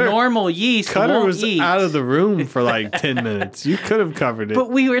even Cutter- your normal yeast Cutter won't was eat. out of the room for like 10 minutes. You could have covered it.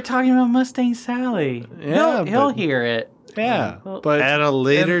 But we were talking about Mustang Sally. Yeah, he'll but- hear it. yeah, but At a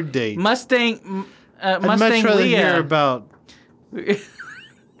later date. Mustang I'd Mustang much rather Leah. hear about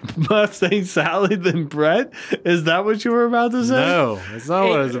Mustang Sally than Brett? Is that what you were about to say? No, that's not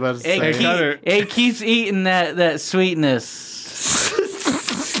what I was about to say. It keeps eating that sweetness.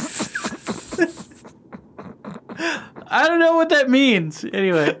 I don't know what that means.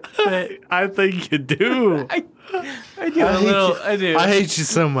 Anyway, but I think you do. I do a little. I do. I hate you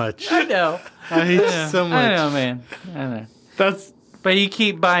so much. I know. I hate you so much. I know, man. I know. That's But you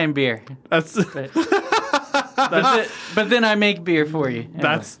keep buying beer. that's But then I make beer for you.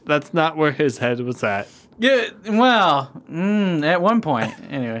 Anyway. that's not where his head was at. Yeah. Well, at one point,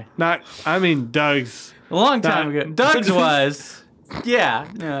 anyway, Not. I mean, Doug's. a long time ago, Doug's was. Yeah.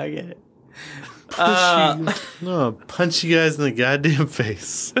 No, I get it. No, punch you guys in the goddamn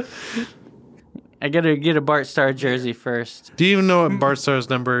face. I gotta get a Bart Star jersey first. Do you even know what Bart Star's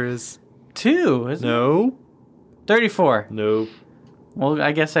number is? 2, isn't it? No. 34. Nope. Well,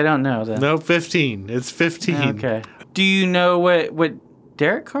 I guess I don't know then. No, 15. It's 15. Okay. Do you know what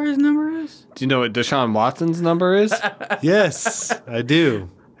Derek Carr's number is? Do you know what Deshaun Watson's number is? Yes, I do.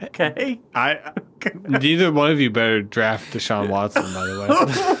 Okay. Neither one of you better draft Deshaun Watson, by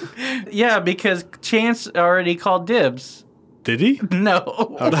the way. Yeah, because Chance already called dibs. Did he? No.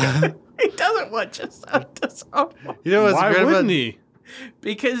 Okay. He doesn't want Deshaun. You know what's Why great wouldn't about he?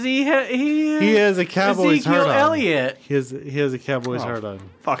 Because he has a Cowboys Ezekiel heart on. Elliott. He has a Cowboys heart on.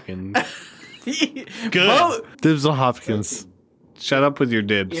 Fucking Good. Dibs on Hopkins. shut up with your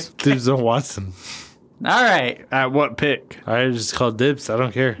dibs. Dibs on Watson. All right. At what pick? I just call dibs. I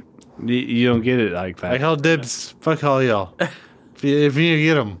don't care. You don't get it like that. I call dibs. Fuck all y'all. If you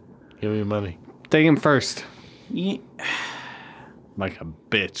get them, give me money. Take him first. Yeah. Like a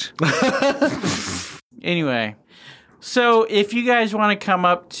bitch. Anyway, so if you guys want to come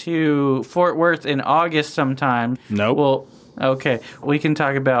up to Fort Worth in August sometime, Nope. well, okay, we can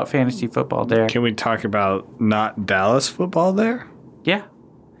talk about fantasy football there. Can we talk about not Dallas football there? Yeah.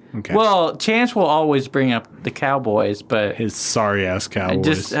 Okay. Well, Chance will always bring up the Cowboys, but his sorry ass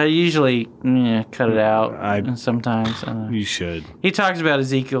Cowboys. I usually cut it out I- sometimes. I don't know. You should. He talks about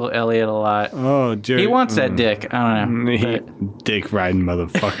Ezekiel Elliott a lot. Oh, Jerry. He wants that dick. I don't know. He, But- dick riding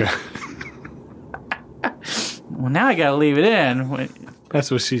motherfucker. well, now I gotta leave it in.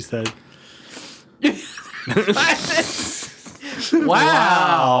 That's what she said.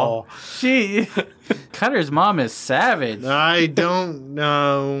 Wow. She Cutter's mom is savage. I don't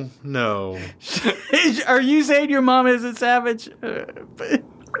know. No. Are you saying your mom isn't savage?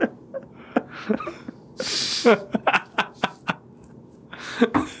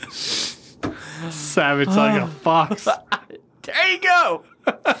 Savage like a fox. There you go.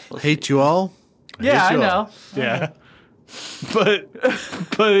 Hate you all. Yeah, I you know. all. Yeah. But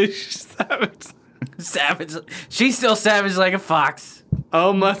it's savage. Savage. She's still savage like a fox.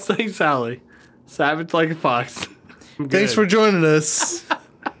 Oh, Mustang Sally. Savage like a fox. Thanks for joining us.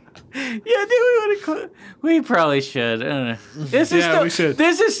 Yeah, do we want to? We probably should. I don't know. This is Yeah, still, we should.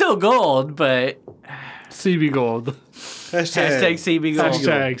 This is still gold, but CB Gold. hashtag CB gold.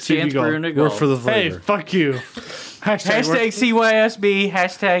 Hashtag CB Chance gold. Bruner Work gold. for the Hey, flavor. fuck you. Hashtag work- CYSB.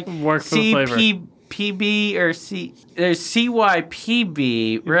 Hashtag Work for the flavor. CPB or C. There's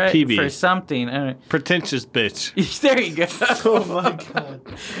CYPB right PB. for something. I don't know. Pretentious bitch. There you go. Oh my god.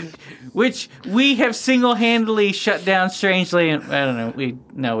 Which we have single-handedly shut down Strangeland. I don't know. We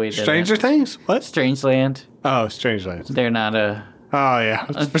didn't. Stranger Things? What? Strangeland. Oh, Strangeland. They're not a. Oh, yeah.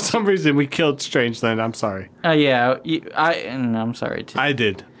 For some reason, we killed Strangeland. I'm sorry. Yeah. I'm sorry too. I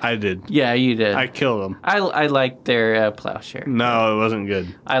did. Yeah, you did. I killed them. I liked their Plowshare. No, it wasn't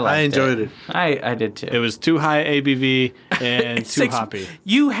good. I enjoyed it. I did too. It was too high ABV and too Six- hoppy.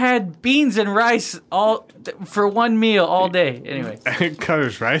 You had beans and rice for one meal all day. Anyway,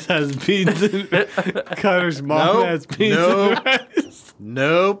 Cutter's rice has beans in it. Cutter's mom Nope. has beans Nope. and rice.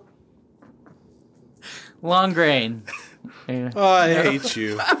 Nope. long grain. Anyway, Oh, I hate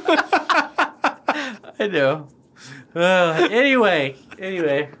you. I know. Anyway.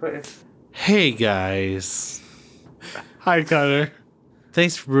 Hey guys. Hi, Cutter.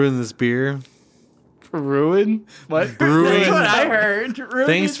 Thanks for brewing this beer. Ruin? What? Brewing. That's what I heard.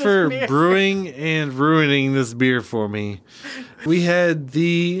 Thanks for brewing and ruining this beer for me. We had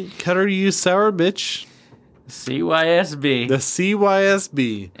the Cutter U Sour Bitch, CYSB. the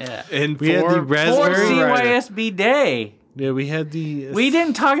CYSB. Yeah. And We had the For raspberry. CYSB Day. Yeah, we had the. We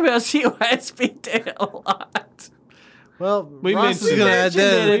didn't talk about CYSB Day a lot. Well, We Ross mentioned is gonna add mentioned it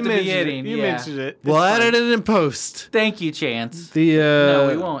that. at the beginning. You yeah. mentioned it. We'll It's add fine. it in post. Thank you, Chance. The No,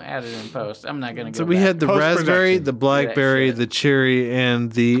 we won't add it in post. I'm not going to go So we back. had the Post-production. raspberry, the blackberry, shit. the cherry,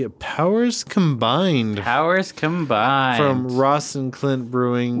 and the Powers Combined Powers combined. from Ross and Clint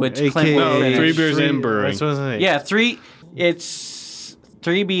Brewing, Which aka Clint will finish. Three Beers in Brewing. That's what I was saying. Yeah, it's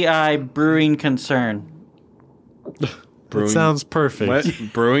 3BI Brewing Concern. That sounds perfect.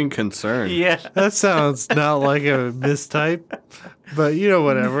 What? Brewing Concern. Yeah. That sounds not like a mistype, but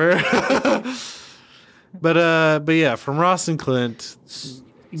whatever. but yeah, from Ross and Clint,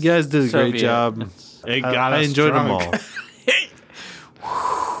 you guys did a great job. It got I us enjoyed drunk. them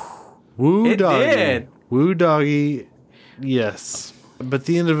all. Woo It doggy. did. Woo doggy. Yes. But at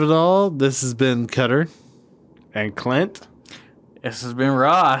the end of it all, this has been Cutter. And Clint. This has been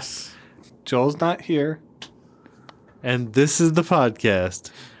Ross. Joel's not here. And this is the podcast.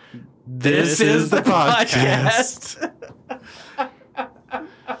 This is the podcast.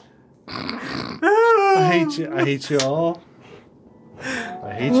 I hate you. I hate you all.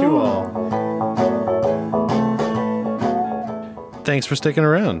 I hate you all. Thanks for sticking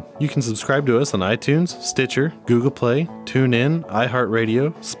around. You can subscribe to us on iTunes, Stitcher, Google Play, TuneIn,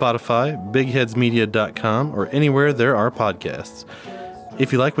 iHeartRadio, Spotify, BigHeadsMedia.com, or anywhere there are podcasts.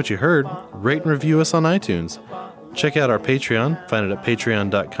 If you like what you heard, rate and review us on iTunes. Check out our Patreon. Find it at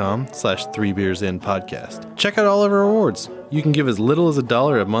patreon.com/3beersinpodcast. Check out all of our awards. You can give as little as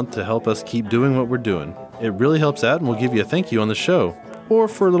 $1 a month to help us keep doing what we're doing. It really helps out and we'll give you a thank you on the show. Or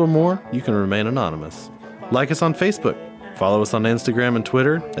for a little more, you can remain anonymous. Like us on Facebook. Follow us on Instagram and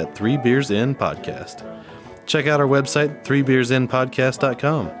Twitter at 3beersinpodcast. Check out our website,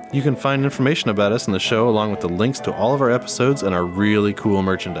 3beersinpodcast.com. You can find information about us and the show along with the links to all of our episodes and our really cool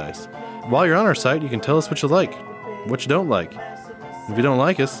merchandise. While you're on our site, you can tell us what you like, what you don't like. If you don't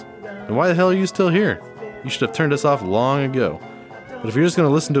like us, then why the hell are you still here? You should have turned us off long ago. But if you're just going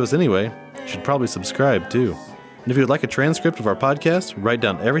to listen to us anyway, you should probably subscribe too. And if you would like a transcript of our podcast, write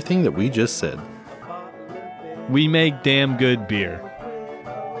down everything that we just said. We make damn good beer.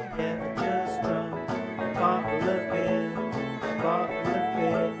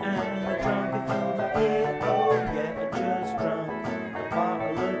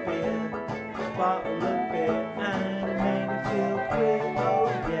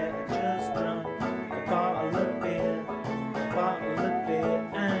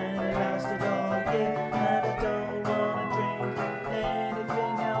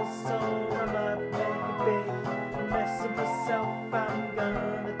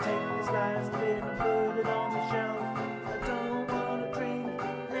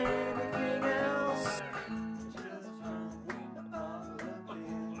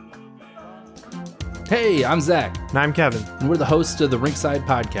 Hey, I'm Zach. And I'm Kevin. And we're the hosts of the Rinkside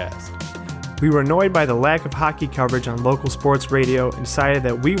Podcast. We were annoyed by the lack of hockey coverage on local sports radio and decided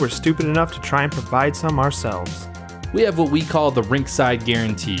that we were stupid enough to try and provide some ourselves. We have what we call the Rinkside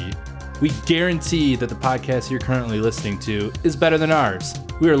Guarantee. We guarantee that the podcast you're currently listening to is better than ours.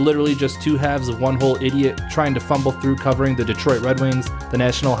 We are literally just two halves of one whole idiot trying to fumble through covering the Detroit Red Wings, the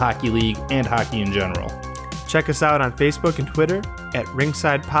National Hockey League, and hockey in general. Check us out on Facebook and Twitter at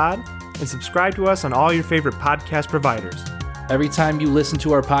Rinkside Pod, and subscribe to us on all your favorite podcast providers. Every time you listen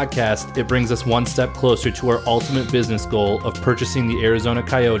to our podcast, it brings us one step closer to our ultimate business goal of purchasing the Arizona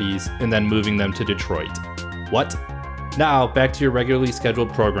Coyotes and then moving them to Detroit. What? Now, back to your regularly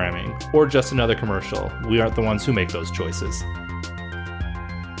scheduled programming, or just another commercial. We aren't the ones who make those choices.